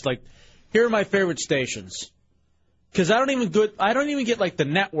watch, here are my favorite stations. Because I don't even get, the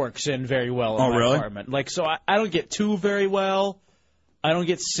networks in very well in my apartment. So I don't get 2 very well. I don't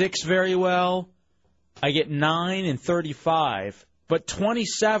get 6 very well. I get 9 and 35. But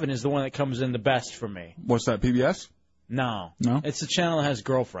 27 is the one that comes in the best for me. What's that, PBS? No. No? It's the channel that has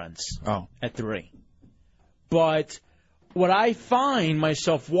Girlfriends. Oh. At 3. But what I find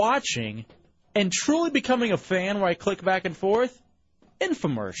myself watching and truly becoming a fan where I click back and forth,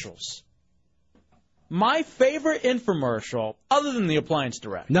 infomercials. My favorite infomercial, other than the Appliance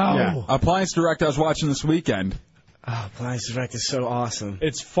Direct. No. Yeah. Appliance Direct I was watching this weekend. Oh, Appliance Direct is so awesome.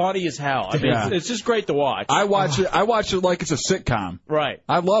 It's funny as hell. I mean, it's just great to watch. I watch it like it's a sitcom. Right.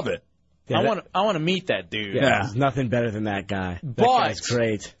 I love it. Yeah, I want to meet that dude. Yeah, there's nothing better than that guy. That But guy's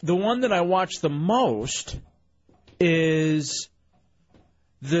great. The one that I watch the most is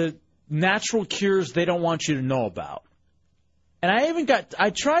the natural cures they don't want you to know about. And I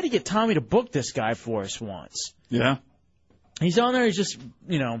tried to get Tommy to book this guy for us once. Yeah. He's on there, he's just,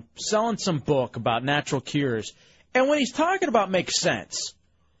 selling some book about natural cures. And what he's talking about makes sense.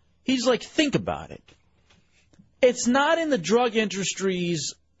 He's like, think about it. It's not in the drug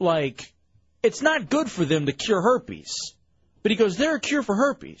industry's, it's not good for them to cure herpes. But he goes, there's a cure for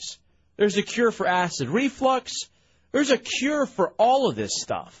herpes. There's a cure for acid reflux. There's a cure for all of this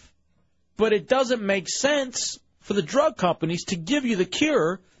stuff. But it doesn't make sense for the drug companies to give you the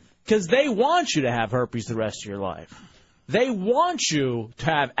cure because they want you to have herpes the rest of your life. They want you to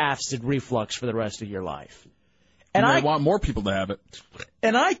have acid reflux for the rest of your life. And I want more people to have it.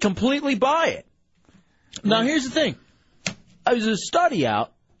 And I completely buy it. Now, here's the thing. There's a study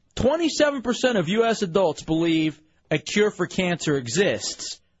out. 27% of U.S. adults believe a cure for cancer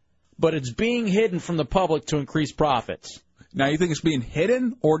exists, but it's being hidden from the public to increase profits. Now, you think it's being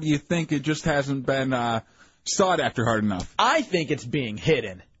hidden, or do you think it just hasn't been sought after hard enough? I think it's being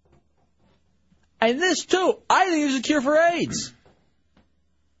hidden. And this, too, I think there's a cure for AIDS.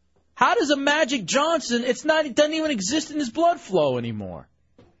 How does a Magic Johnson, it doesn't even exist in his blood flow anymore.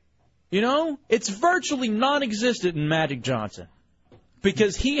 It's virtually non-existent in Magic Johnson.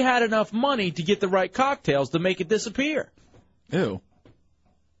 Because he had enough money to get the right cocktails to make it disappear. Ew.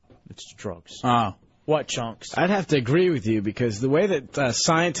 It's drugs. Oh. What, Chunks? I'd have to agree with you because the way that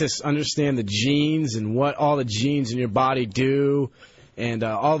scientists understand the genes and what all the genes in your body do and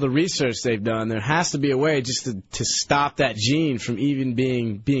all the research they've done, there has to be a way just to stop that gene from even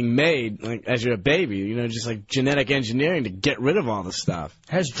being made as you're a baby. Just like genetic engineering to get rid of all the stuff.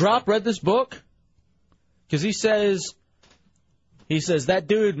 Has Drop read this book? Because he says that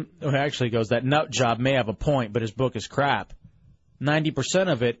dude, that nut job may have a point, but his book is crap.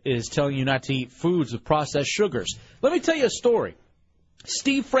 90% of it is telling you not to eat foods with processed sugars. Let me tell you a story.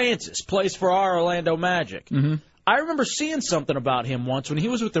 Steve Francis plays for our Orlando Magic. Mm-hmm. I remember seeing something about him once when he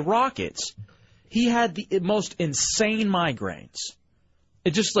was with the Rockets. He had the most insane migraines.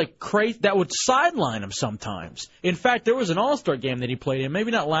 It just crazy that would sideline him sometimes. In fact, there was an All-Star game that he played in,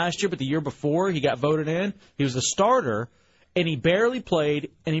 maybe not last year, but the year before he got voted in. He was a starter, and he barely played,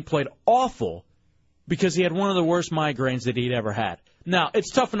 and he played awful because he had one of the worst migraines that he'd ever had. Now,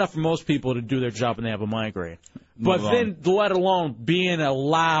 it's tough enough for most people to do their job when they have a migraine. But Move then, let alone be in a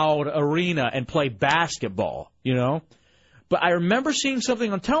loud arena and play basketball, you know? But I remember seeing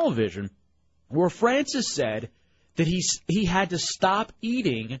something on television where Francis said that he had to stop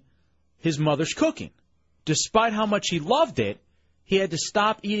eating his mother's cooking. Despite how much he loved it, he had to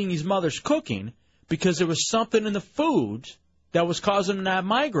stop eating his mother's cooking because there was something in the food that was causing him to have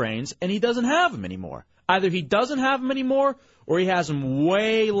migraines, and he doesn't have them anymore. Either he doesn't have them anymore, or he has them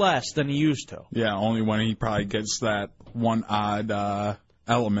way less than he used to. Yeah, only when he probably gets that one odd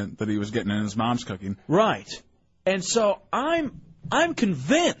element that he was getting in his mom's cooking. Right. And so I'm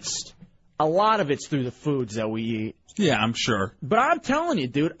convinced a lot of it's through the foods that we eat. Yeah, I'm sure. But I'm telling you,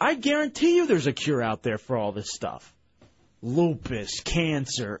 dude, I guarantee you there's a cure out there for all this stuff. Lupus,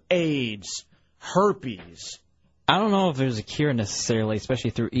 cancer, AIDS, herpes. I don't know if there's a cure necessarily,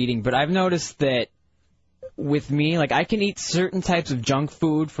 especially through eating, but I've noticed that with me, like, I can eat certain types of junk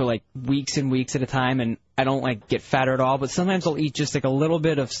food for like weeks and weeks at a time, and I don't like get fatter at all, but sometimes I'll eat just like a little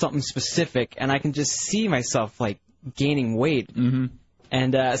bit of something specific, and I can just see myself like gaining weight. Mm-hmm.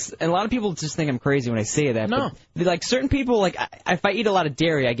 And a lot of people just think I'm crazy when I say that. No. But, like, certain people, like, if I eat a lot of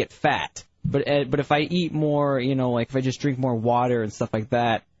dairy, I get fat. But if I eat more, you know, like if I just drink more water and stuff like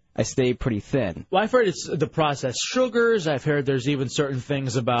that, I stay pretty thin. Well, I've heard it's the processed sugars. I've heard there's even certain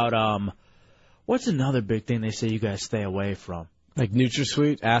things about, what's another big thing they say you guys stay away from? Like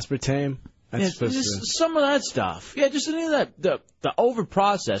NutraSweet, aspartame. That's just some of that stuff. Yeah, just any of that, the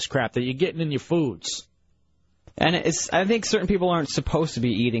over-processed crap that you're getting in your foods. And I think certain people aren't supposed to be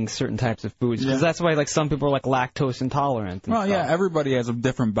eating certain types of foods because that's why like some people are like lactose intolerant. And well, stuff. yeah, everybody has a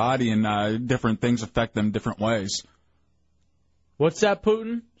different body and different things affect them different ways. What's that,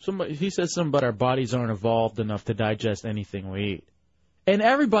 Putin? He says something about our bodies aren't evolved enough to digest anything we eat. And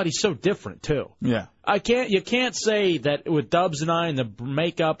everybody's so different too. Yeah. You can't say that with Dubs and I and the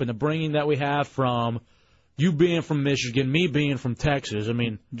makeup and the bringing that we have from you being from Michigan, me being from Texas. I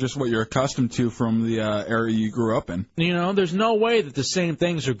mean, just what you're accustomed to from the area you grew up in. You know, there's no way that the same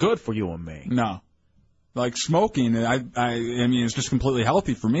things are good for you and me. No. Like smoking, I mean, it's just completely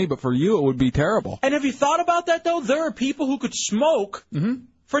healthy for me, but for you it would be terrible. And have you thought about that, though? There are people who could smoke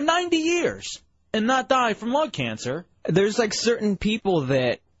for 90 years and not die from lung cancer. There's like certain people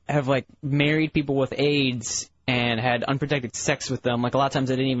that have like married people with AIDS and had unprotected sex with them. Like a lot of times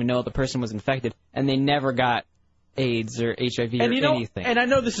they didn't even know the person was infected, and they never got AIDS or HIV or anything. And I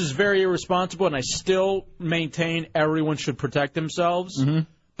know this is very irresponsible, and I still maintain everyone should protect themselves. Mm-hmm.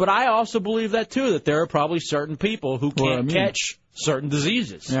 But I also believe that, too, that there are probably certain people who can't catch certain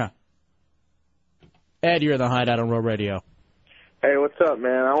diseases. Yeah. Ed, you're in the Hideout on Road Radio. Hey, what's up,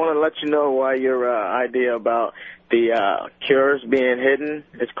 man? I want to let you know why your idea about the cures being hidden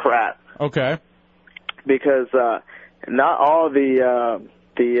is crap. Okay. Because not all the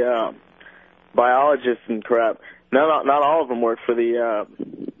biologists and crap, not all of them work for the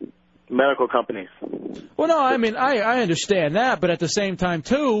medical companies. Well, no, I mean, I understand that, but at the same time,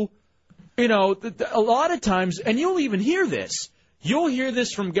 too, you know, a lot of times, and you'll even hear this, you'll hear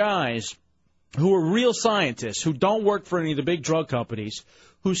this from guys who are real scientists, who don't work for any of the big drug companies,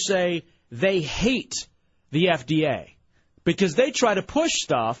 who say they hate the FDA because they try to push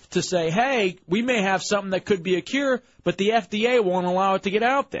stuff to say, hey, we may have something that could be a cure, but the FDA won't allow it to get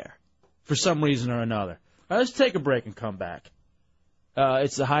out there for some reason or another. All right, let's take a break and come back.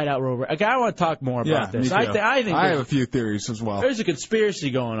 It's the Hideout Rover. Okay, I want to talk more about this. Me too. I think I have a few theories as well. There's a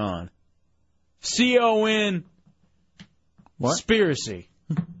conspiracy going on. C-O-N. What? Conspiracy.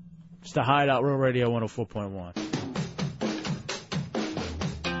 It's the Hideout Road Radio 104.1.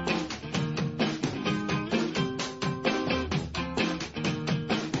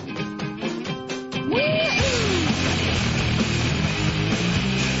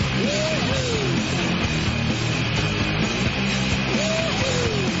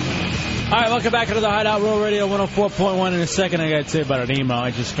 All right, welcome back to the Hideout Road Radio 104.1. In a second, I got to say about an email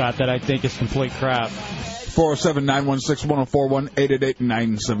I just got that I think is complete crap. 407-916-1041,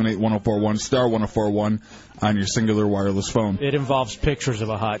 888-978-1041, star 1041 on your singular wireless phone. It involves pictures of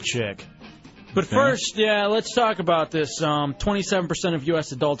a hot chick. But first, let's talk about this. 27% of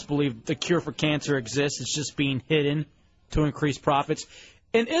U.S. adults believe the cure for cancer exists. It's just being hidden to increase profits.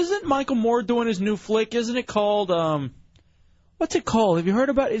 And isn't Michael Moore doing his new flick? Isn't it called... What's it called? Have you heard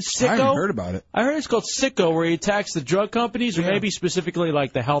about it? It's Sicko? I haven't heard about it. I heard it's called Sicko, where he attacks the drug companies, or maybe specifically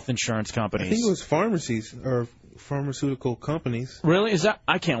like the health insurance companies. I think it was pharmacies or pharmaceutical companies. Really? Is that?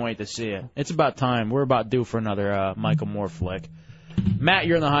 I can't wait to see it. It's about time. We're about due for another Michael Moore flick. Matt,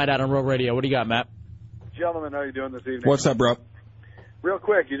 you're in the Hideout on Road Radio. What do you got, Matt? Gentlemen, how are you doing this evening? What's up, bro? Real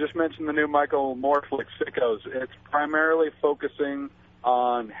quick, you just mentioned the new Michael Moore flick, Sickos. It's primarily focusing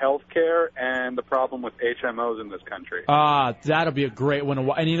on healthcare and the problem with HMOs in this country. That'll be a great one.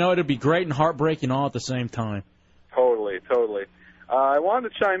 And you know, it'll be great and heartbreaking all at the same time. Totally. I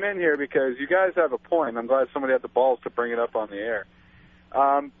wanted to chime in here because you guys have a point. I'm glad somebody had the balls to bring it up on the air.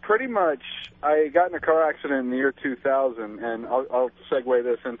 Pretty much, I got in a car accident in the year 2000, and I'll segue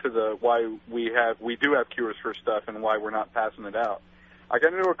this into why we do have cures for stuff and why we're not passing it out. I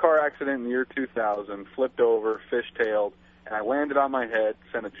got into a car accident in the year 2000, flipped over, fishtailed, and I landed on my head,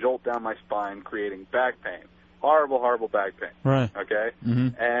 sent a jolt down my spine, creating back pain. Horrible back pain. Right. Okay? Mm-hmm.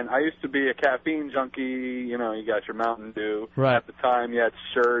 And I used to be a caffeine junkie. You know, you got your Mountain Dew. Right. At the time, you had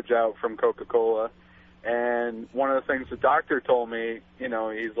Surge out from Coca-Cola. And one of the things the doctor told me, you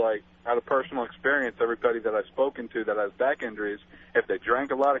know, he's like, out of personal experience, everybody that I've spoken to that has back injuries, if they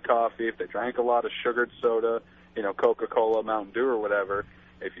drank a lot of coffee, if they drank a lot of sugared soda, you know, Coca-Cola, Mountain Dew or whatever,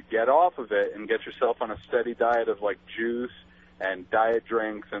 if you get off of it and get yourself on a steady diet of like juice and diet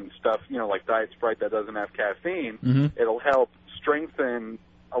drinks and stuff, you know, like Diet Sprite that doesn't have caffeine, it'll help strengthen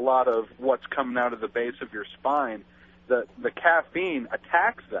a lot of what's coming out of the base of your spine. The caffeine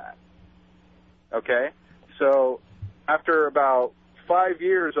attacks that. Okay? So after about 5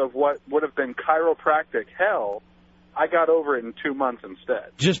 years of what would have been chiropractic hell, I got over it in 2 months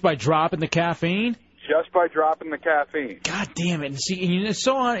instead. Just by dropping the caffeine? Just by dropping the caffeine. God damn it. And see, and it's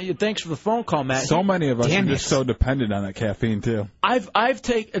so on. Thanks for the phone call, Matt. So many of us Damn are just so dependent on that caffeine, too. I've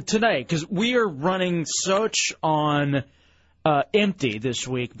taken today, because we are running such on empty this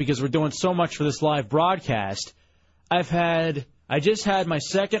week because we're doing so much for this live broadcast. I just had my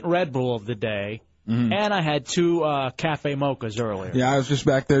second Red Bull of the day, and I had 2 cafe mochas earlier. Yeah, I was just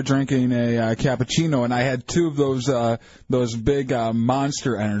back there drinking a cappuccino, and I had 2 of those big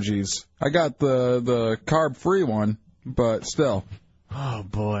Monster Energies. I got the carb-free one, but still. Oh,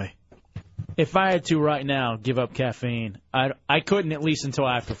 boy. If I had to right now give up caffeine, I couldn't at least until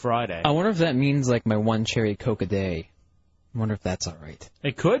after Friday. I wonder if that means like my 1 cherry Coke a day. I wonder if that's all right.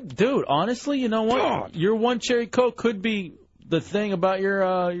 It could. Dude, honestly, you know what? God. Your 1 cherry Coke could be the thing about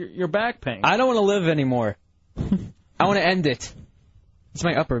your back pain. I don't want to live anymore. I want to end it. It's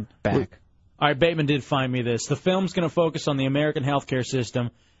my upper back. All right, Bateman did find me this. The film's going to focus on the American healthcare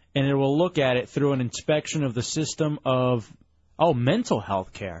system, and it will look at it through an inspection of the system of, mental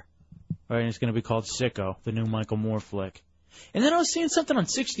health care. All right, and it's going to be called Sicko, the new Michael Moore flick. And then I was seeing something on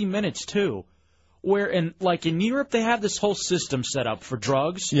 60 Minutes, too, where in Europe they have this whole system set up for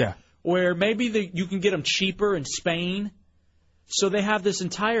drugs. Yeah. Where maybe you can get them cheaper in Spain. So they have this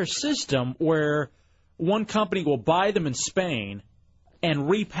entire system where one company will buy them in Spain and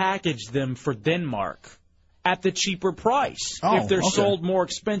repackage them for Denmark at the cheaper price if they're sold more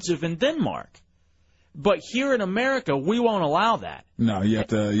expensive in Denmark. But here in America, we won't allow that. No, you have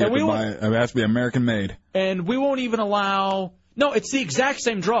to buy it. It has to be American made. And we won't even allow... No, it's the exact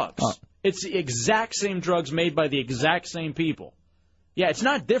same drugs. It's the exact same drugs made by the exact same people. Yeah, it's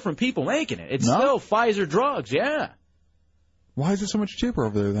not different people making it. It's still Pfizer drugs, yeah. Why is it so much cheaper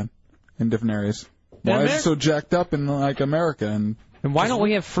over there, then, in different areas? Why is it so jacked up in, like, America and why don't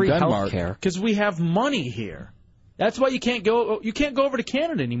we have free Denmark? health care? Because we have money here. That's why you can't go over to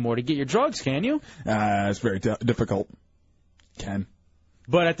Canada anymore to get your drugs, can you? It's very difficult. Can.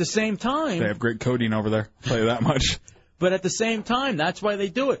 But at the same time... They have great codeine over there. I'll tell you that much. But at the same time, that's why they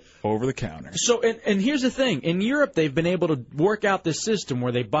do it. Over the counter. So, and here's the thing. In Europe, they've been able to work out this system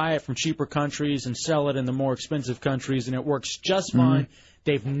where they buy it from cheaper countries and sell it in the more expensive countries, and it works just fine.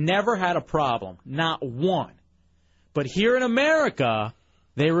 They've never had a problem. Not one. But here in America,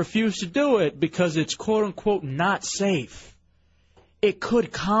 they refuse to do it because it's quote-unquote not safe. It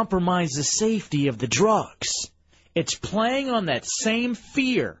could compromise the safety of the drugs. It's playing on that same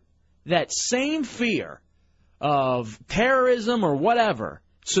fear of terrorism or whatever,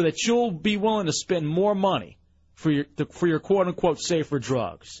 so that you'll be willing to spend more money for your quote-unquote safer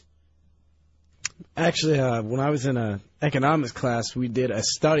drugs. Actually, when I was in an economics class, we did a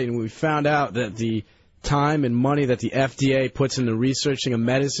study, and we found out that the time and money that the FDA puts into researching a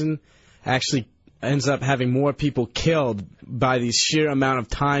medicine actually ends up having more people killed by the sheer amount of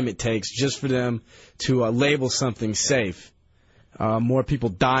time it takes just for them to label something safe. More people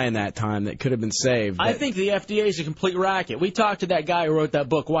die in that time that could have been saved. I think the FDA is a complete racket. We talked to that guy who wrote that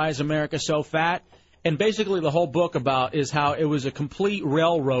book, Why is America So Fat? And basically the whole book is how it was a complete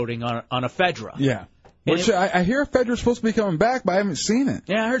railroading on ephedra. Yeah. Which I hear ephedra is supposed to be coming back, but I haven't seen it.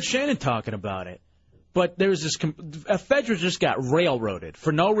 Yeah, I heard Shannon talking about it. But there's this ephedra just got railroaded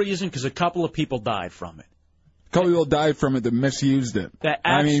for no reason because a couple of people died from it. A couple of people died from it that misused it.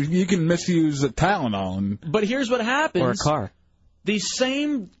 I mean, you can misuse a Tylenol. But here's what happens. Or a car. these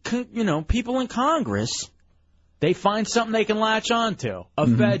same, people in Congress, they find something they can latch onto.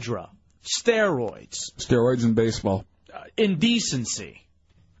 Ephedra, steroids. Steroids in baseball. Indecency.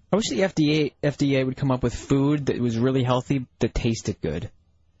 I wish the FDA would come up with food that was really healthy that tasted good.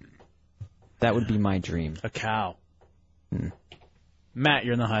 That would be my dream. A cow. Matt,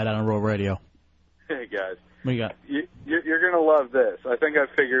 you're in the Hideout on Rural Radio. Hey, guys. What you got? You're going to love this. I think I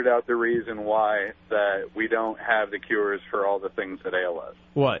figured out the reason why that we don't have the cures for all the things that ail us.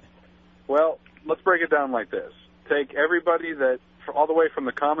 What? Well, let's break it down like this. Take everybody that, all the way from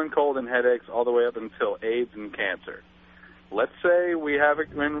the common cold and headaches all the way up until AIDS and cancer. Let's say we have,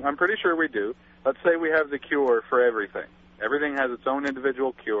 and I'm pretty sure we do, let's say we have the cure for everything. Everything has its own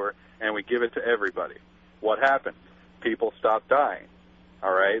individual cure, and we give it to everybody. What happens? People stop dying.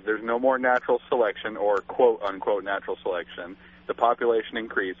 All right? There's no more natural selection or quote-unquote natural selection. The population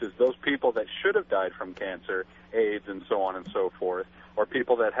increases. Those people that should have died from cancer, AIDS, and so on and so forth, or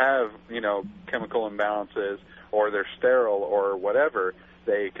people that have, chemical imbalances, or they're sterile or whatever,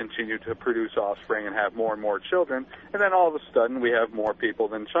 they continue to produce offspring and have more and more children, and then all of a sudden we have more people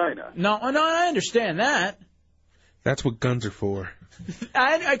than China. No, I understand that. That's what guns are for.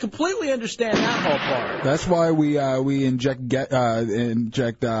 I completely understand that whole part. That's why we inject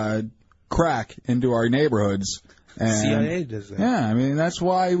crack into our neighborhoods. And, CIA does that. Yeah, I mean, that's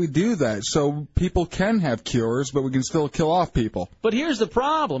why we do that. So people can have cures, but we can still kill off people. But here's the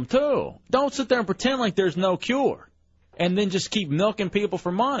problem, too. Don't sit there and pretend like there's no cure and then just keep milking people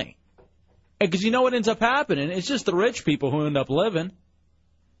for money. Because you know what ends up happening? It's just the rich people who end up living.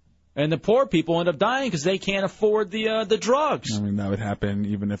 And the poor people end up dying because they can't afford the drugs. I mean, that would happen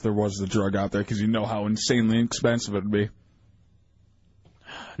even if there was the drug out there because you know how insanely expensive it would be.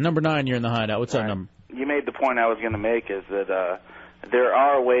 Number 9, you're in the Hideout. What's that number? You made the point I was going to make is that there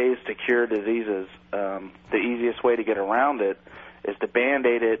are ways to cure diseases. The easiest way to get around it is to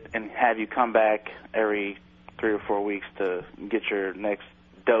Band-Aid it and have you come back every 3 or 4 weeks to get your next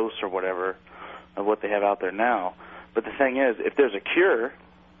dose or whatever of what they have out there now. But the thing is, if there's a cure,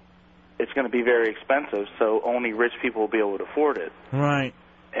 it's going to be very expensive, so only rich people will be able to afford it. Right.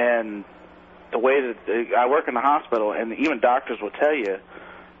 And the way that I work in the hospital, and even doctors will tell you,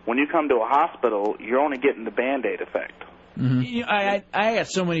 when you come to a hospital, you're only getting the Band-Aid effect. Mm-hmm. I got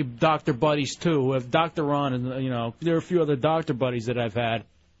so many doctor buddies, too, who have Dr. Ron, and, there are a few other doctor buddies that I've had,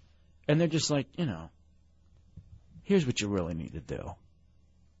 and they're just like, here's what you really need to do.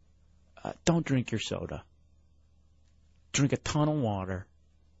 Don't drink your soda. Drink a ton of water.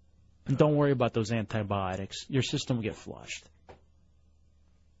 And don't worry about those antibiotics. Your system will get flushed.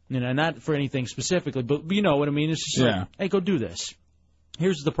 Not for anything specifically, but you know what I mean. It's just like, hey, go do this.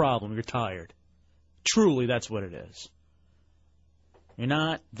 Here's the problem. You're tired. Truly, that's what it is. You're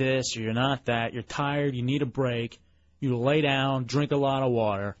not this or you're not that. You're tired. You need a break. You lay down, drink a lot of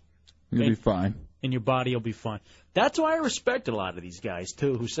water. You'll be fine. And your body will be fine. That's why I respect a lot of these guys,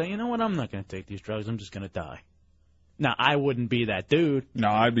 too, who say, you know what, I'm not going to take these drugs. I'm just going to die. Now, I wouldn't be that dude. No,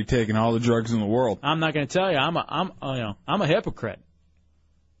 I'd be taking all the drugs in the world. I'm not going to tell you. I'm a hypocrite.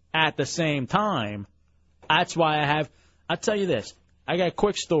 At the same time, that's why I'll tell you this. I got a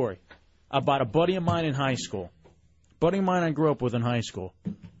quick story about a buddy of mine in high school. Buddy of mine I grew up with in high school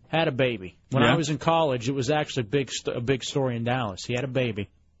had a baby. When I was in college, it was actually a big story in Dallas. He had a baby.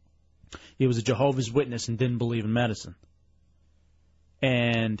 He was a Jehovah's Witness and didn't believe in medicine.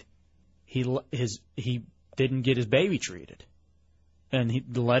 And he didn't get his baby treated. And he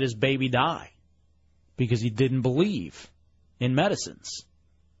let his baby die because he didn't believe in medicines.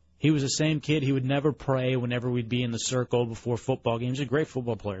 He was the same kid. He would never pray whenever we'd be in the circle before football games. He was a great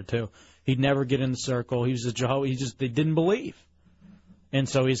football player, too. He'd never get in the circle. He was a Jehovah. They didn't believe. And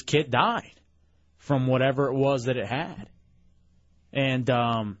so his kid died from whatever it was that it had.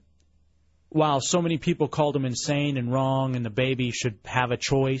 And while so many people called him insane and wrong and the baby should have a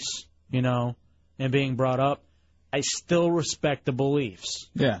choice, and being brought up, I still respect the beliefs.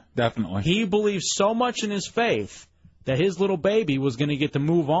 Yeah, definitely. He believed so much in his faith that his little baby was going to get to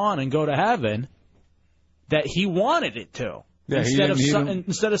move on and go to heaven that he wanted it to, instead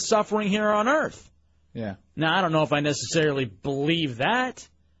of suffering here on earth. Yeah. Now, I don't know if I necessarily believe that.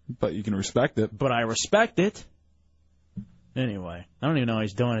 But you can respect it. But I respect it. Anyway, I don't even know how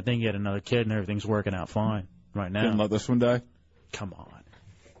he's doing. I think he had another kid and everything's working out fine right now. Didn't let this one die? Come on.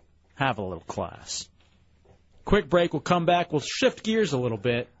 Have a little class. Quick break. We'll come back. We'll shift gears a little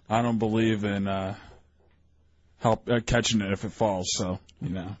bit. I don't believe in catching it if it falls, so,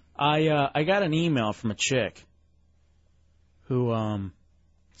 I got an email from a chick who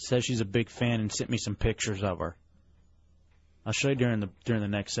says she's a big fan and sent me some pictures of her. I'll show you during the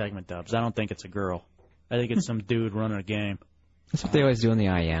next segment, Dubs. I don't think it's a girl. I think it's some dude running a game. That's what they always do in the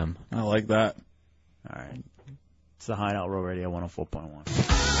IM. I like that. All right. It's the Hideout Row Radio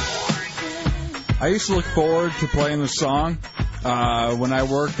 104.1. I used to look forward to playing the song when I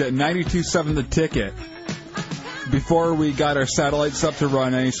worked at 92.7 The Ticket. Before we got our satellites up to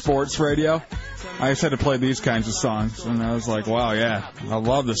run any sports radio, I just had to play these kinds of songs, and I was like, wow, yeah, I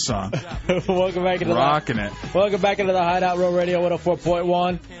love this song. Welcome back into Rocking it. Welcome back into the Hideout Row Radio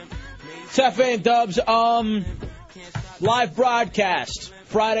 104.1. It's F.A. and Dubs. Live broadcast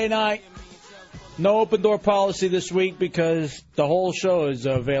Friday night. No open door policy this week because the whole show is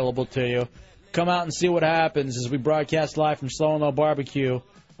available to you. Come out and see what happens as we broadcast live from Slow and Low Barbecue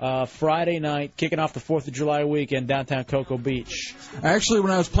Friday night, kicking off the 4th of July weekend, downtown Cocoa Beach. Actually,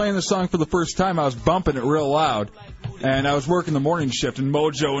 when I was playing the song for the first time, I was bumping it real loud. And I was working the morning shift, and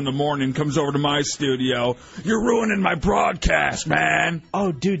Mojo in the morning comes over to my studio. You're ruining my broadcast, man.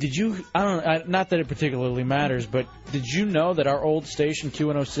 Oh, dude, did you... not that it particularly matters, but did you know that our old station,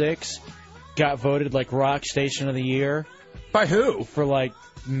 Q106, got voted, like, Rock Station of the Year? By who? For, like,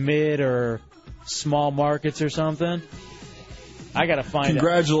 mid or small markets or something. I got to find it.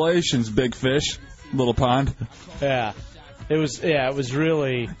 Congratulations, Big Fish, Little Pond. Yeah. It was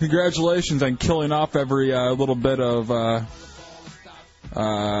really... Congratulations on killing off every little bit of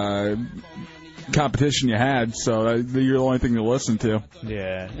competition you had, so you're the only thing to listen to.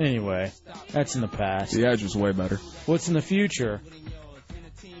 Yeah, anyway, that's in the past. The Edge was way better. What's in the future?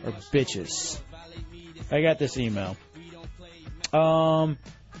 Or bitches. I got this email.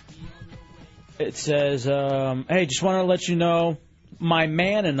 It says, hey, just want to let you know, my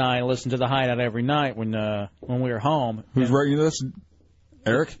man and I listen to the Hideout every night when we were home. Who's writing this?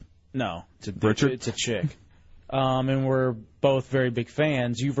 Eric? No, Richard? It's a chick. And we're both very big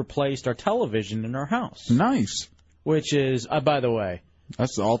fans. You've replaced our television in our house. Nice. Which is, by the way...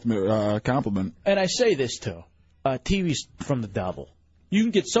 That's the ultimate compliment. And I say this, too. TV's from the devil. You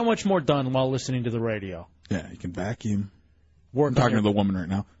can get so much more done while listening to the radio. Yeah, you can vacuum. I'm talking to the woman right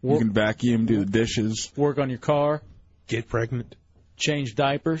now. You can vacuum, do the dishes. Work on your car. Get pregnant. Change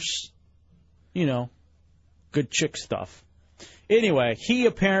diapers. You know, good chick stuff. Anyway, he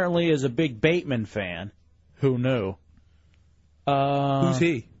apparently is a big Bateman fan. Who knew? Who's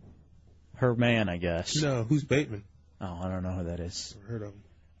he? Her man, I guess. No, who's Bateman? Oh, I don't know who that is. Never heard of him.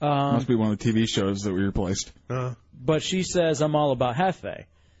 Must be one of the TV shows that we replaced. But she says I'm all about Hefe.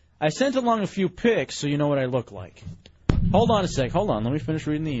 I sent along a few pics so you know what I look like. Hold on a sec. Hold on. Let me finish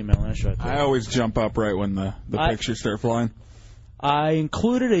reading the email and I'll show it to you. I always jump up right when the pictures start flying. I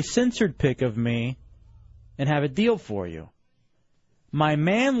included a censored pic of me and have a deal for you. My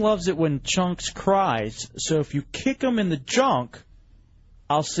man loves it when Chunks cries, so if you kick him in the junk,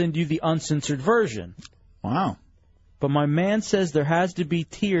 I'll send you the uncensored version. Wow. But my man says there has to be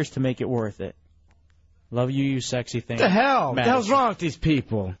tears to make it worth it. Love you, you sexy thing. What the hell? What the hell's wrong with these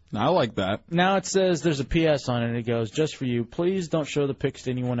people? I like that. Now it says there's a PS on it, and it goes, just for you. Please don't show the pics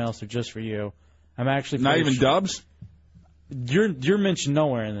to anyone else. They're just for you. I'm actually not even Dubs? You're mentioned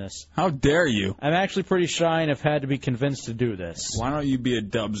nowhere in this. How dare you? I'm actually pretty shy and have had to be convinced to do this. Why don't you be a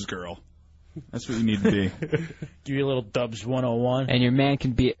Dubs girl? That's what you need to be. Give you a little Dubs 101. And your man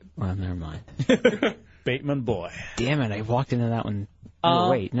can be... Well, never mind. Bateman boy. Damn it, I walked into that one.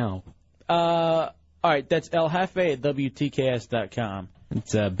 Wait, no. All right, that's El Jefe at WTKS.com.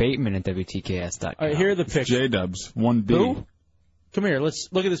 It's Bateman at WTKS.com. All right, here are the pictures. J-Dubs, 1B. Who? Come here, let's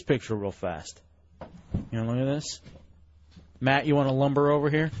look at this picture real fast. You want to look at this? Matt, you want to lumber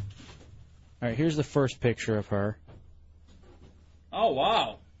over here? All right, here's the first picture of her. Oh,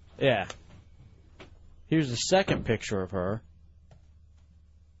 wow. Yeah. Here's the second picture of her.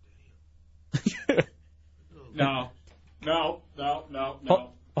 No.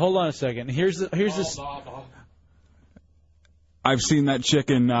 Hold on a second. Here's this. I've seen that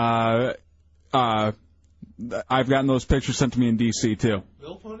chicken. I've gotten those pictures sent to me in D.C. too.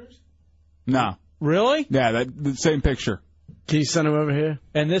 Milf hunters? No. Really? Yeah, the same picture. Can you send them over here?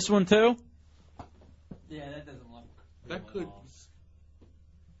 And this one too? Yeah, that doesn't look. That could.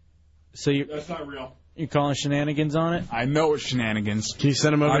 So That's not real. You calling shenanigans on it? I know it's shenanigans. Can you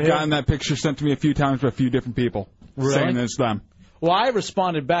send them over I've here? gotten that picture sent to me a few times by a few different people. Really? Saying it's them. Well, I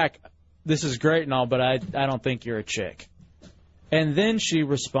responded back, this is great and all, but I don't think you're a chick. And then it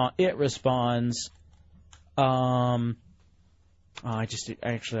responds, I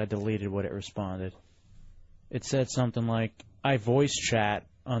deleted what it responded. It said something like, I voice chat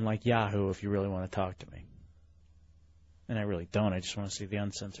on like Yahoo if you really want to talk to me. And I really don't. I just want to see the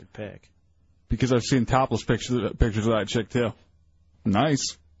uncensored pic. Because I've seen topless pictures of that chick too.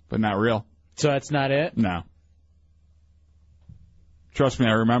 Nice, but not real. So that's not it? No. Trust me,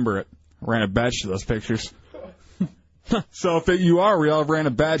 I remember it. I ran a batch of those pictures. So if you are real, I've ran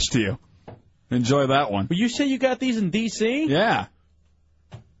a badge to you. Enjoy that one. But you say you got these in D.C.? Yeah.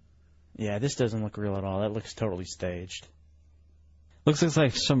 Yeah, this doesn't look real at all. That looks totally staged. Looks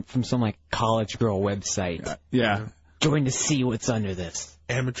like from some like college girl website. Yeah. Join to see what's under this.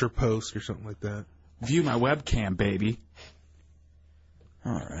 Amateur post or something like that. View my webcam, baby.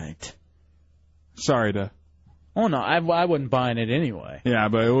 All right. Sorry to... Oh, no, I wasn't buying it anyway. Yeah,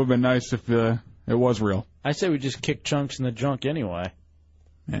 but it would have been nice if it was real. I say we just kick Chunks in the junk anyway.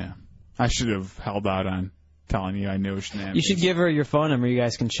 Yeah. I should have held out on telling you I knew shenanigans. You should give her your phone number. You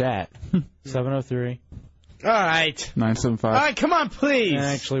guys can chat. 703. All right. 975. All right, come on, please.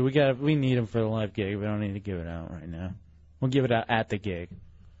 Actually, we need him for the live gig. We don't need to give it out right now. We'll give it out at the gig.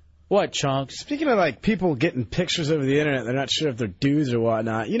 What, Chunks? Speaking of, like, people getting pictures over the internet, they're not sure if they're dudes or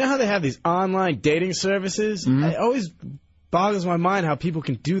whatnot. You know how they have these online dating services? Mm-hmm. It always boggles my mind how people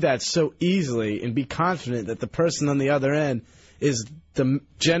can do that so easily and be confident that the person on the other end is the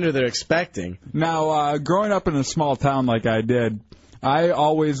gender they're expecting. Now, growing up in a small town like I did, I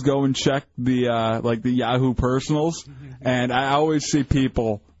always go and check the Yahoo personals, and I always see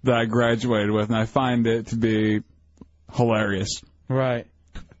people that I graduated with, and I find it to be hilarious. Right.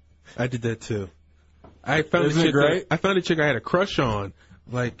 I did that too. I found Isn't it great? I found a chick I had a crush on.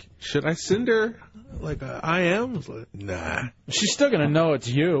 Like, should I send her like I am? I was like, nah. She's still gonna know it's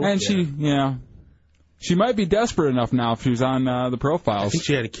you. And she might be desperate enough now if she's on the profiles. I think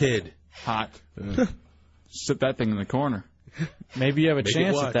she had a kid. Hot. Sit that thing in the corner. Maybe you have a Make it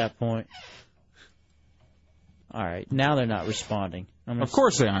chance watch. at that point. All right, now they're not responding. Of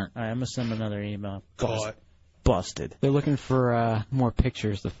course they aren't. All right, I'm gonna send them another email. Caught. Busted. They're looking for more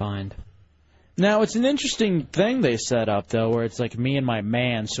pictures to find. Now, it's an interesting thing they set up, though, where it's like me and my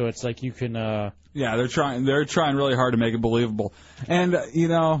man, so it's like you can... Yeah, they're trying really hard to make it believable. And, you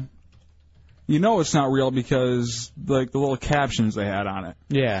know it's not real because, like, the little captions they had on it.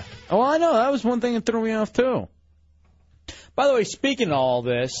 Yeah. Oh, I know. That was one thing that threw me off, too. By the way, speaking of all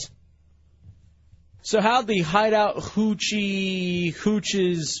this, so how'd the Hideout Hooch's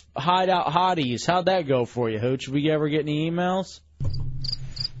Hideout Hotties, how'd that go for you, Hooch? Did we ever get any emails?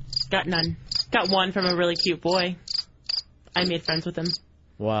 Got none. Got one from a really cute boy. I made friends with him.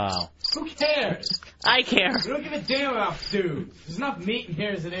 Wow. Who cares? I care. We don't give a damn about dudes. There's enough meat in here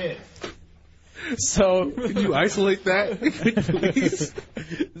as it is. So Could you isolate that, please?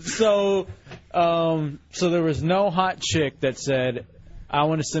 So there was no hot chick that said, I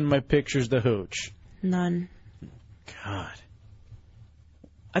want to send my pictures to Hooch. None. God.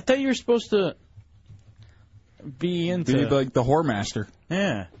 I thought you were supposed to be into... Be like the whore master.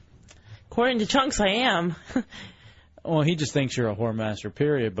 Yeah. According to Chunks, I am. Well, he just thinks you're a whore master,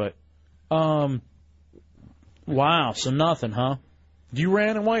 period, but... Wow, so nothing, huh? You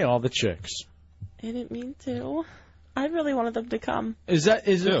ran away, all the chicks. I didn't mean to. I really wanted them to come.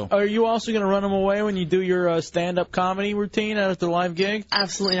 Are you also going to run them away when you do your stand-up comedy routine at the live gig?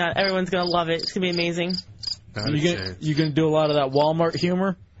 Absolutely not. Everyone's going to love it. It's going to be amazing. You going to do a lot of that Walmart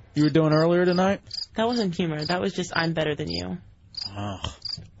humor you were doing earlier tonight? That wasn't humor. That was just, I'm better than you. Oh.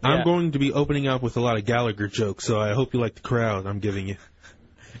 I'm going to be opening up with a lot of Gallagher jokes, so I hope you like the crowd I'm giving you.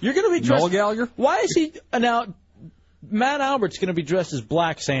 You're going to be dressed... Noel Gallagher? Why is he... Now, Matt Albert's going to be dressed as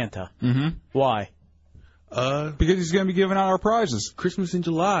Black Santa. Mm-hmm. Why? Because he's going to be giving out our prizes. Christmas in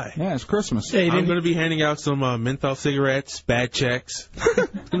July. Yeah, it's Christmas. Hey, I'm going to be handing out some menthol cigarettes, bad checks.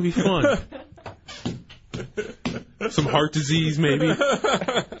 It's going to be fun. Some heart disease, maybe.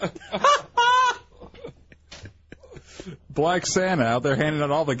 Black Santa out there handing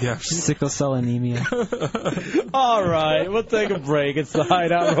out all the gifts. Sickle cell anemia. All right, we'll take a break. It's the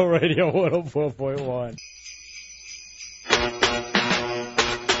Hideout Row Radio 104.1.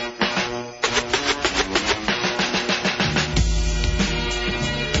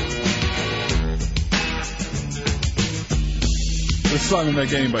 This song will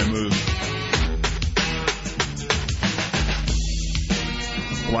make anybody move.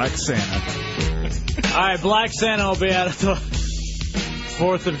 Black Santa. All right, Black Santa will be at the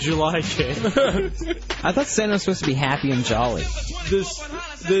 4th of July gig. I thought Santa was supposed to be happy and jolly.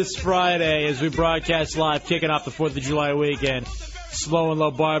 This Friday, as we broadcast live, kicking off the 4th of July weekend, Slow and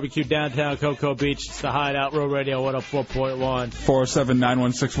Low Barbecue, downtown Cocoa Beach. It's the Hideout Row Radio 104.1.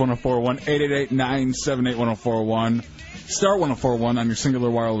 407-916-1041, 888-978-1041. Star 1041 on your singular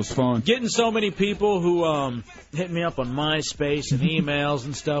wireless phone. Getting so many people who hit me up on MySpace and emails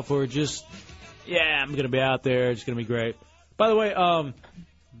and stuff who are just, yeah, I'm going to be out there. It's going to be great. By the way,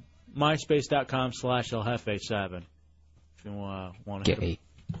 myspace.com/ElJefe7. If you want to. Gay.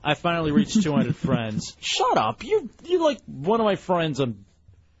 I finally reached 200 friends. Shut up. You're like one of my friends on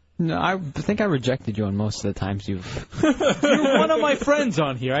No, I think I rejected you on most of the times you've... You're one of my friends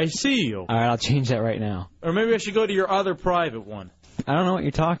on here. I see you. All right, I'll change that right now. Or maybe I should go to your other private one. I don't know what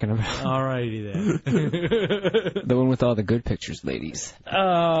you're talking about. All righty then. The one with all the good pictures, ladies.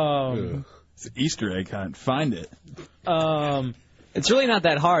 It's an Easter egg hunt. Find it. It's really not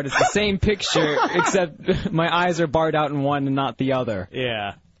that hard. It's the same picture, except my eyes are barred out in one and not the other.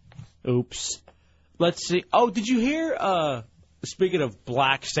 Yeah. Oops. Let's see. Oh, did you hear, speaking of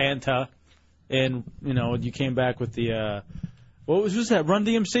Black Santa, and, you know, you came back with the, who's that, Run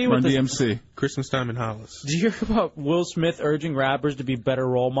DMC? Run DMC. Christmas Time in Hollis. Did you hear about Will Smith urging rappers to be better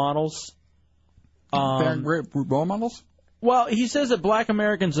role models? Great role models? Well, he says that black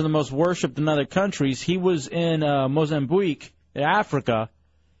Americans are the most worshipped in other countries. He was in Mozambique, in Africa,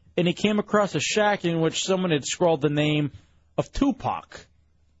 and he came across a shack in which someone had scrawled the name of Tupac.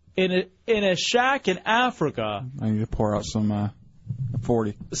 In a shack in Africa, I need to pour out some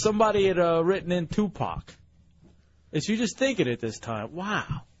 40. Somebody had written in Tupac. If you just thinking at this time,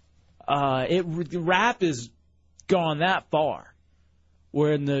 wow, rap has gone that far.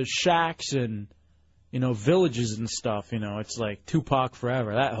 Where in the shacks and villages and stuff, it's like Tupac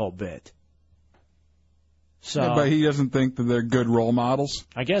forever, that whole bit. So, yeah, but he doesn't think that they're good role models.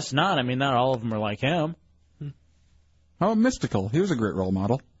 I guess not. I mean, not all of them are like him. How about Mystical? He was a great role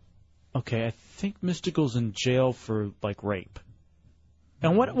model. Okay, I think Mystical's in jail for, like, rape.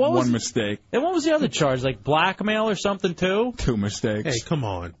 And what was one mistake. And what was the other charge? Like blackmail or something, too? 2 mistakes. Hey, come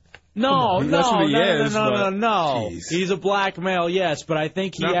on. No. That's what he is, No. He's a blackmail, yes, but I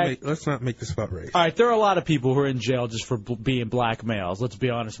think let's not make this about race. All right, there are a lot of people who are in jail just for being blackmails. Let's be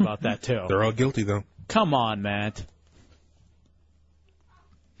honest about that, too. They're all guilty, though. Come on, Matt.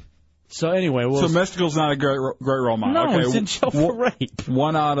 So anyway, so Mystical's not a great role model. No, okay, he's in jail for rape.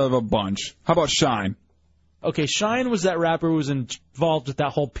 One out of a bunch. How about Shine? Okay, Shine was that rapper who was involved with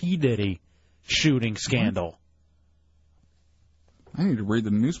that whole P. Diddy shooting scandal. I need to read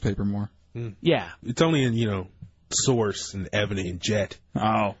the newspaper more. Yeah. It's only in, Source and Ebony and Jet.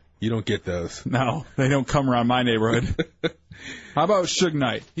 Oh. You don't get those. No, they don't come around my neighborhood. How about Suge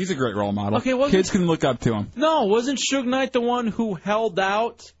Knight? He's a great role model. Okay, kids can look up to him. No, wasn't Suge Knight the one who held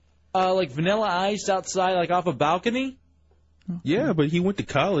out like Vanilla Ice outside, like off a balcony? Yeah, but he went to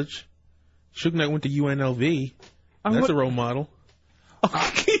college. Suge Knight went to UNLV. That's a role model.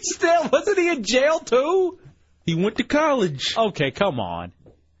 Wasn't he in jail, too? He went to college. Okay, come on.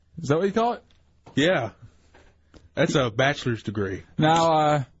 Is that what you call it? Yeah. That's a bachelor's degree.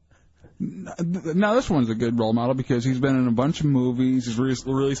 Now this one's a good role model because he's been in a bunch of movies. He's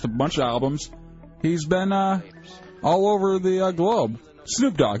released a bunch of albums. He's been all over the globe.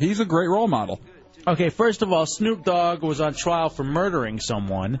 Snoop Dogg, he's a great role model. Okay, first of all, Snoop Dogg was on trial for murdering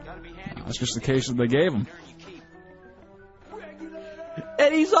someone. That's just the case that they gave him.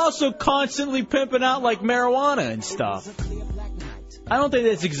 And he's also constantly pimping out like marijuana and stuff. I don't think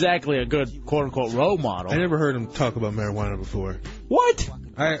that's exactly a good quote-unquote role model. I never heard him talk about marijuana before. What?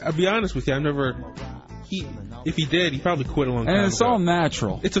 I'll be honest with you, if he did, he probably quit a long time ago. And it's all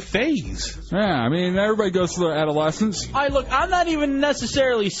natural. It's a phase. Yeah, I mean, everybody goes through their adolescence. I'm not even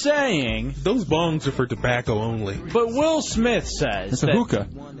necessarily saying... Those bongs are for tobacco only. But Will Smith says it's a hookah.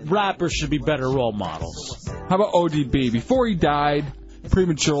 Rappers should be better role models. How about ODB? Before he died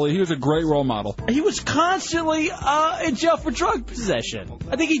prematurely, he was a great role model. He was constantly in jail for drug possession.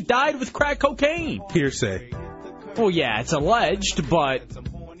 I think he died with crack cocaine. Hearsay. Well, yeah, it's alleged, but...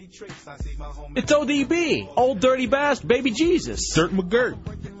 It's ODB. Old dirty bastard, baby Jesus. Dirt McGirt.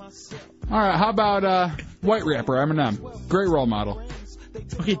 All right, how about white rapper Eminem? Great role model.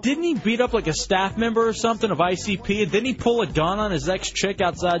 Okay, didn't he beat up like a staff member or something of ICP? And didn't he pull a gun on his ex-chick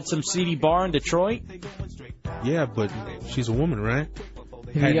outside some seedy bar in Detroit? Yeah, but she's a woman, right?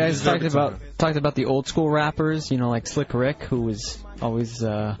 You guys talked about the old school rappers, like Slick Rick, who was always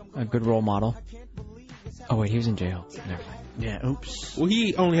a good role model. Oh, wait, he was in jail. Never mind. Yeah, oops. Well,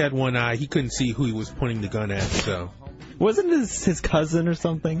 he only had one eye. He couldn't see who he was pointing the gun at, so. Wasn't his cousin or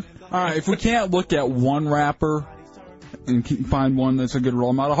something? All right, if we can't look at one rapper and find one that's a good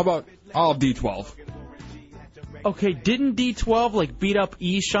role model, how about all of D12? Okay, didn't D12 like beat up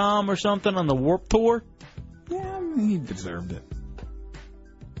Esham or something on the Warped Tour? Yeah, I mean, he deserved it.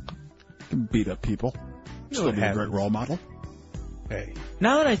 He can beat up people. Still be a great role model. Hey.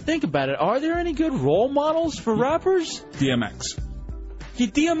 Now that I think about it, are there any good role models for rappers? DMX. Yeah,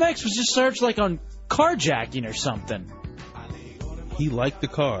 DMX was just searched like on carjacking or something. He liked the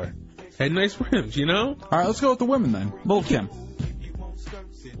car. Had nice rims, All right, let's go with the women then. Lil' Kim.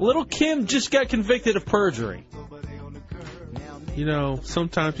 Little Kim just got convicted of perjury. You know,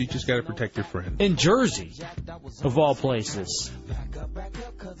 sometimes you just got to protect your friend. In Jersey, of all places.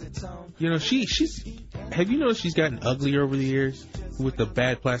 You know, she's. Have you noticed she's gotten uglier over the years with the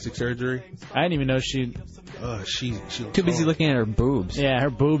bad plastic surgery? I didn't even know she. She Too busy looking at her boobs. Yeah, her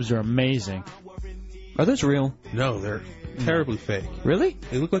boobs are amazing. Are those real? No, they're terribly fake. Really?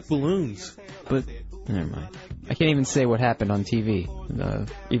 They look like balloons. But never mind. I can't even say what happened on TV,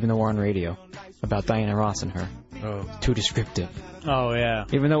 even though we're on radio, about Diana Ross and her. Oh. Too descriptive. Oh, yeah.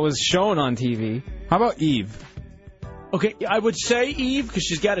 Even though it was shown on TV. How about Eve? Okay, I would say Eve because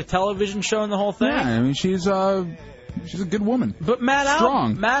she's got a television show and the whole thing. Yeah, I mean, she's a good woman. But Matt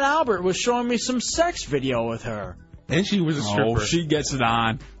Strong. Matt Albert was showing me some sex video with her. And she was a stripper. Oh, she gets it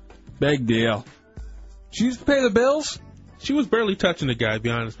on. Big deal. She used to pay the bills. She was barely touching the guy, to be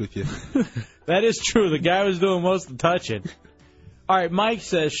honest with you. That is true. The guy was doing most of the touching. All right, Mike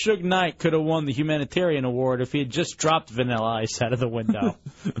says Suge Knight could have won the humanitarian award if he had just dropped Vanilla Ice out of the window.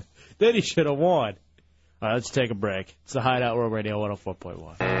 Then he should have won. All right, let's take a break. It's the Hideout World Radio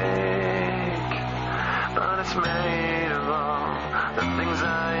 104.1. But it's made of all the things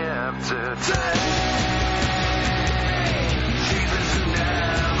I have to take. Jesus who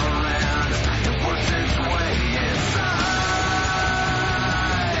never ends, it works its way inside.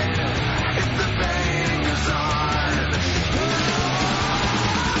 If the pain goes on.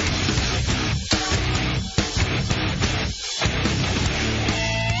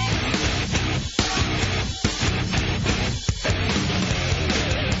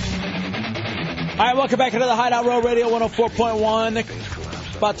 All right, welcome back into the Hideout Road Radio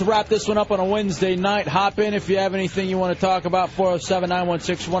 104.1. About to wrap this one up on a Wednesday night. Hop in if you have anything you want to talk about.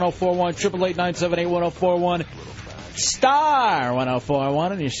 407-916-1041, 888-978-1041, star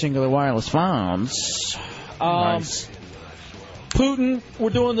 1041 on your singular wireless phones. Nice. Putin,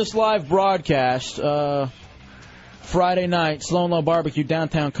 we're doing this live broadcast Friday night, Slow and Low Barbecue,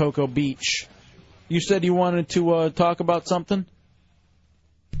 downtown Cocoa Beach. You said you wanted to talk about something?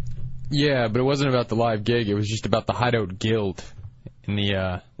 Yeah, but it wasn't about the live gig. It was just about the Hideout Guild in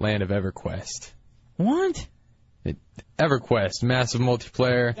the land of EverQuest. What? EverQuest, massive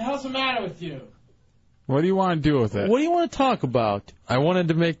multiplayer. What the hell's the matter with you? What do you want to do with it? What do you want to talk about? I wanted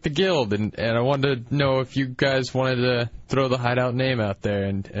to make the guild, and I wanted to know if you guys wanted to throw the Hideout name out there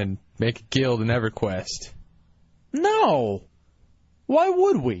and make a guild in EverQuest. No. Why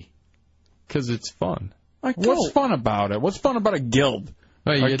would we? Because it's fun. What's fun about it? What's fun about a guild?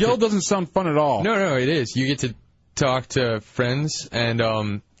 Well, A guild doesn't sound fun at all. No, it is. You get to talk to friends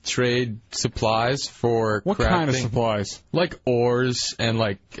and trade supplies for What crafting. kind of supplies? Like ores and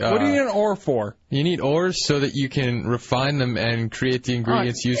like... what do you need an ore for? You need ores so that you can refine them and create the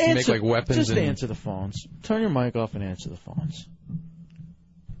ingredients used to make like weapons. Just and... answer the phones. Turn your mic off and answer the phones.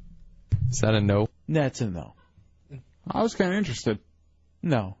 Is that a no? That's a no. I was kind of interested.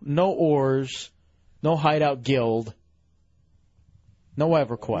 No. No ores. No Hideout Guild. No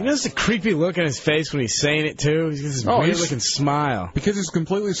EverQuest. You notice the creepy look on his face when he's saying it, too? He's got this weird-looking smile. Because he's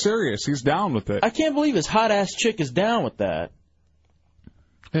completely serious. He's down with it. I can't believe his hot-ass chick is down with that.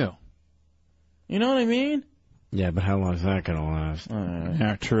 Ew. You know what I mean? Yeah, but how long is that going to last?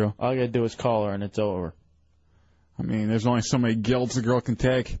 Yeah, true. All I got to do is call her and it's over. I mean, there's only so many guilds a girl can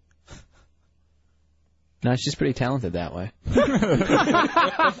take. No, she's pretty talented that way.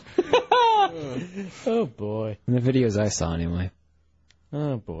 Oh, boy. In the videos I saw, anyway.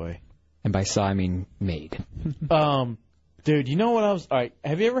 Oh, boy. And by saw, I mean made. Dude, you know what I was... All right,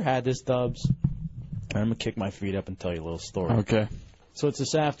 have you ever had this, Dubs? I'm going to kick my feet up and tell you a little story. Okay. So it's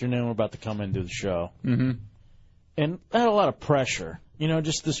this afternoon. We're about to come in and do the show. Mm-hmm. And I had a lot of pressure. You know,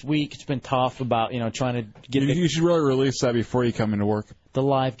 just this week, it's been tough about, trying to get... You should really release that before you come into work. The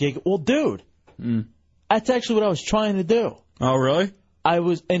live gig. Well, dude, that's actually what I was trying to do. Oh, really?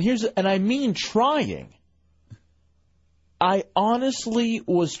 And I mean trying. I honestly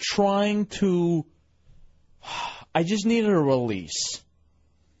was trying to... I just needed a release.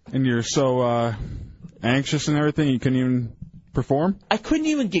 And you're so anxious and everything, you couldn't even perform? I couldn't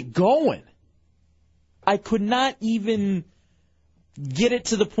even get going. I could not even get it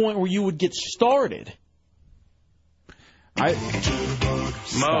to the point where you would get started.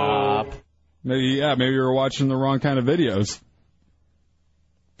 Stop. Maybe you were watching the wrong kind of videos.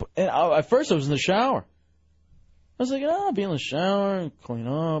 And at first I was in the shower. I was like, I'll be in the shower and clean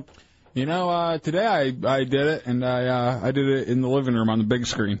up. You know, today I did it, and I did it in the living room on the big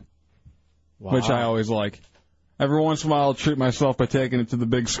screen, which I always like. Every once in a while I'll treat myself by taking it to the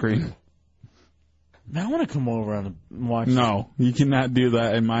big screen. Man, I want to come over and watch No, you cannot do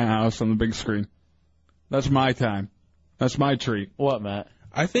that in my house on the big screen. That's my time. That's my treat. What, Matt?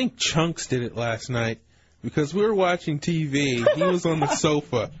 I think Chunks did it last night because we were watching TV. He was on the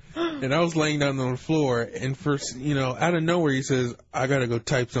sofa, and I was laying down on the floor. And first, out of nowhere, he says, "I gotta go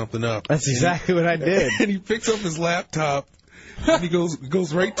type something up." That's exactly what I did. And he picks up his laptop. And he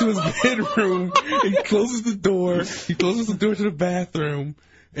goes right to his bedroom. He closes the door. He closes the door to the bathroom,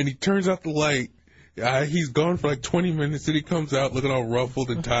 and he turns out the light. He's gone for like 20 minutes, and he comes out looking all ruffled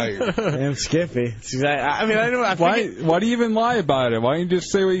and tired. Damn Skippy. It's exactly, I mean, I don't know. Why do you even lie about it? Why don't you just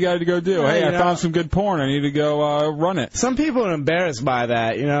say what you got to go do? Yeah, Hey, I found some good porn. I need to go run it. Some people are embarrassed by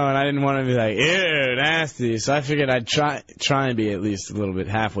that, and I didn't want to be like, ew, nasty. So I figured I'd try and be at least a little bit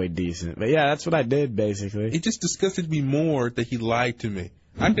halfway decent. But yeah, that's what I did, basically. It just disgusted me more that he lied to me.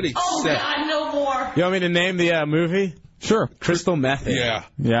 I could accept. Oh, God, no more. You want me to name the movie? Sure. Crystal Method. Yeah.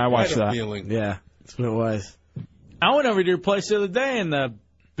 Yeah, I watched that. Yeah, that's what it was. I went over to your place the other day, and the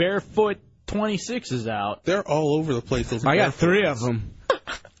Barefoot 26 is out. They're all over the place. Those I got 3 of them.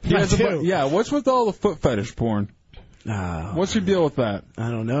 Yeah, what's with all the foot fetish porn? What's your deal with that? I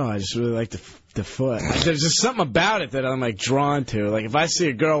don't know. I just really like the foot. There's just something about it that I'm like drawn to. Like if I see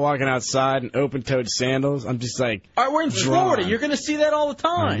a girl walking outside in open-toed sandals, I'm just like, all right, we're in Florida. You're going to see that all the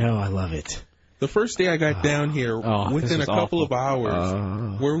time. I know. I love it. The first day I got down here, within a couple of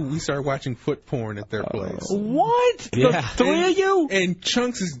hours, where we started watching foot porn at their place. What? Yeah. The 3 of you? And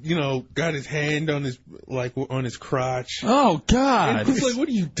Chunks is, got his hand on his crotch. Oh God! And he's like, "What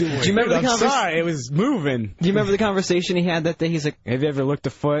are you doing?" Do you remember I'm sorry, it was moving. Do you remember the conversation he had that day? He's like, "Have you ever licked a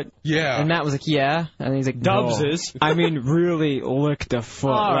foot?" Yeah. And Matt was like, "Yeah." And he's like, Dubs "No." is. I mean, really licked a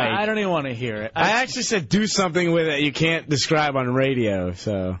foot. All right, like, I don't even want to hear it. I actually said do something with it you can't describe on radio.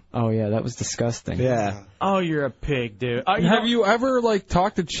 So. Oh yeah, that was disgusting. Yeah. Oh, you're a pig, dude. Have you ever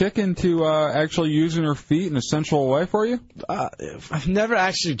talked a chick into actually using her feet in a sensual way for you? I've never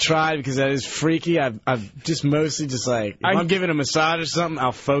actually tried because that is freaky. I've just mostly just like if I'm giving a massage or something,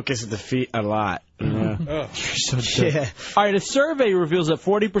 I'll focus at the feet a lot. You're so dumb. All right, a survey reveals that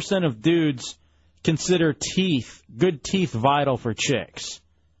 40% of dudes consider good teeth vital for chicks.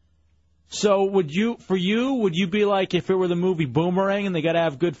 So would you be like if it were the movie Boomerang and they got to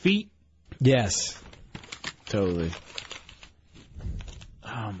have good feet? Yes. Totally.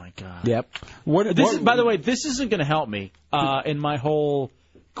 Oh my God. Yep. By the way, this isn't going to help me in my whole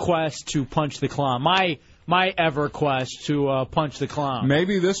quest to punch the clown. My ever quest to punch the clown.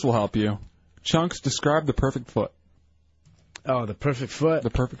 Maybe this will help you. Chunks, describe the perfect foot. Oh, the perfect foot. The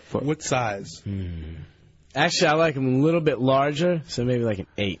perfect foot. What size? Actually, I like them a little bit larger, so maybe like an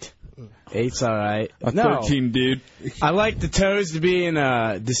 8. 8's all right. A 13, dude. I like the toes to be in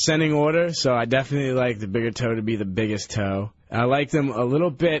descending order, so I definitely like the bigger toe to be the biggest toe. I like them a little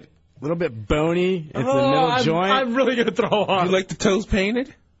bit bony at the middle joint. I'm really gonna throw up. You like the toes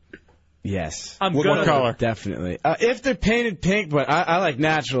painted? Yes. What color? Definitely. If they're painted pink, but I like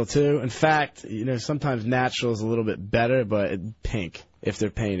natural too. In fact, sometimes natural is a little bit better, but pink if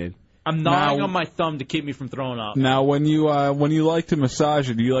they're painted. I'm gnawing on my thumb to keep me from throwing up. Now, when you like to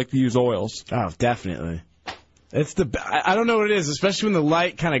massage it, do you like to use oils? Oh, definitely. It's I don't know what it is, especially when the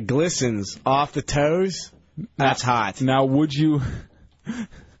light kind of glistens off the toes. That's hot. Now, would you?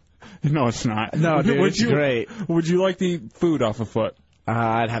 No, it's not. No, dude, it's great. Would you like to eat food off a foot?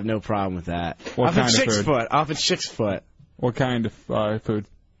 I'd have no problem with that. What kind of food? Off a chick's foot. What kind of food?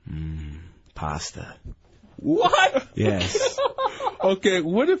 Pasta. What? Yes. Okay,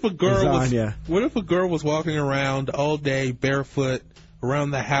 what if a girl was walking around all day barefoot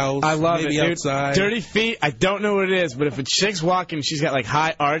around the house? I love maybe it, dude. outside. Dirty feet. I don't know what it is, but if a chick's walking, she's got like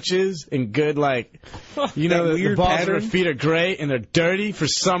high arches and good the balls pattern? of her feet are great and they're dirty for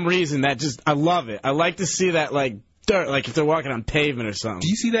some reason. I love it. I like to see that dirt, like if they're walking on pavement or something. Do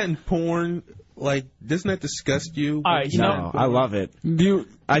you see that in porn? Like, doesn't that disgust you? No, I love it.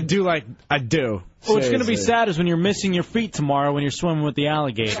 I do. What's going to be sad is when you're missing your feet tomorrow when you're swimming with the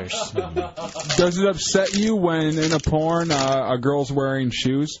alligators. Does it upset you when in a porn a girl's wearing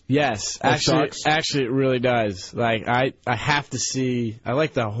shoes? Yes, actually, it really does. Like I have to see. I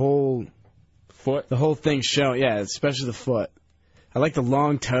like the whole foot, the whole thing shown. Yeah, especially the foot. I like the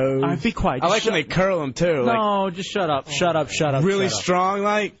long toes. Be quiet. I like when they curl them too. No, just shut up. Shut up. Really strong,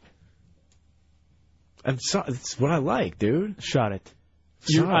 like. It's what I like, dude. Shut it.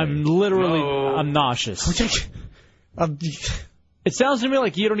 I'm nauseous. It sounds to me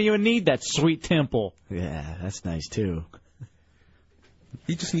like you don't even need that sweet temple. Yeah, that's nice too.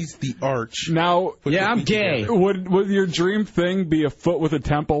 He just needs the arch. Now, I'm gay. Would your dream thing be a foot with a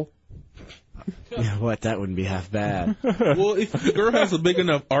temple? Yeah, what? That wouldn't be half bad. Well, if the girl has a big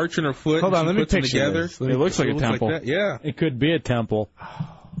enough arch in her foot, hold on, let me picture together. This. It looks like a temple. Like that. Yeah, it could be a temple.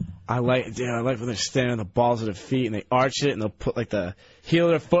 I like when they're standing on the balls of their feet and they arch it and they'll put like the heel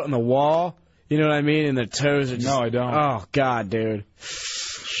of their foot on the wall You know what I mean? And their toes are just... No, I don't. Oh, God, dude.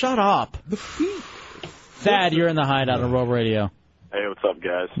 Shut up. Thad, you're in the Hideout on Roll Radio. Hey, what's up,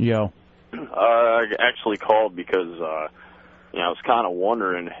 guys? Yo. I actually called because, I was kind of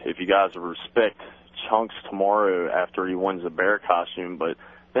wondering if you guys would respect Chunks tomorrow after he wins the bear costume, but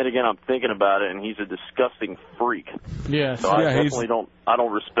then again, I'm thinking about it, and he's a disgusting freak. Yeah, so I definitely don't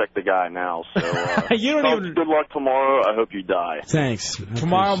respect the guy now. So You don't Chunks, even- good luck tomorrow. I hope you die. Thanks.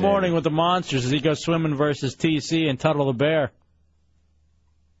 Tomorrow morning with the Monsters as he goes swimming versus TC and Tuttle the Bear.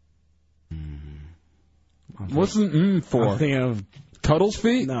 What's an for? I'm thinking of Tuttle's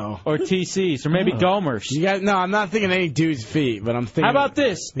feet? No. Or TC's, or maybe Gomer's. You guys, no, I'm not thinking any dude's feet, but I'm thinking... How about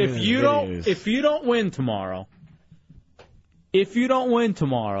this? Yeah, If you don't win tomorrow,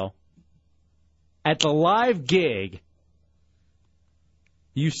 at the live gig,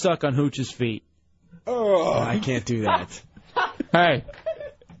 you suck on Hooch's feet. Oh, I can't do that. Hey,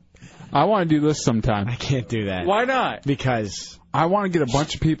 I want to do this sometime. I can't do that. Why not? Because I want to get a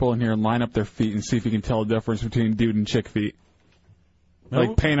bunch of people in here and line up their feet and see if you can tell the difference between dude and chick feet.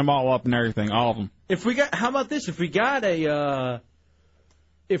 Like paint them all up and everything, all of them. How about this? If we got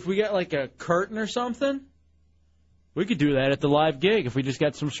like a curtain or something, we could do that at the live gig. If we just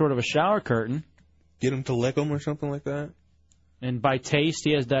got some sort of a shower curtain. Get him to lick them or something like that. And by taste,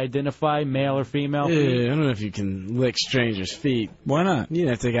 he has to identify male or female. I don't know if you can lick strangers' feet. Why not? You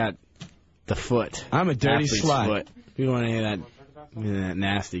know, if they got the foot. I'm a dirty Athlete's slut. foot. You don't want any of that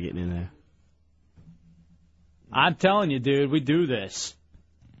nasty getting in there. I'm telling you, dude, we do this.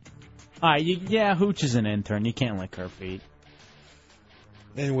 All right, Hooch is an intern. You can't lick her feet.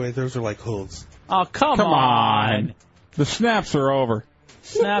 Anyway, those are like hooves. Oh, come on. The snaps are over.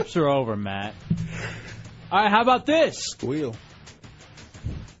 Snaps are over, Matt. All right, how about this? Squeal.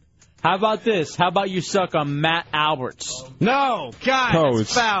 How about this? How about you suck on Matt Alberts? No, God, Toes.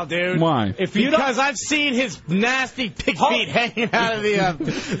 that's foul, dude. Why? Because I've seen his nasty pig feet hanging out of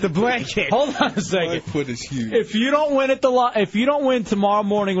the blanket. Hold on a second. My foot is huge. If you don't win tomorrow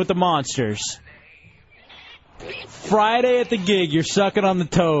morning with the Monsters, Friday at the gig, you're sucking on the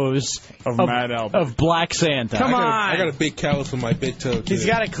toes of Matt Albert. of Black Santa. Come on. I got a big callus on my big toe, too. He's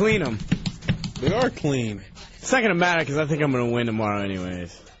got to clean them. They are clean. It's not going to matter because I think I'm going to win tomorrow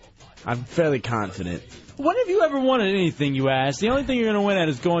anyways. I'm fairly confident. When have you ever won at anything, you ask? The only thing you're going to win at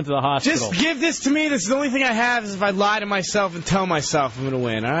is going to the hospital. Just give this to me. This is the only thing I have is if I lie to myself and tell myself I'm going to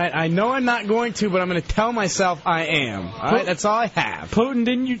win. All right? I know I'm not going to, but I'm going to tell myself I am. All right? That's all I have. Putin,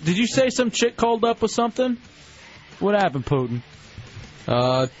 did you say some chick called up with something? What happened, Putin?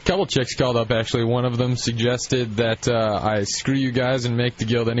 A couple chicks called up, actually. One of them suggested that I screw you guys and make the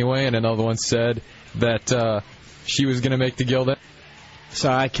guild anyway, and another one said that she was going to make the guild.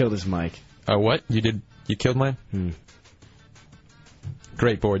 Sorry, I killed his mic. What? You did? You killed mine?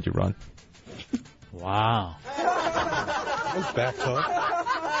 Great board you run. Wow. That was back talk.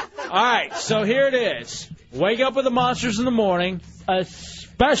 All right, so here it is. Wake up with the Monsters in the morning,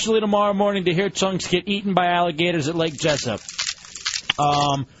 especially tomorrow morning to hear Chunks get eaten by alligators at Lake Jessup.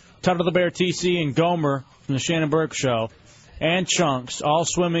 Tuttle the Bear, TC, and Gomer from the Shannon Burke Show, and Chunks all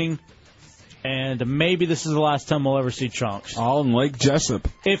swimming. And maybe this is the last time we'll ever see Chunks. All in Lake Jessup.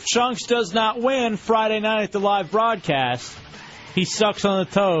 If Chunks does not win Friday night at the live broadcast, he sucks on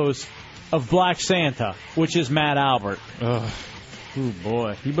the toes of Black Santa, which is Matt Albert. Ugh. Oh,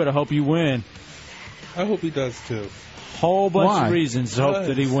 boy. You better hope you win. I hope he does, too. Whole bunch of reasons to hope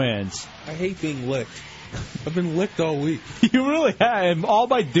that he wins. I hate being licked. I've been licked all week. You really have. And all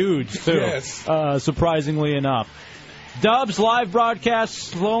by dudes, too. Yes. Surprisingly enough. Dubs, live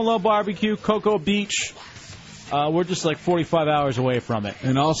broadcast, Low and Low Barbecue, Cocoa Beach. We're just like 45 hours away from it.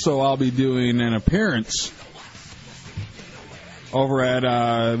 And also, I'll be doing an appearance over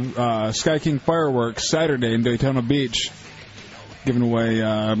at Sky King Fireworks Saturday in Daytona Beach, giving away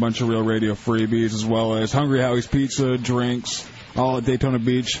a bunch of Real Radio freebies, as well as Hungry Howie's Pizza, drinks, all at Daytona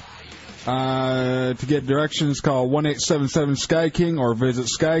Beach. To get directions, call 1-877-SKY KING or visit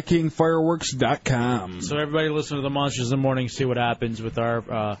skykingfireworks.com. So everybody listen to the Monsters in the Morning, see what happens with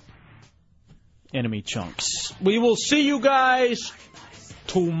our enemy Chunks. We will see you guys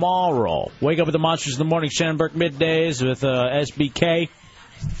tomorrow. Wake up with the Monsters in the Morning, Shannon Burke middays with SBK.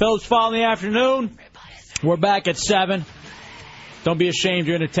 Phillips Fall in the afternoon. We're back at 7. Don't be ashamed.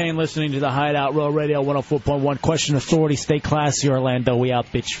 You're entertained listening to the Hideout Real Radio 104.1. Question Authority. Stay classy, Orlando. We out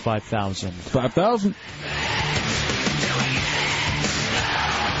bitch 5,000. 5,000.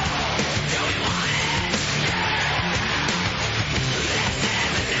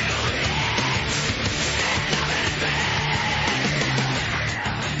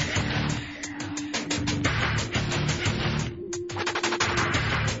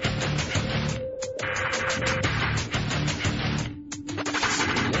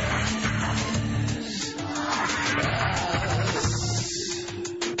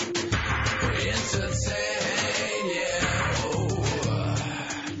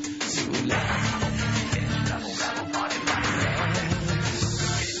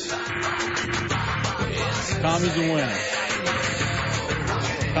 Tommy's a winner.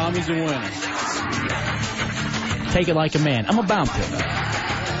 Tommy's a winner. Take it like a man. I'm about to.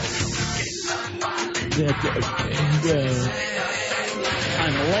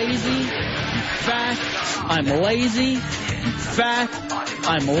 I'm lazy. Fat. I'm lazy. Fat.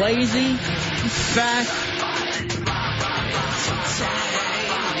 I'm lazy. Fat.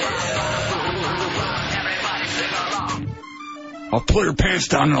 I'll pull your pants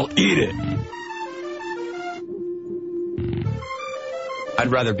down and I'll eat it. I'd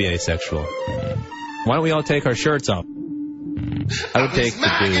rather be asexual. Why don't we all take our shirts off? I would take the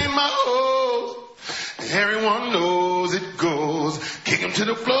dude. My hoes. Everyone knows it goes. Kick him to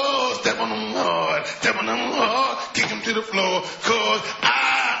the floor, step on them hard, kick him to the floor, cause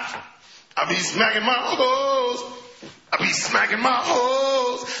I be smacking my hoes. I be smacking my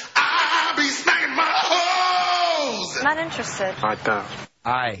hoes. I be smacking my hoes. Not interested.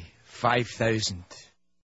 Aye, 5,000.